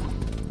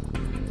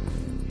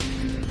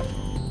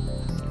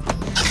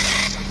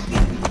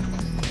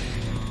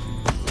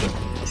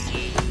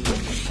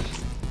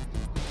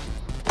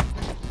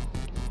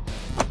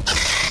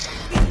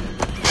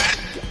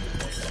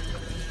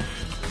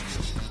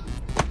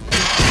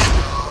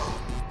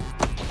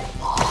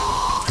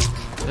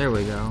 There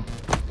we go.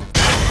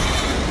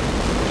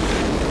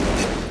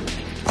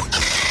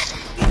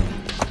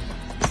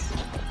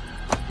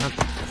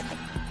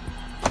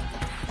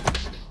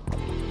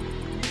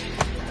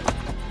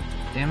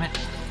 Damn it.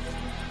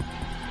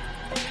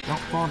 Don't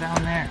fall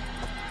down there.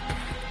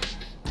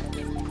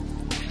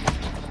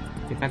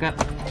 Get back up.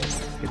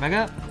 Get back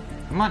up.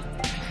 Come on.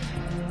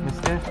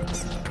 Mister.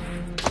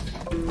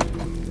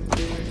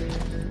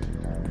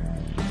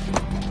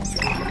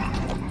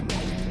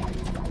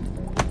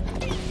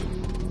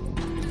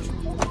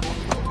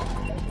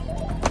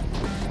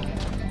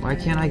 Why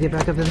can't I get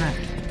back up in there?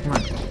 Come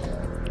on.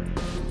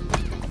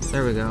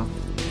 There we go.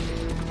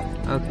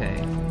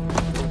 Okay.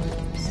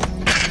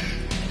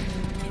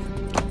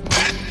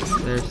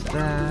 There's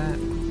that.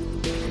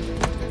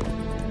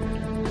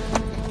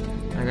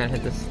 I gotta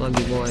hit the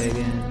sluggy boy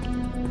again.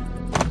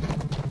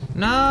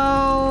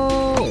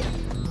 No!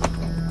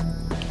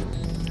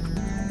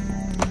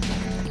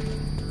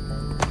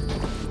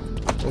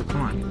 Oh,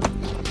 come on.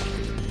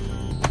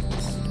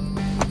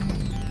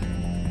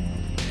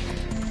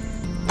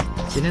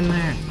 Get in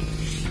there.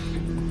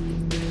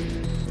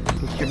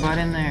 Get your butt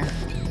in there.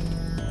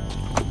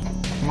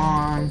 Come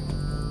on.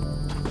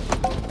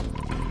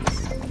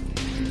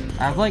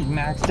 I've like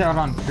maxed out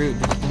on fruit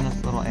just in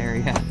this little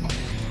area.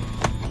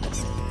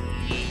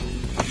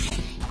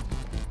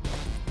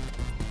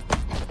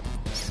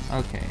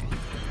 Okay.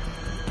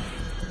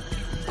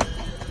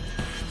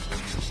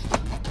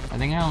 I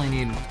think I only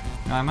need...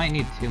 No, I might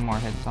need 2 more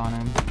hits on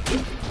him.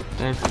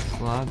 There's the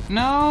slug.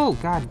 No!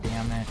 God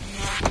damn it.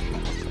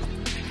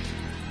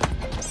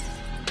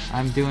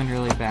 I'm doing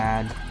really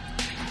bad.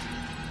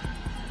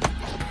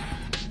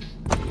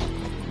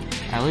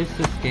 At least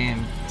this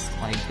game,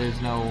 like,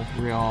 there's no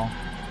real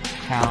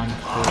challenge to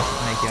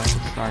make you have to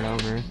start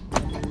over.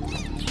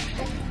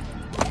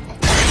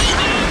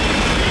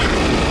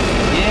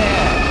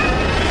 Yeah!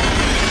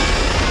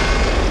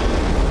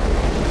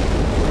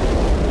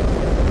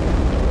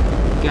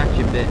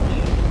 Gotcha, bitch.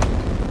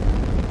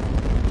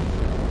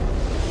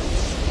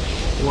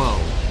 Whoa.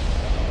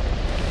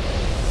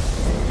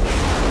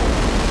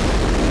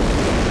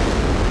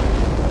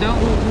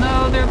 Don't,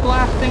 no, they're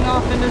blasting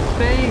off into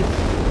space!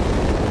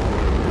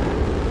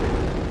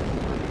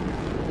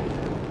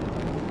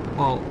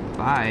 Well,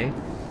 bye.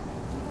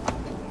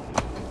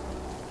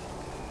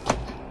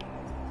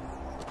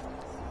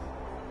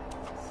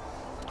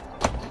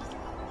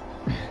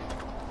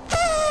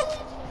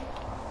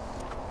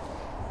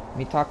 Let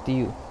me talk to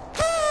you.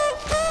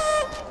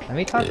 Let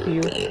me talk to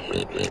you.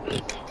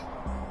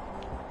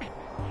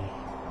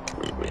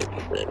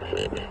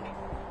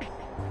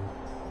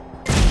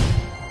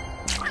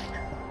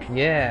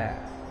 Yeah.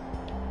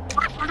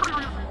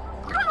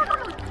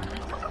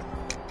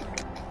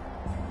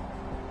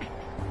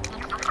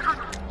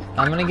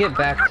 I'm gonna get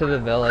back to the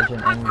village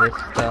and end this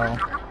though.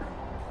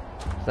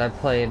 Cause I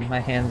played, my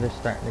hands are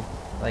starting to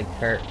like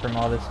hurt from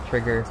all this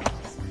trigger.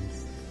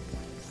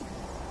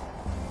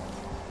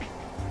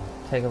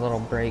 Take a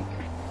little break.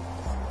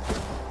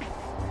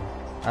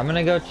 I'm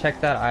gonna go check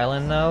that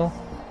island though,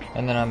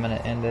 and then I'm gonna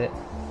end it.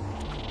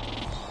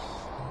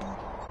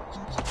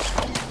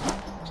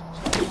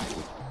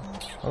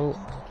 Oh.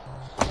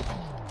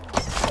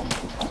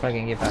 If I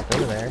can get back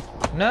over there.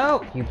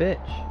 No! You bitch.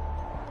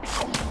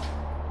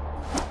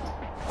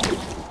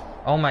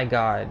 Oh my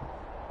god.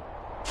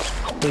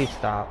 Please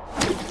stop.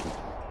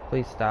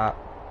 Please stop.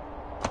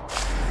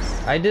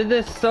 I did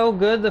this so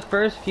good the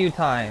first few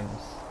times.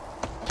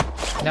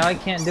 Now I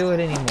can't do it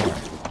anymore.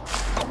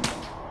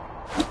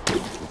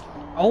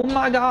 Oh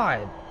my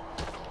god.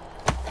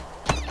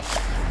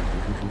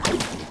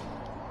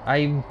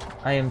 I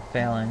am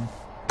failing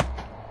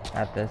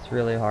at this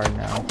really hard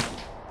now.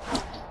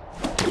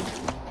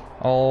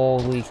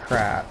 Holy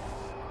crap.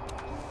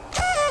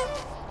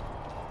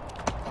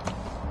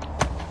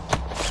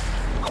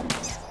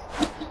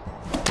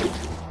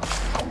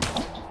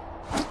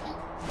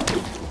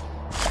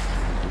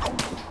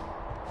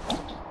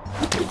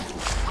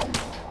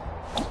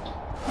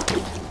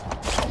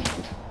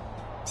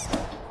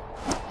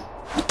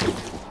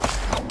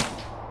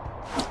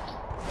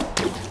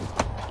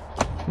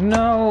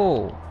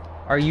 No!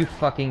 Are you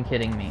fucking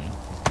kidding me?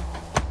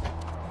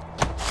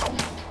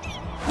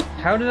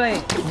 How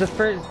did the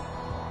first...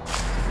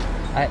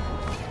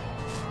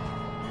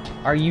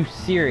 Are you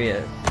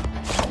serious?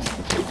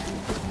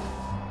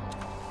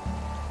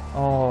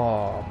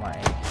 Oh my...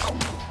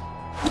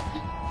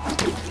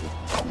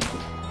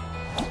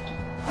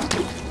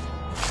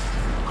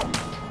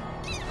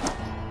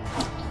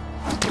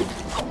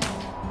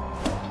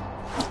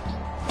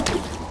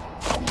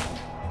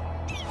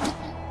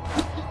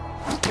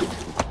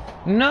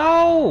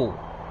 No!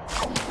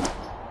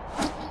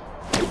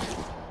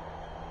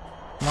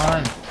 Come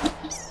on.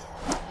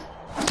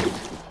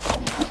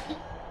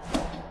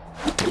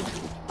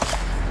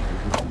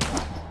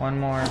 One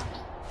more.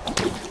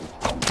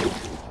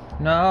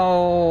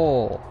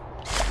 No!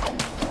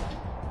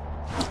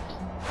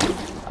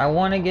 I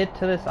want to get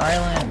to this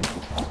island.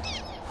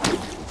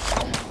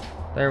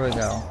 There we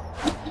go.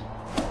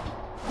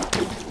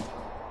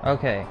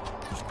 Okay.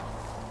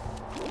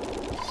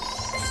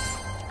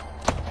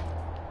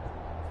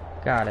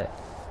 Got it.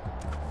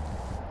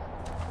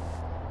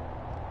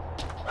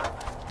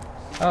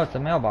 Oh, it's a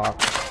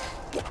mailbox.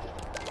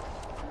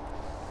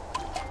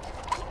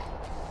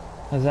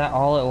 Is that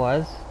all it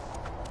was?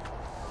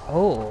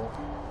 Oh.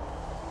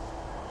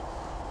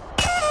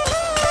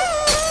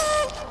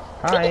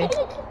 Hi.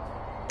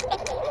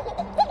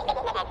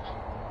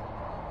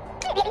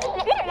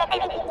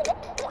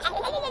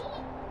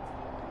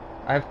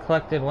 I've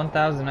collected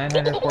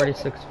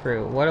 1,946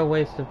 fruit. What a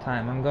waste of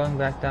time. I'm going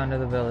back down to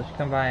the village.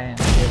 Come by and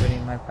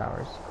exhibiting my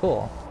powers.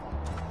 Cool.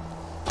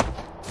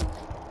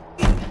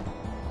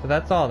 So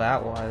that's all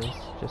that was.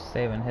 Just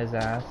saving his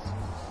ass.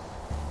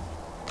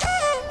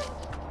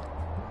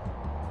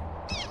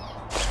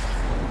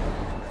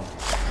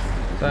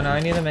 So now I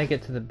need to make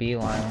it to the bee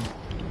line.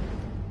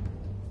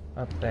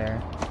 Up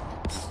there.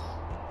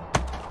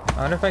 I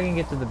wonder if I can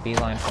get to the bee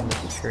line from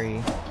this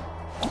tree.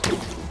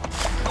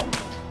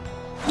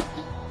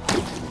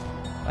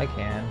 I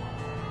can.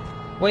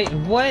 Wait,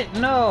 what?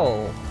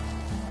 No!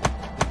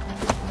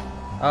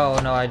 Oh,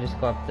 no, I just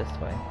go up this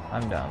way.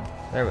 I'm dumb.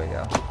 There we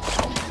go.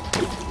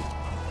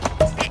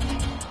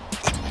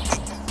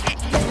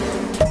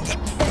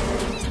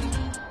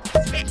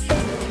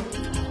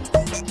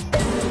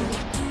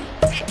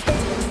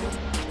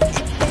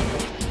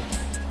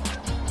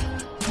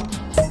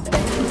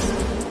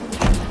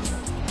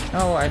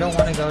 No, I don't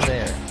want to go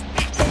there.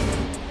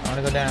 I want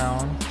to go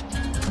down.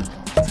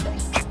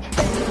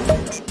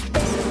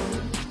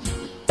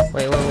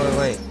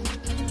 Wait.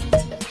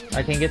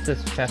 I can get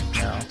this chest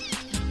now.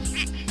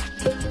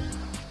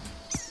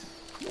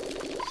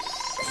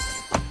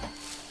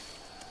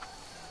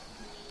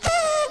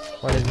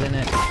 What is in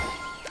it?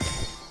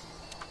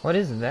 What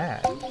is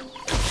that?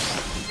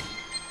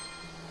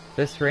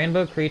 This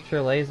rainbow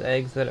creature lays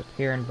eggs that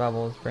appear in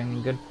bubbles,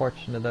 bringing good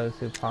fortune to those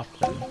who pop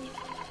them.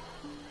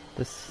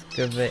 The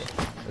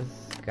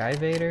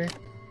Skyvator?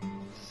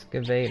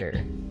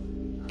 Scavator.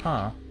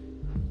 Huh.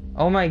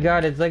 Oh my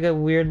god, it's like a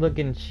weird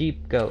looking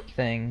sheep goat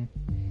thing.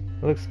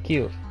 It looks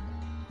cute.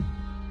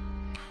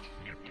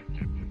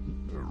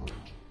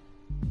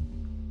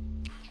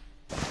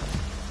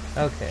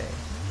 Okay.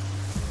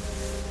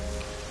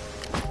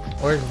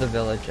 Where's the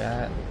village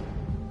at?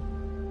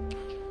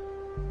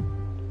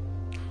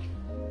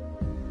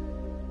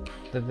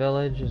 The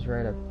village is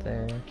right up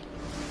there.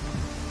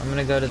 I'm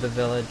gonna go to the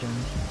village and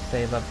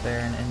save up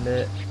there and end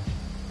it.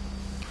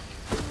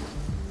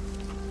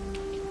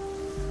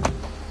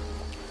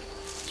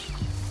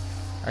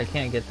 I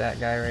can't get that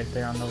guy right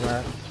there on the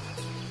left.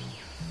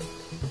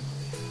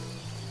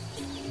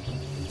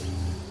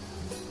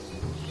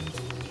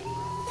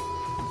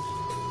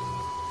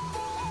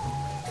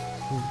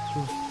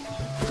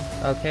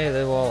 Okay,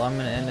 well, I'm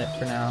gonna end it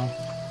for now.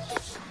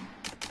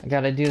 I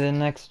gotta do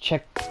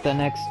check the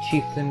next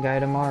chieftain guy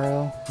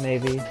tomorrow,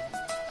 maybe.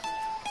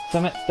 So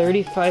I'm at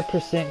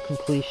 35%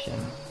 completion.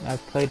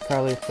 I've played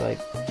probably for like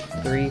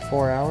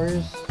 3-4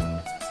 hours.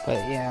 But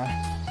yeah,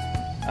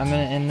 I'm gonna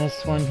end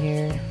this one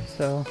here,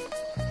 so